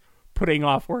 putting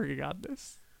off working on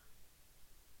this.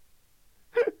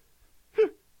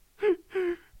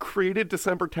 Created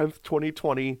December 10th,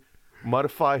 2020,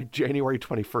 modified January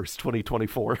 21st,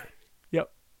 2024.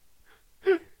 Yep.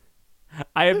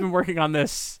 I have been working on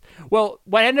this. Well,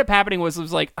 what ended up happening was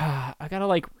like, I gotta,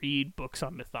 like, read books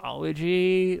on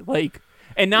mythology, like,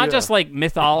 and not just, like,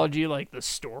 mythology, like, the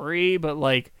story, but,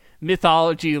 like,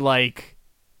 mythology, like,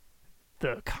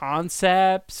 the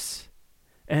concepts.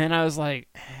 And then I was like,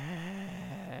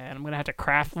 and I'm gonna have to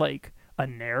craft, like, a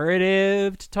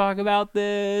narrative to talk about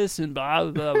this and blah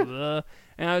blah blah.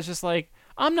 And I was just like,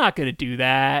 I'm not gonna do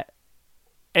that.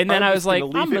 And then I was like,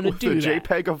 I'm gonna do that.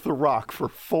 JPEG of The Rock for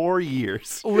 4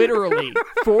 years. Literally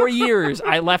 4 years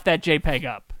I left that JPEG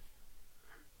up.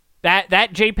 That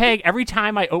JPEG, every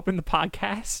time I open the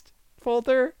podcast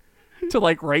folder to,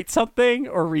 like, write something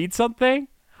or read something,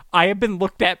 I have been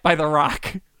looked at by The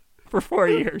Rock for 4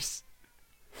 years.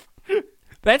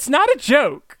 That's not a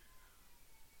joke.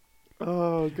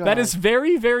 Oh, God. That is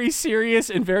very, very serious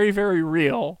and very, very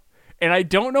real. And I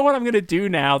don't know what I'm going to do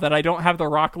now that I don't have The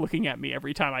Rock looking at me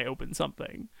every time I open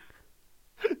something.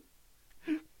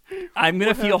 I'm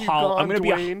going to feel hollow. I'm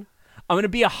going to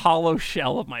be a hollow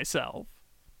shell of myself.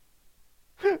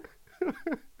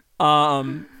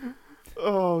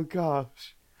 Oh,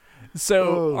 gosh.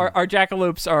 So our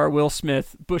jackalopes are Will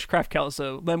Smith, Bushcraft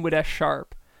Kelso, Lenwood S.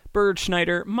 Sharp, Bird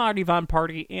Schneider, Marty Von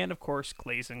Party, and, of course,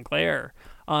 Glaze and Claire.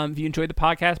 If you enjoyed the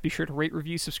podcast, be sure to rate,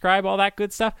 review, subscribe, all that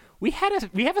good stuff. We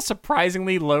have a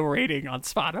surprisingly low rating on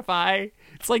Spotify.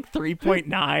 It's like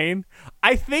 3.9.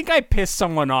 I think I pissed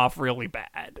someone off really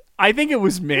bad. I think it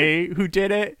was me who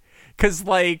did it, because,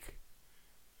 like,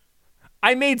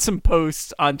 I made some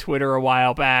posts on Twitter a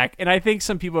while back, and I think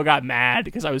some people got mad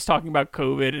because I was talking about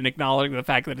COVID and acknowledging the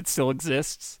fact that it still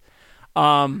exists.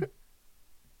 And,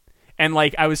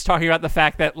 like, I was talking about the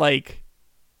fact that, like,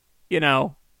 you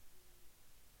know,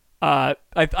 I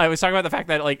was talking about the fact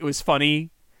that, like, it was funny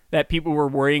that people were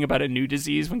worrying about a new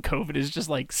disease when COVID is just,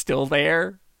 like, still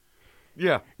there.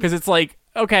 Yeah. Because it's like,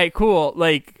 okay, cool.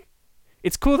 Like,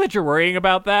 it's cool that you're worrying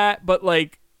about that, but,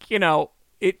 like, you know,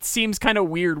 it seems kind of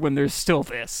weird when there's still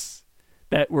this,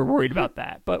 that we're worried about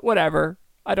that. But whatever.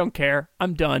 I don't care.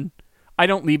 I'm done. I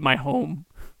don't leave my home.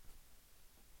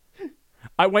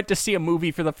 I went to see a movie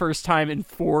for the first time in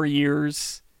 4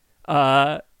 years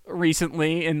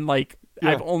recently, and, like,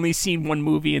 yeah. I've only seen one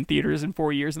movie in theaters in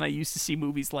 4 years, and I used to see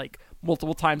movies, like,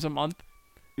 multiple times a month.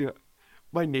 Yeah.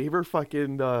 My neighbor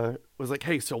fucking was like,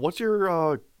 hey, so what's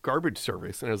your garbage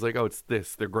service? And I was like, oh, it's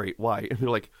this. They're great. Why? And they're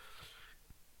like,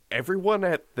 everyone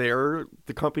at the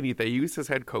company they use has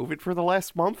had COVID for the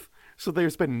last month, so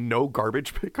there's been no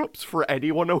garbage pickups for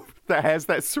anyone that has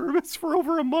that service for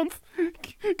over a month,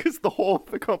 because the whole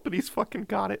of the company's fucking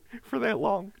got it for that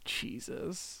long.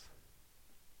 Jesus.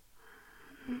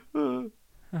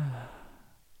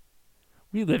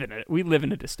 We live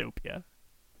in a dystopia.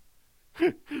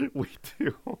 We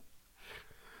do.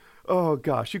 Oh,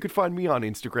 gosh. You could find me on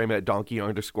Instagram at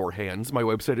donkey_hands. My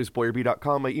website is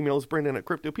boyerby.com. My email is brandon at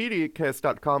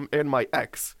cryptopediacast.com. And my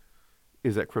X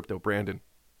is at cryptobrandon.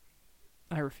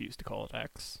 I refuse to call it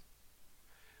X.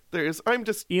 I'm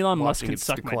just Elon Musk can its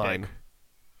suck decline. my dick.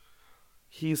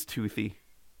 He's toothy.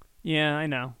 Yeah, I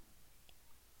know.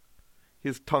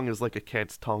 His tongue is like a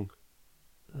cat's tongue.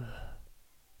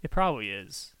 It probably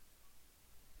is.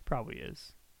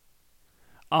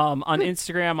 On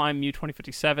Instagram, I'm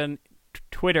Mew2057.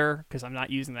 Twitter, because I'm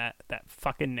not using that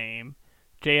fucking name,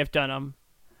 JF Dunham.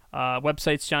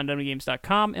 Website's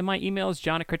johndunhamgames.com, and my email is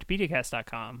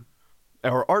john@cryptopediacast.com.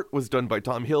 Our art was done by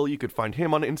Tom Hill. You could find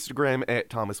him on Instagram at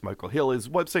Thomas Michael Hill. His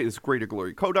website is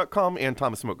greatergloryco.com and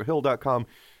thomasmichaelhill.com,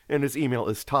 and his email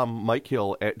is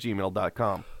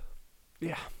tommikehill@gmail.com.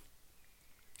 Yeah.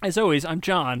 As always, I'm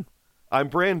John. I'm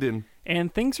Brandon.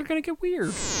 And things are going to get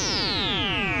weird.